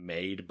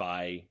made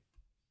by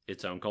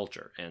its own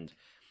culture. And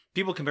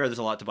people compare this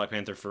a lot to Black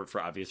Panther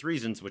for obvious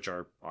reasons, which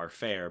are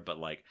fair. But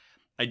like,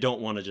 I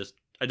don't want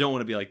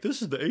to be like,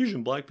 this is the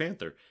Asian Black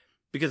Panther.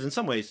 Because in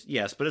some ways,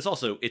 yes, but it's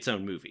also its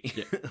own movie.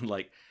 Yeah.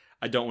 Like,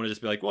 I don't want to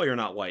just be like, well, you're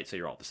not white, so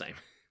you're all the same.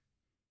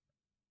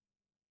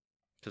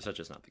 Because that's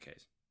just not the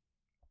case.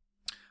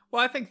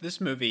 Well, I think this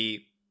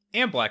movie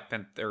and Black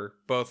Panther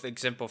both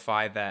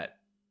exemplify that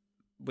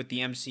with the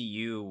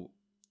MCU,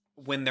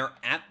 when they're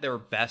at their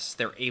best,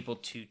 they're able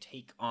to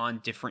take on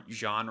different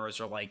genres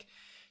or like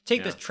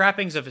take the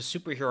trappings of a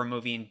superhero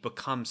movie and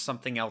become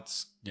something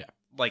else. Yeah.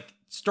 Like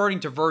starting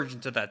to verge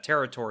into that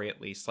territory,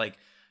 at least. Like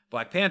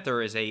Black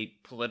Panther is a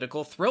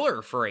political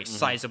thriller for a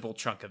sizable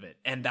chunk of it.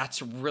 And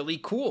that's really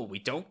cool. We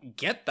don't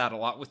get that a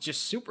lot with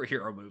just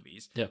superhero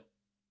movies. Yeah.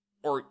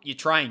 Or you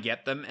try and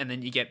get them and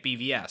then you get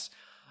BVS.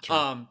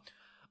 True.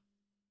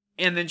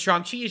 And then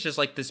Shang-Chi is just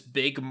like this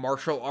big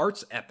martial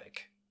arts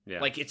epic. Yeah.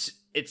 Like it's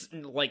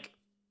like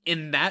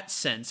in that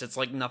sense, it's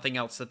like nothing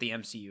else that the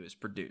MCU has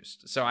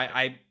produced. So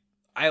I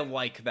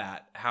like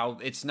that, how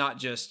it's not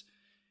just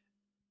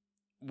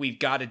we've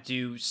got to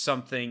do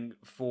something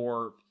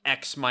for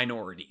X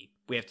minority.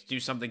 We have to do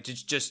something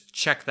to just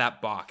check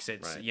that box.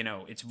 It's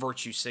it's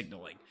virtue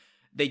signaling.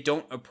 They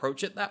don't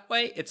approach it that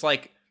way. It's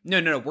like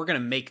no, we're gonna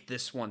make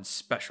this one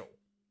special.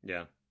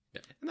 Yeah. Yeah.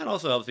 And that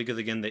also helps because,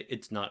 again,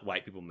 it's not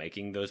white people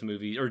making those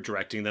movies or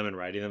directing them and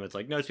writing them. It's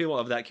like, no, it's people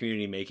of that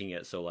community making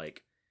it. So,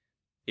 like,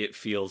 it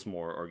feels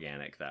more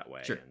organic that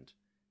way. Sure. And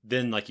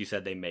then, like you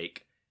said, they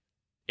make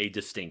a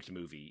distinct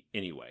movie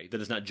anyway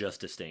that is not just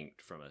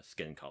distinct from a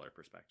skin color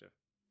perspective.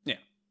 Yeah.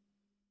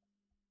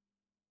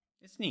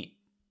 It's neat.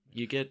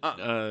 You get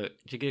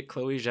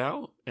Chloe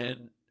Zhao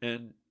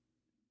and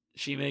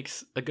she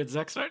makes a good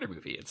Zack Snyder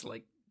movie. It's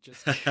like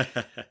just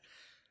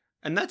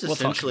and that's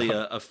essentially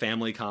a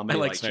family comedy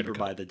like Cheaper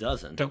by the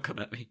Dozen. Don't come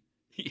at me.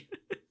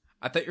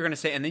 I thought you were going to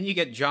say, and then you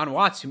get John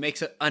Watts, who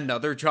makes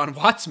another John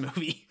Watts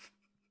movie.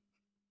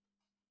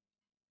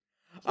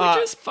 Which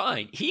is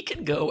fine. He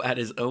can go at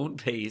his own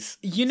pace.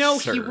 You know,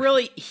 sir. he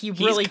really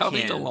He's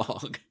coming can.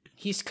 along.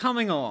 He's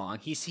coming along.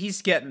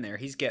 He's getting there.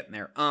 He's getting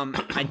there.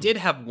 I did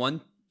have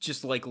one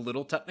just like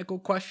little technical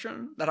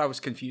question that I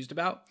was confused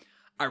about.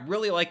 I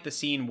really like the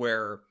scene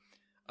where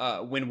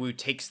Wenwu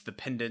takes the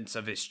pendants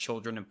of his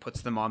children and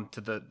puts them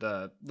onto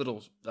the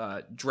little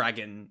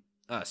dragon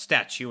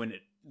statue, and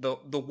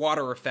the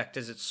water effect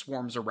as it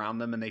swarms around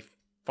them, and they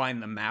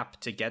find the map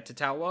to get to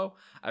Ta Lo.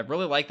 I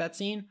really like that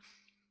scene.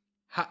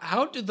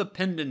 How do the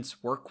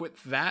pendants work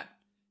with that?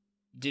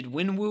 Did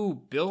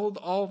Wenwu build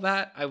all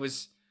that?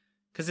 Because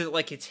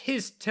it's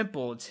his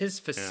temple, it's his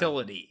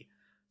facility. Yeah.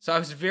 So I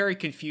was very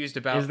confused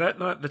about. Is that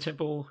not the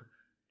temple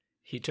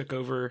he took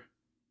over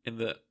in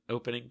the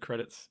opening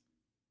credits?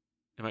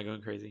 Am I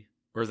going crazy?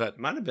 Or is that...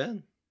 Might have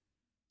been.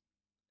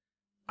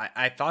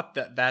 I thought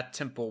that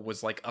temple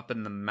was like up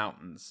in the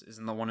mountains.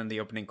 Isn't the one in the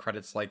opening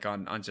credits like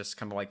on just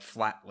kind of like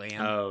flat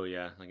land? Oh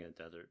yeah, like in a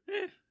desert.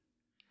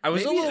 I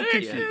was a little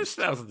confused. It's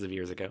thousands of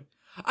years ago.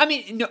 I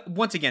mean, no,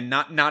 once again,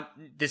 not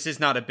this is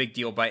not a big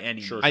deal by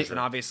any means. And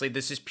obviously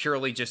this is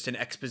purely just an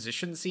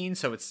exposition scene,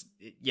 so it's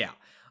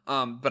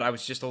but I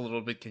was just a little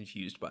bit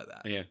confused by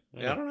that. Yeah.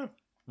 I don't know.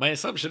 My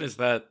assumption is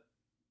that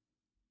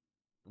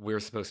we're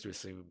supposed to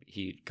assume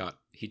he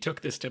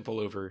took this temple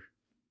over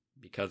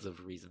because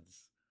of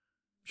reasons,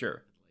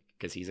 Sure.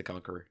 because he's a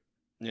conqueror.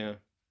 Yeah.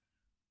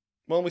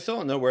 Well, we still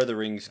don't know where the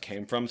rings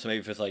came from, so maybe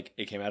if it's like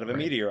it came out of a Right.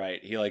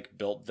 meteorite, he like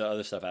built the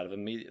other stuff out of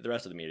the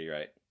rest of the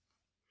meteorite.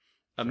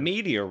 A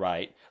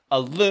meteorite, a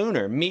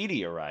lunar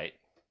meteorite.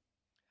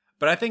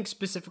 But I think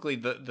specifically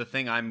the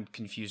thing I'm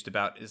confused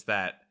about is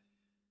that,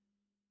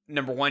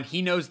 number one,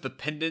 he knows the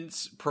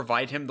pendants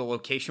provide him the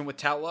location with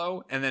Ta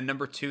Lo, and then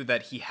number two,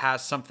 that he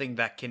has something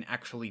that can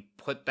actually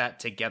put that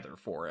together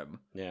for him.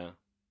 Yeah.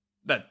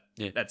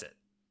 Yeah. That's it.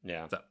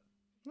 Yeah. So,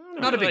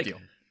 not a big Like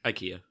deal.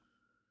 IKEA.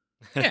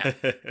 Yeah.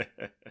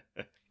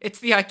 It's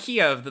the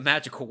IKEA of the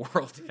magical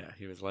world. Yeah,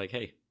 he was like,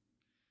 "Hey,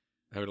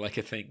 I would like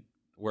a thing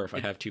where if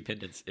I have two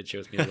pendants, it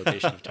shows me the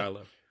location of Ta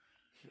Lo."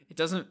 It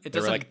doesn't They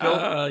were build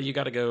like, you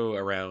got to go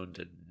around,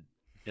 and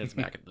it's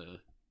back in the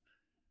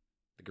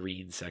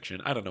green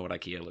section. I don't know what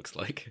IKEA looks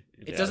like.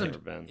 It Yeah, doesn't. never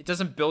been. It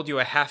doesn't build you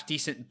a half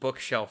decent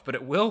bookshelf, but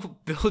it will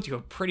build you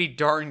a pretty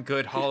darn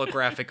good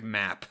holographic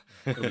map.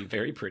 It'll be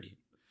very pretty.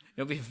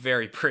 It'll be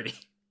very pretty.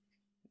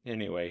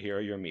 Anyway, here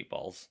are your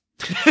meatballs.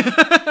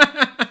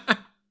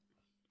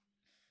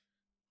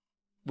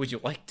 Would you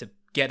like to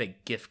get a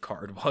gift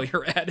card while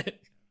you're at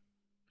it?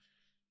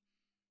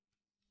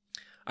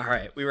 All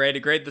right, we ready to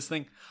grade this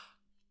thing?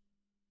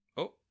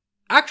 Oh,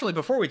 actually,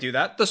 before we do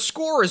that, the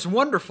score is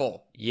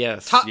wonderful.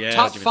 Yes. Top Yes,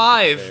 top Jimmy,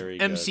 5 very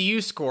good.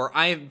 MCU score.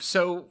 I am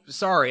so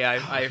sorry.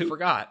 I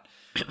forgot.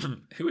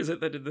 Who is it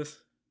that did this?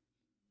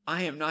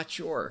 I am not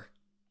sure.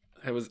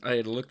 I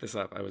had looked this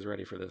up. I was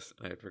ready for this.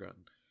 I had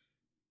forgotten.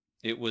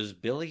 It was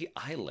Billie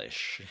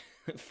Eilish.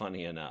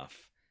 Funny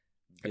enough,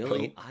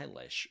 Billie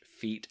Eilish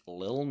feat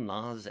Lil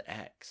Nas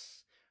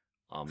X,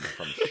 from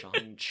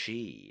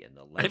Shang-Chi and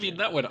the Legend. I mean,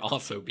 that would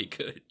also be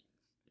good.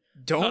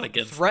 Not Don't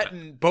against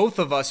threaten both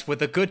of us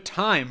with a good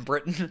time,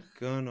 Britain.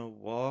 Gonna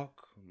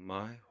walk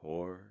my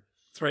horse.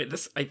 That's right.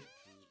 This I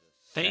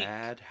think.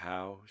 Sad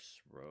house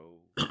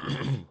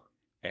road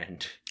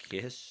and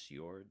kiss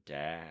your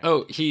dad.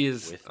 Oh, he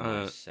is. with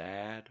my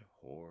sad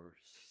horse.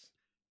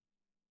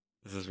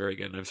 This is very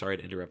good, and I'm sorry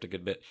to interrupt a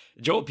good bit.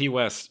 Joel P.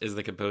 West is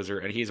the composer,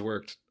 and he's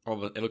worked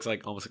almost, it looks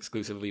like almost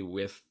exclusively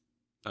with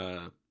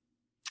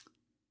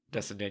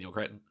Destin Daniel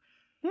Cretton.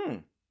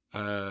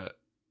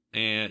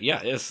 And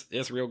yeah,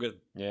 it's real good.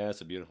 Yeah,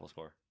 it's a beautiful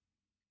score.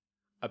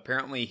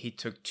 Apparently, he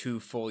took 2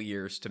 full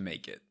years to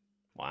make it.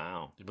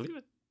 Wow. You believe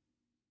it?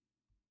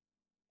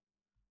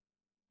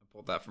 I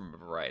pulled that from a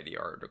Variety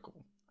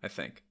article, I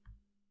think.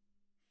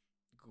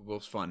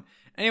 Google's fun.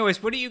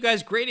 Anyways, what are you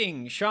guys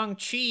grading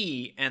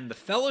Shang-Chi and the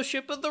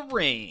Fellowship of the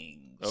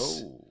Rings?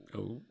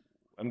 Oh.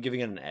 I'm giving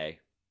it an A.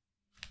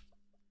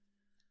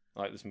 I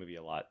like this movie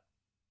a lot.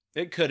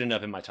 It could end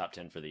up in my top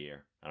 10 for the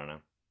year. I don't know.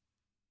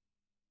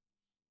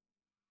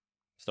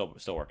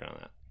 Still working on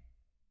that.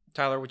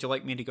 Tyler, would you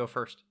like me to go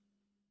first?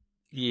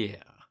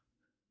 Yeah.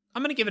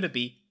 I'm gonna give it a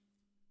B.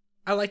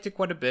 I liked it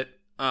quite a bit.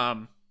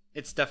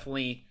 It's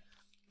definitely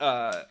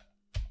one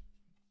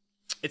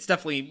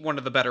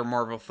of the better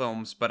Marvel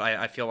films, but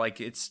I feel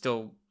like it's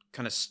still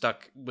kind of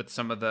stuck with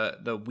some of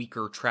the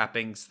weaker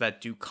trappings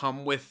that do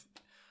come with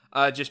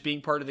just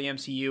being part of the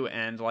MCU.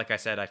 And like I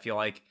said, I feel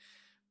like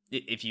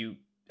if you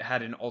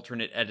had an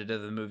alternate edit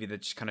of the movie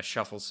that just kind of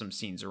shuffles some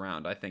scenes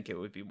around, I think it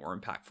would be more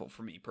impactful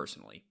for me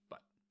personally.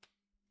 But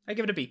I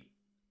give it a B.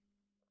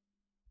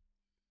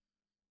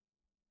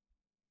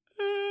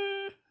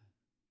 I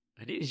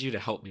needed you to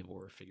help me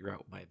more figure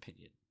out my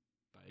opinion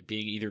by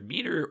being either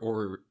meaner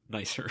or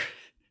nicer.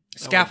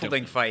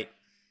 Scaffolding fight.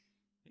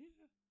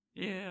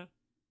 Yeah.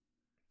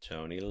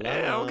 Tony Love.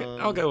 Yeah,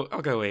 I'll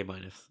go A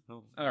minus.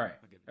 All right,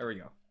 there we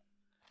go.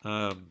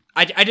 I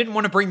I didn't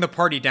want to bring the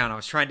party down. I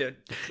was trying to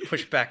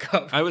push back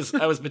up.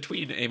 was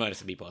between A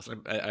minus and B plus.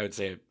 I would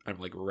say I'm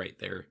like right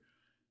there,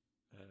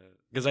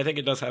 because I think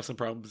it does have some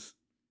problems.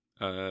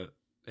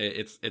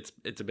 It's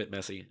a bit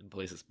messy in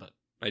places, but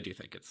I do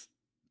think it's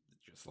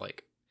just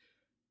like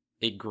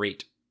a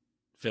great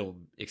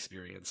film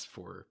experience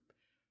for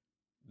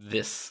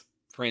this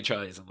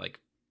franchise, and like,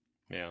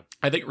 Yeah.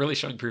 I think really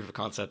showing proof of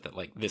concept that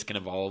like this can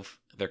evolve.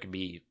 There can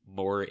be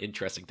more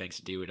interesting things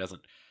to do.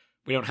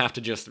 We don't have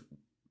to just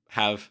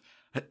have,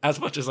 as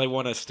much as I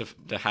want us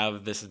to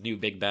have this new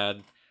big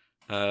bad,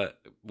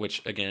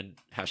 which again,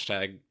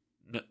 hashtag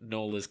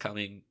Noel is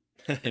coming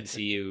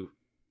MCU,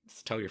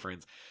 tell your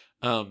friends.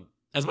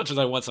 As much as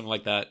I want something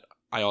like that,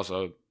 I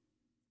also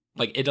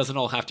like, it doesn't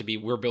all have to be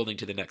we're building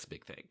to the next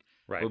big thing.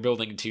 Right. We're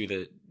building to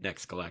the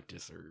next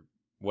Galactus or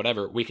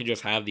whatever. We can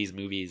just have these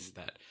movies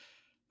that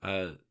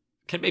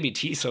can maybe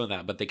tease some of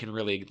that, but they can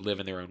really live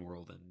in their own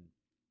world and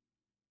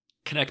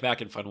connect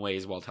back in fun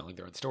ways while telling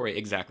their own story,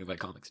 exactly like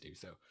comics do.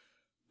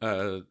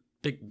 So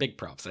big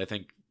props. I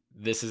think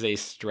this is a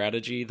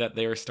strategy that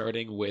they're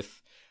starting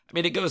with. I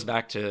mean, it goes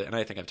back to, and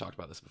I think I've talked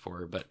about this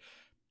before, but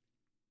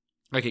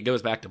like it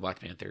goes back to Black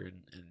Panther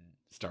and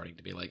starting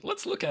to be like,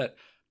 let's look at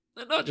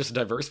not just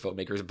diverse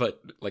filmmakers,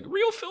 but like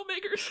real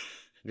filmmakers.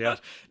 Yeah.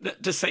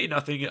 To say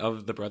nothing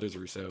of the brothers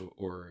Russo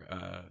or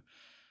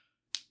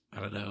I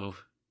don't know,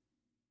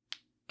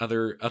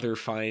 other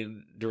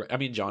fine.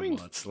 John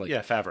Watts, like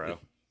yeah, Favreau.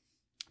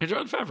 And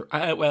Jon Favreau.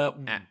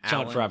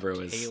 Jon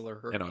Favreau is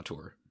an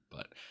auteur,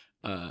 but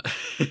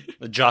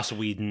Joss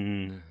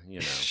Whedon,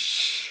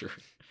 sure.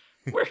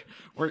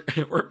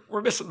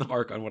 We're missing the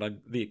mark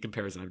on the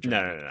comparison I'm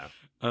trying.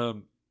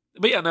 No.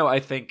 But yeah, no, I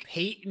think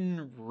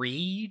Peyton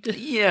Reed.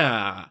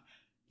 Yeah,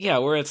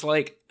 where it's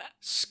like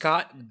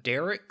Scott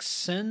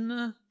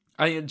Derrickson.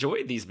 I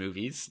enjoyed these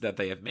movies that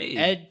they have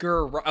made.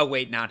 Oh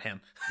wait, not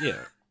him.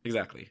 Yeah,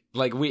 exactly.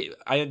 Like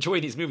I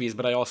enjoy these movies,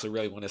 but I also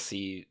really want to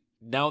see,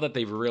 now that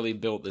they've really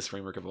built this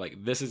framework of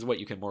like, this is what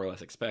you can more or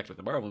less expect with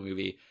a Marvel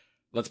movie.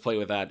 Let's play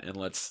with that, and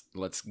let's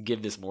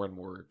give this more and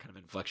more kind of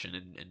inflection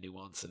and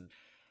nuance, and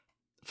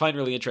find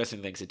really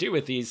interesting things to do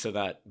with these, so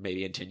that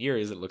maybe in 10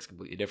 years it looks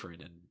completely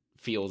different and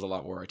feels a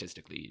lot more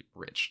artistically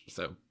rich.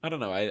 So I don't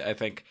know. I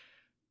think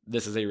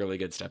this is a really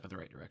good step in the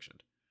right direction.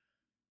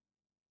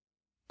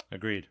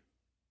 Agreed.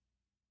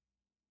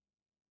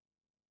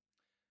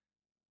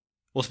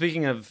 Well,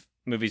 speaking of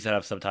movies that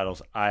have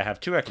subtitles, I have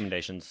 2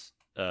 recommendations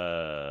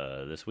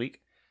this week.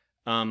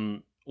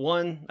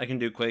 One I can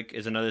do quick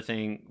is another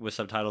thing with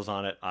subtitles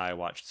on it. I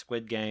watched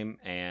Squid Game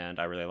and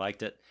I really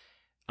liked it.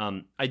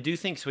 I do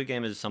think Squid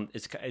Game is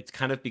it's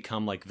kind of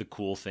become like the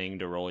cool thing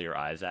to roll your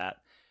eyes at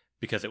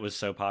because it was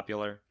so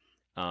popular.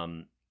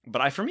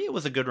 But for me, it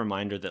was a good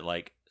reminder that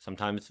like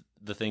sometimes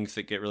the things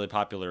that get really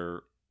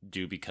popular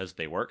do because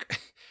they work.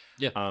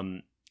 Yeah.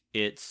 I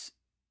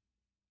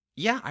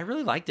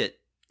really liked it.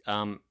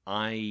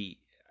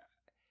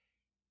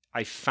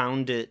 I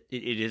found it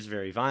is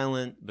very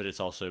violent, but it's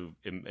also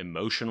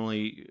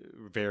emotionally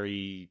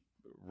very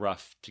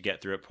rough to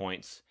get through at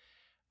points.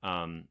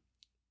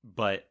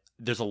 But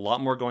there's a lot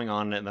more going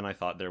on in it than I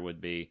thought there would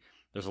be.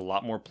 There's a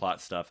lot more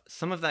plot stuff.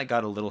 Some of that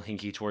got a little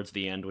hinky towards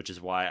the end, which is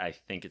why I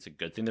think it's a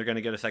good thing they're going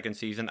to get a second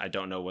season. I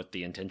don't know what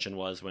the intention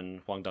was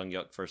when Hwang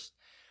Dong-hyuk first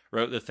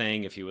wrote the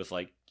thing, if he was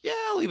like, yeah,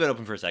 I'll leave it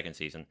open for a second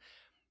season.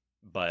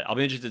 But I'll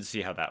be interested to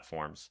see how that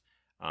forms.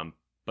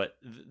 But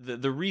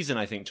the reason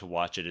I think to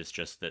watch it is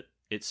just that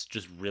it's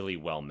just really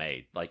well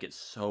made. Like, it's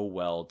so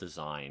well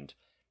designed.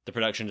 The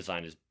production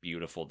design is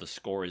beautiful. The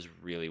score is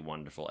really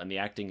wonderful. And the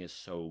acting is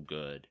so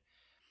good.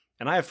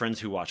 And I have friends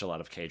who watch a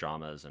lot of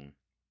K-dramas and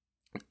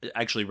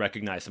actually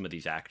recognize some of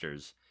these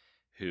actors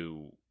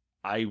who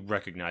I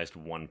recognized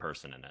one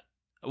person in it.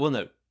 Well,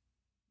 no.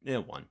 Yeah,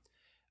 one.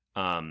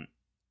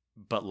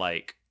 But,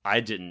 like, I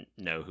didn't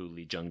know who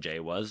Lee Jung-jae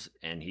was,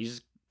 and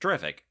he's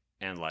terrific.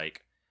 And,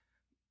 like,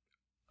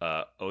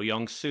 Oh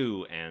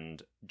Young-soo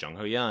and Jung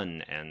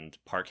Ho-yeon and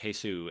Park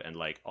Hae-soo and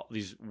like all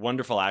these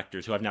wonderful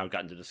actors who I've now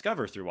gotten to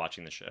discover through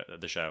watching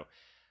the show,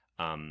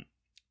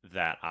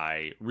 that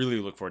I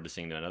really look forward to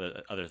seeing them in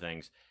other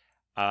things.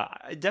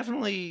 I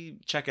definitely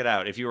check it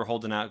out if you were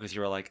holding out because you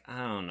were like,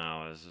 I don't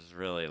know, this is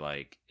really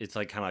like, it's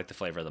like kind of like the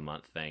flavor of the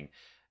month thing.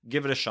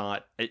 Give it a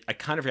shot. I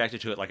kind of reacted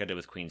to it like I did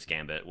with Queen's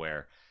Gambit,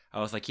 where I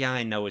was like, yeah,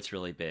 I know it's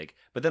really big,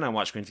 but then I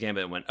watched Queen's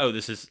Gambit and went, oh,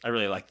 I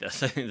really like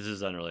this. I think this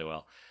is done really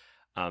well.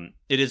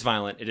 It is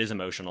violent, it is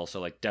emotional,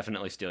 so like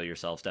definitely steel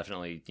yourselves,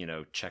 definitely,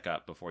 check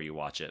up before you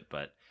watch it.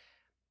 But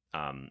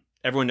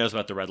everyone knows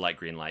about the red light,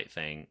 green light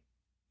thing.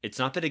 It's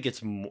not that it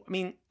gets more, I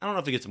don't know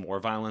if it gets more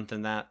violent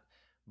than that,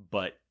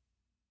 but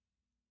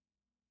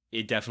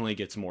it definitely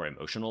gets more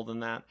emotional than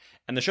that.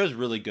 And the show's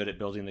really good at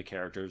building the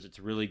characters. It's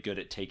really good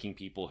at taking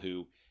people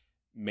who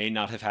may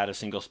not have had a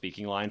single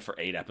speaking line for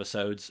 8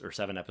 episodes or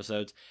 7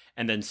 episodes,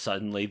 and then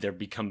suddenly they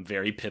become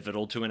very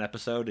pivotal to an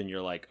episode, and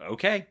you're like,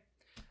 okay,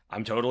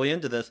 I'm totally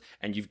into this,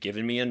 and you've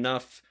given me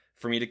enough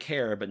for me to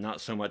care, but not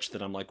so much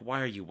that I'm like,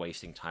 why are you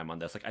wasting time on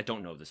this? Like, I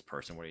don't know this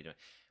person. What are you doing?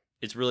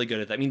 It's really good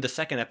at that. The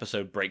second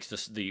episode breaks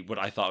what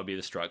I thought would be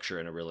the structure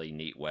in a really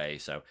neat way.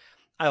 So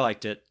I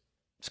liked it.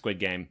 Squid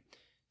Game.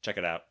 Check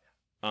it out.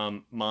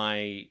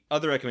 My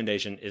other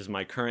recommendation is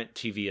my current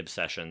TV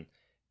obsession.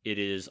 It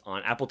is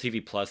on Apple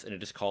TV Plus, and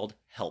it is called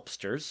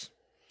Helpsters.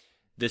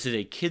 This is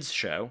a kids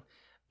show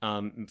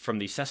from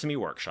the Sesame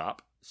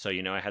Workshop. So,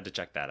 I had to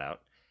check that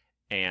out.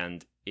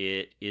 And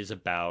it is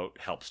about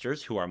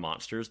helpsters who are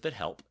monsters that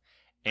help.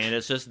 And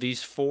it's just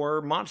these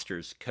 4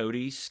 monsters,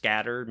 Cody,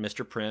 Scatter,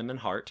 Mr. Prim, and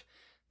Hart.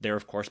 They're,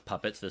 of course,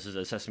 puppets. This is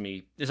it's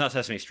not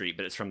Sesame Street,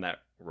 but it's from that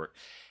work.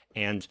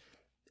 And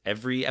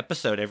every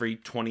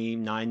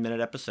 29-minute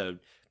episode,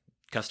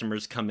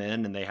 customers come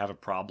in and they have a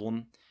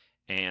problem,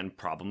 and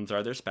problems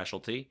are their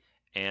specialty.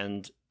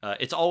 And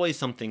it's always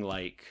something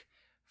like,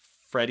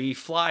 Freddie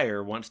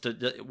Flyer wants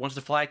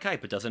to fly a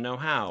kite but doesn't know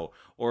how,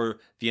 or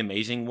the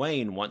amazing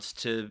Wayne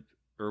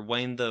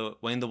Wayne the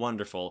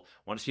Wonderful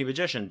wants to be a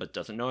magician but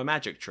doesn't know a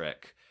magic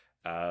trick.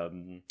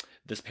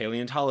 This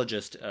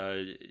paleontologist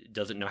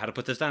doesn't know how to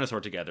put this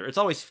dinosaur together. It's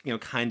always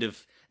kind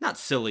of not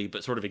silly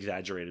but sort of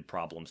exaggerated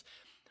problems.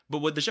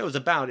 But what the show is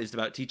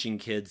about teaching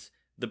kids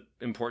the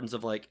importance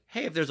of like,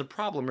 hey, if there's a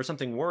problem or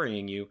something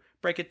worrying you,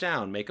 break it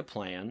down, make a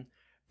plan.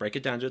 Break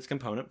it down to its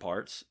component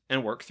parts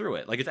and work through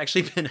it. Like, it's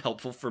actually been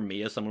helpful for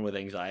me as someone with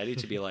anxiety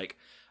to be like,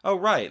 oh,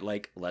 right,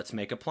 like, let's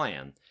make a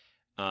plan.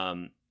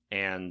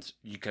 And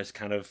you guys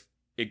kind of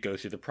it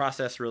goes through the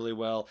process really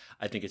well.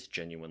 I think it's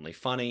genuinely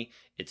funny.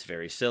 It's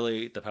very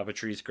silly. The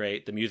puppetry is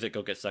great. The music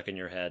will get stuck in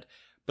your head.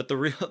 But the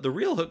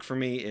real hook for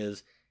me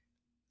is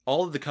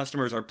all of the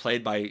customers are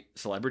played by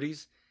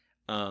celebrities.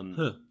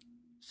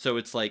 So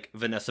it's like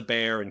Vanessa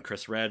Bayer and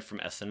Chris Redd from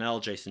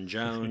SNL, Jason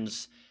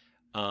Jones.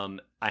 I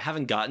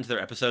haven't gotten to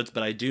their episodes,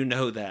 but I do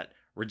know that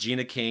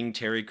Regina King,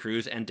 Terry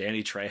Crews, and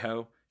Danny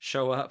Trejo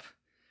show up,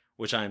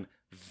 which I'm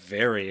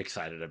very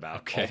excited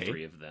about. Okay. All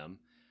three of them.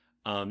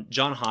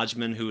 John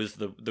Hodgman, who is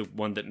the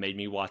one that made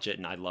me watch it,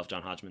 and I love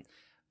John Hodgman.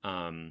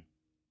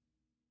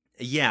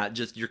 Yeah,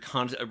 just you're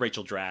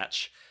Rachel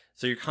Dratch.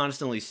 So you're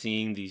constantly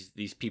seeing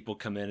these people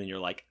come in, and you're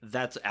like,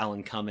 that's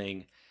Alan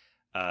Cumming.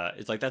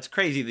 It's like, that's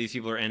crazy. These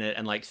people are in it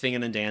and like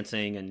singing and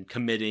dancing and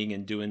committing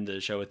and doing the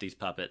show with these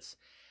puppets.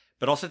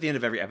 But also at the end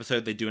of every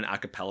episode, they do an a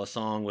cappella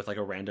song with like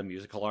a random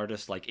musical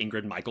artist like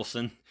Ingrid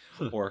Michaelson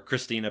or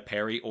Christina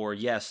Perri, or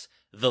yes,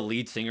 the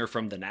lead singer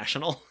from The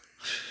National.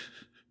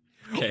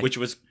 Okay. Which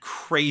was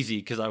crazy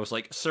because I was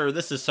like, sir,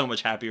 this is so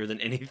much happier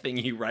than anything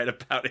you write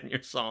about in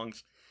your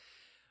songs.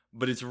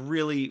 But it's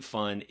really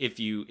fun. If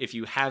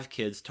you have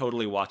kids,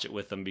 totally watch it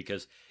with them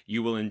because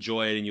you will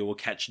enjoy it and you will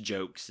catch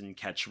jokes and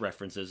catch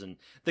references. And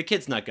the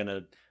kid's not going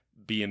to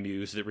be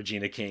amused that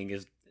Regina King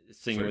is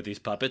singing with these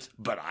puppets,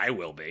 but I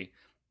will be.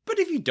 But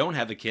if you don't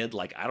have a kid,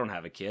 like I don't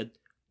have a kid,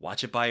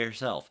 watch it by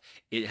yourself.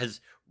 It has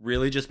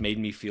really just made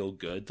me feel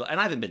good. And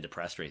I haven't been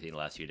depressed or anything the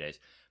last few days,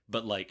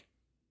 but like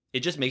it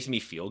just makes me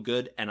feel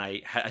good. And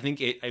I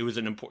think it was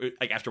an important,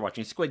 like after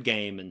watching Squid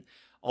Game and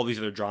all these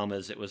other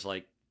dramas, it was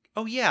like,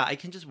 oh yeah, I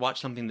can just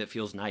watch something that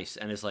feels nice.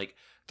 And it's like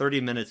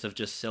 30 minutes of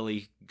just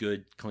silly,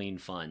 good, clean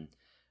fun.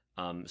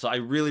 So I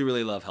really,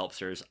 really love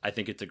Helpsters. I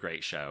think it's a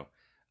great show.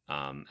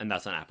 And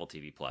that's on Apple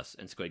TV Plus,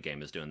 and Squid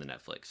Game is doing the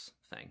Netflix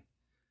thing.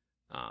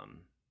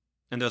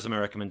 And those are my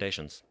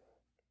recommendations.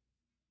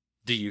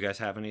 Do you guys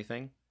have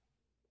anything?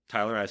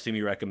 Tyler, I assume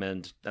you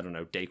recommend, I don't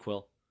know,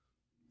 Dayquil?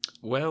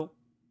 Well,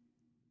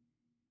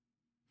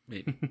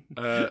 maybe.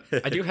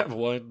 I do have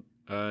one.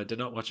 Did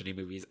not watch any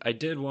movies. I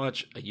did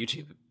watch a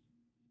YouTube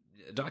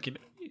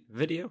documentary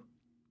video.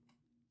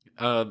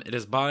 It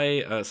is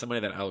by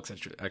somebody that Alex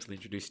actually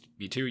introduced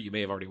me to. You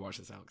may have already watched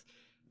this, Alex.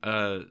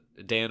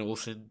 Dan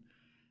Olson,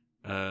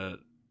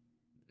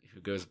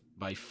 who goes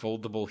by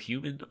Foldable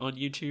Human on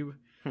YouTube.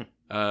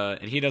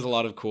 And he does a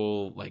lot of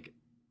cool like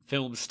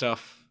film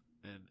stuff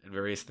and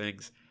various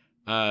things.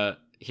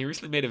 He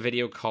recently made a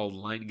video called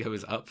Line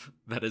Goes Up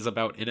that is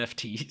about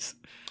NFTs.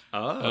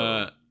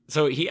 Oh.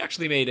 So he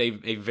actually made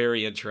a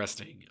very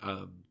interesting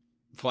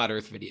flat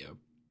Earth video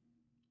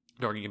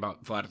talking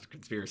about flat Earth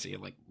conspiracy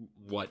and like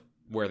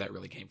where that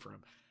really came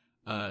from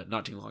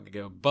not too long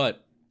ago.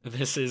 But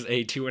this is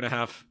a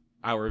 2.5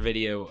 hour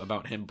video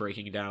about him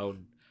breaking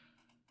down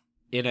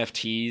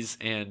NFTs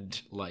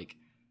and like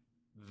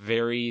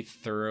very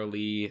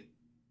thoroughly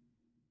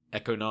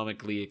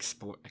economically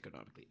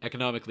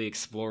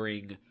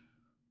exploring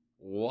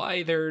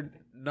why they're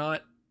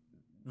not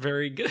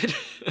very good.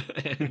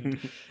 And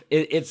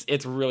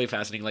it's really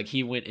fascinating. Like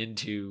he went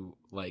into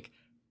like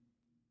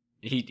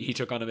he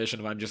took on a mission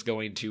of, I'm just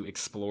going to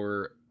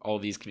explore all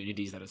these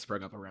communities that have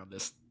sprung up around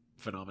this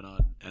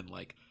phenomenon and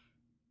like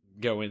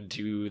go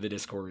into the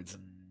Discords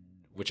and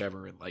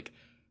whichever and like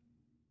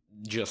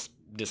just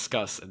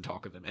discuss and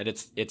talk with them. And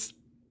it's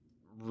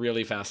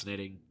really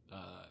fascinating.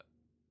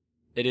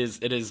 It is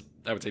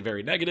I would say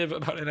very negative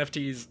about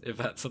NFTs, if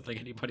that's something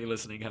anybody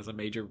listening has a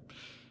major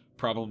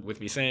problem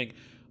with me saying.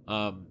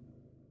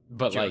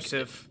 But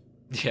Joseph.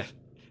 like, yeah,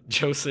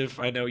 Joseph,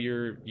 I know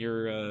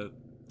you're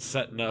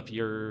setting up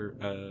your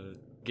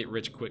get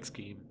rich quick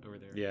scheme over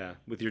there. Yeah,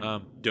 with your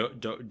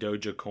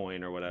Doja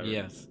coin or whatever.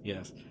 Yes.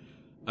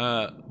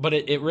 But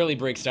it really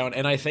breaks down,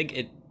 and I think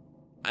it,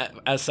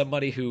 as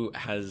somebody who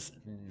has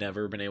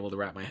never been able to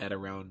wrap my head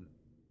around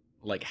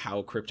like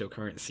how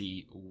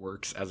cryptocurrency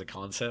works as a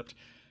concept,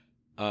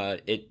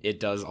 it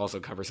does also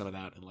cover some of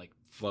that and like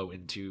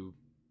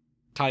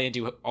tie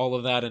into all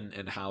of that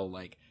and how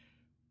like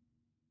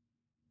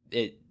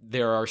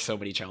there are so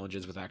many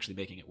challenges with actually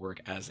making it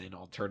work as an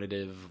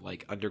alternative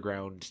like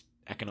underground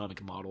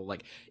economic model.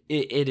 Like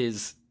it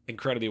is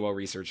incredibly well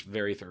researched,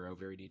 very thorough,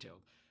 very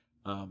detailed.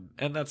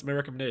 And that's my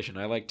recommendation.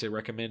 I like to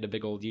recommend a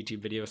big old YouTube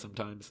video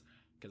sometimes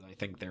because I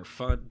think they're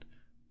fun.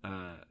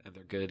 And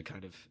they're good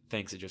kind of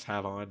things to just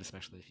have on,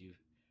 especially if you've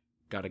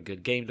got a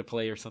good game to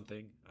play or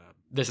something.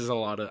 This is a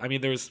lot of, I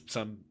mean, there's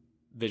some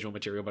visual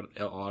material, but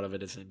a lot of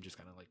it is him just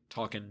kind of like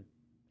talking.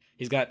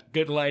 He's got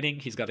good lighting.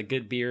 He's got a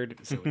good beard.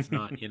 So it's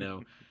not,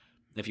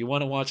 if you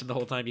want to watch him the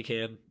whole time, you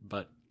can,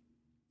 but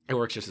it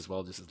works just as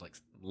well, just as like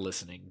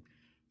listening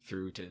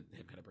through to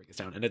him kind of break this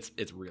down. And it's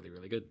really,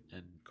 really good.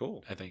 And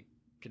cool. I think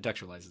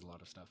contextualizes a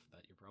lot of stuff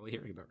that you're probably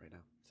hearing about right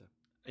now. So.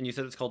 And you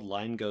said it's called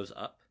Line Goes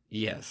Up?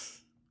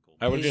 Yes.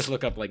 I would just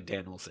look up like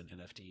Dan Olson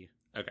NFT.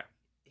 Okay.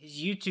 His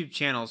YouTube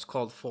channel is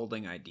called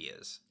Folding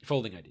Ideas.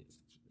 Folding Ideas.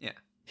 Yeah.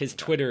 His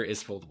Twitter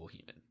is Foldable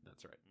Human.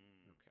 That's right.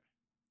 Okay.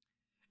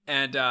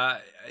 And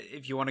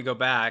if you want to go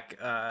back,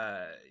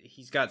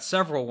 he's got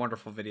several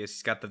wonderful videos.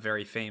 He's got the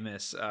very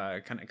famous,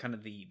 kind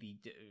of the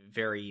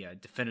very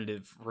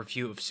definitive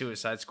review of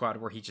Suicide Squad,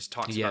 where he just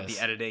talks about the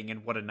editing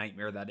and what a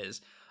nightmare that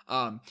is.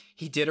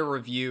 He did a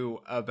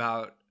review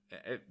about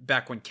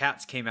back when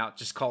Cats came out,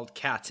 just called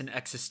Cats: An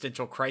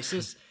Existential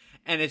Crisis,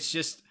 and it's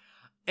just,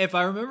 if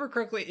I remember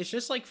correctly, it's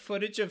just like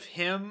footage of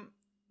him.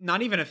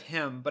 Not even of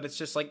him, but it's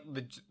just like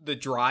the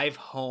drive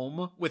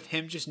home with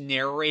him just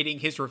narrating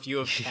his review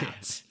of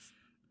Cats.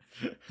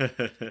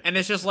 And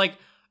it's just like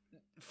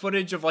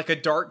footage of like a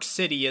dark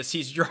city as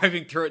he's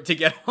driving through it to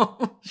get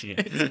home.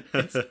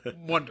 It's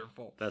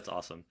wonderful. That's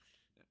awesome.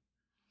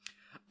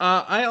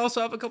 I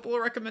also have a couple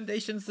of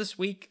recommendations this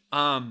week.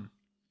 On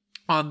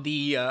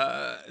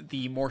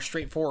the more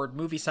straightforward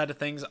movie side of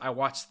things, I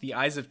watched The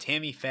Eyes of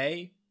Tammy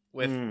Faye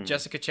with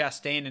Jessica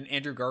Chastain and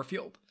Andrew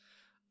Garfield.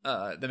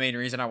 The main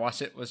reason I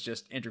watched it was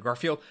just Andrew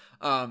Garfield.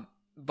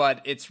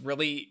 But it's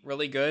really,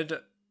 really good.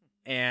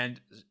 And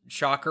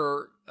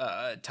shocker,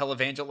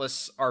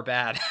 televangelists are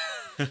bad.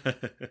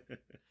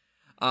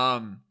 Yeah,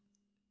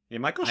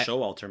 Michael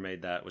Showalter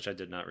made that, which I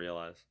did not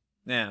realize.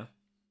 Yeah.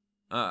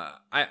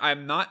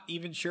 I'm not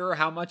even sure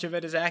how much of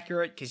it is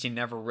accurate, because you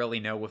never really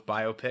know with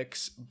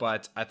biopics,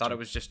 but I thought it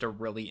was just a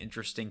really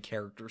interesting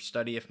character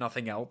study, if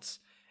nothing else.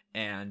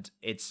 And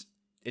it's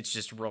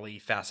just really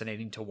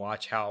fascinating to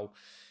watch how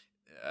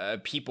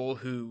people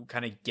who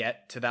kind of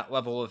get to that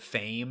level of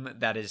fame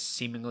that is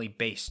seemingly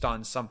based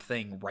on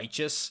something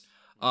righteous,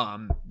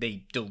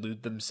 they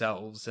delude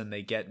themselves and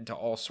they get into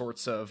all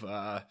sorts of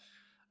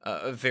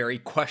very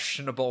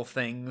questionable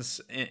things,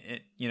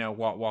 you know,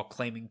 while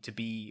claiming to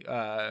be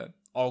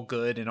all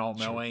good and all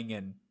knowing. Sure.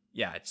 And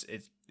yeah,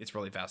 it's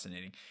really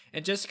fascinating.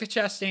 And Jessica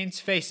Chastain's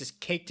face is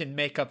caked in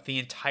makeup the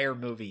entire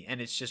movie, and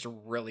it's just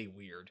really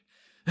weird.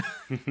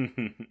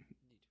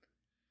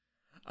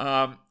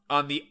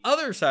 On the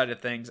other side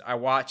of things, I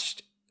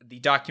watched the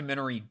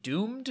documentary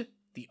Doomed,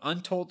 the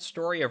untold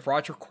story of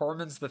Roger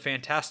Corman's The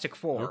Fantastic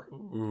Four.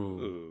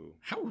 Ooh.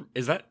 How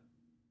is that,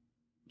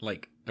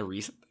 like, a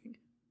recent thing?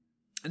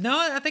 No,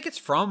 I think it's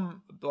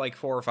from like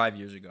 4 or 5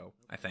 years ago,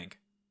 I think.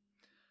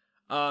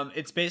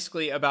 It's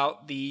basically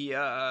about the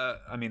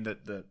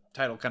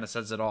title kind of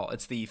says it all.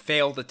 It's the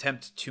failed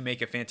attempt to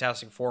make a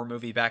Fantastic Four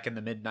movie back in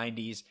the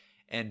mid-90s,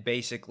 and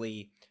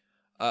basically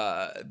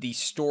the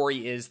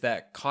story is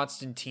that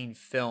Constantine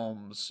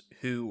Films,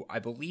 who I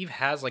believe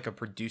has like a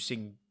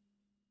producing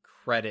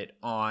credit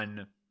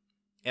on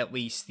at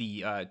least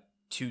the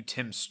 2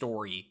 Tim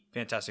Story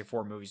Fantastic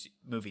Four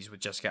movies with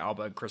Jessica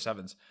Alba and Chris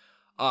Evans,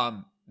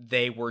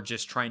 they were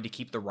just trying to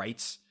keep the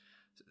rights.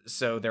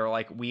 So they're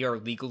like, we are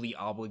legally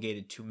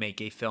obligated to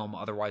make a film,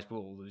 otherwise we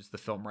will lose the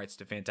film rights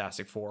to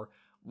Fantastic Four.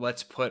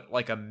 Let's put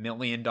like $1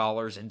 million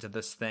into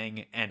this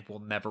thing and we'll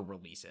never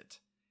release it.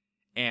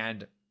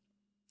 And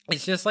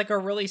it's just like a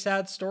really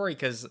sad story,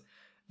 because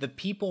the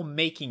people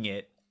making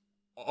it,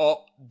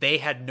 they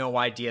had no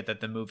idea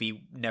that the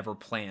movie never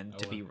planned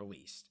to be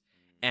released.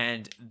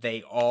 And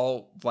they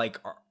all like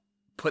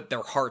put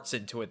their hearts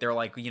into it. They're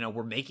like, you know,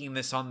 we're making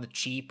this on the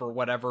cheap or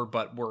whatever,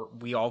 but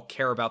we all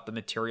care about the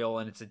material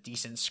and it's a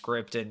decent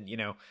script, and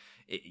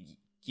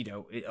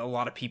a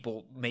lot of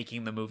people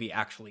making the movie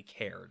actually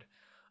cared.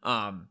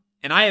 And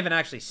I haven't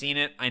actually seen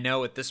it. I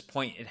know at this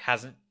point it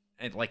hasn't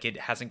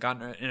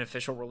gotten an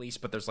official release,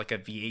 but there's like a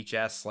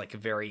VHS, like a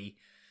very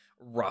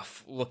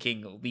rough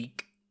looking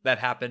leak that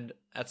happened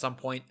at some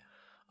point.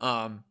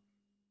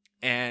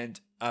 And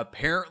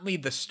apparently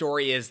the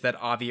story is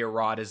that Avi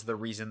Arad is the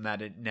reason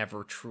that it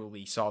never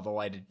truly saw the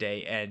light of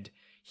day, and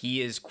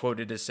he is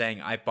quoted as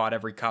saying, "I bought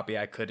every copy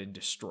I could and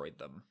destroyed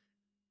them."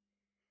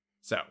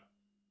 So,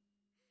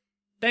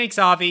 thanks,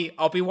 Avi.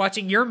 I'll be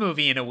watching your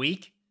movie in a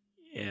week.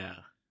 Yeah.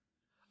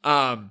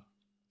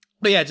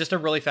 But yeah, just a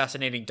really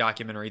fascinating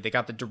documentary. They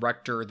got the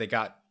director, they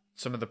got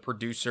some of the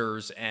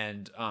producers,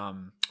 and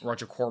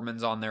Roger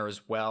Corman's on there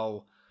as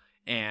well,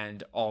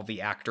 and all the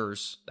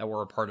actors that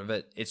were a part of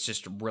it. It's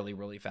just really,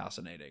 really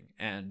fascinating.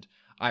 And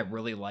I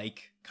really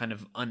like kind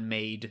of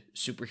unmade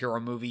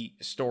superhero movie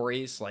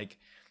stories. Like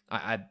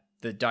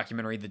the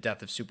documentary The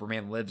Death of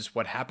Superman Lives,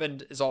 What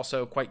Happened, is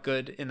also quite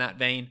good in that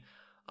vein.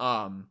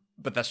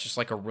 But that's just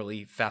like a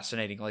really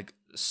fascinating like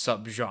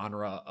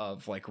subgenre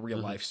of like real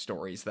life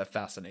stories that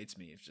fascinates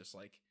me. It's just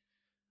like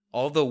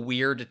all the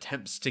weird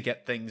attempts to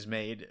get things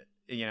made.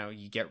 You know,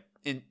 you get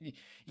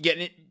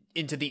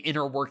into the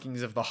inner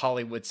workings of the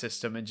Hollywood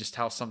system, and just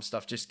how some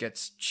stuff just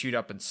gets chewed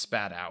up and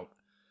spat out.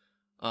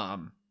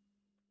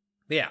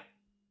 Yeah,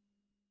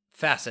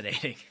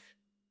 fascinating.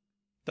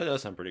 That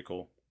does sound pretty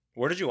cool.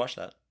 Where did you watch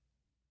that?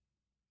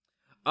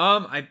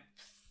 I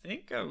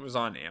think it was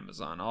on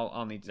Amazon.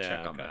 I'll need to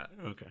check on that.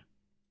 Okay.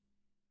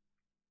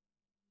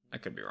 I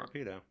could be wrong.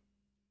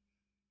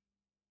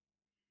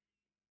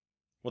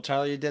 Well,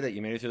 Tyler, you did it.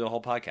 You made it through the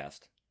whole podcast.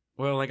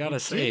 Well, I gotta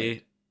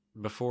say,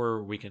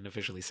 before we can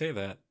officially say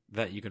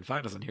that you can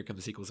find us on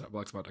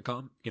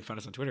HereComeTheSequels@blogspot.com. You can find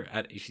us on Twitter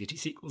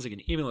 @HCTSequels. You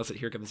can email us at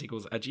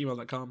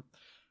HereComeTheSequels@gmail.com.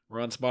 We're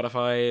on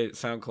Spotify,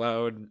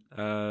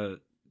 SoundCloud,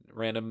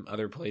 random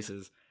other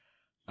places.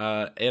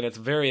 And it's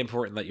very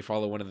important that you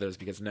follow one of those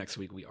because next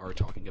week we are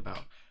talking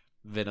about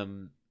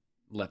Venom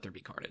Let There Be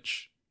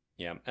Carnage.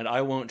 Yeah, and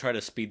I won't try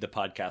to speed the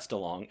podcast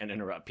along and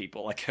interrupt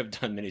people like I've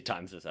done many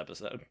times this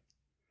episode.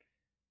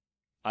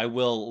 I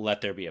will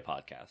let there be a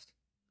podcast.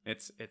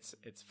 It's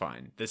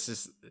fine. This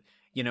is,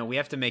 we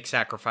have to make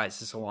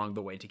sacrifices along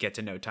the way to get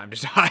to No Time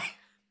to Die.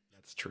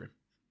 That's true.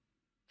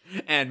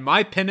 And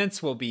my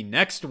penance will be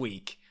next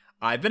week.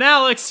 I've been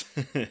Alex.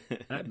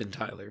 I've been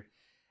Tyler.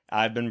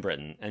 I've been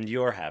Britton, and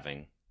you're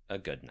having a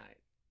good night.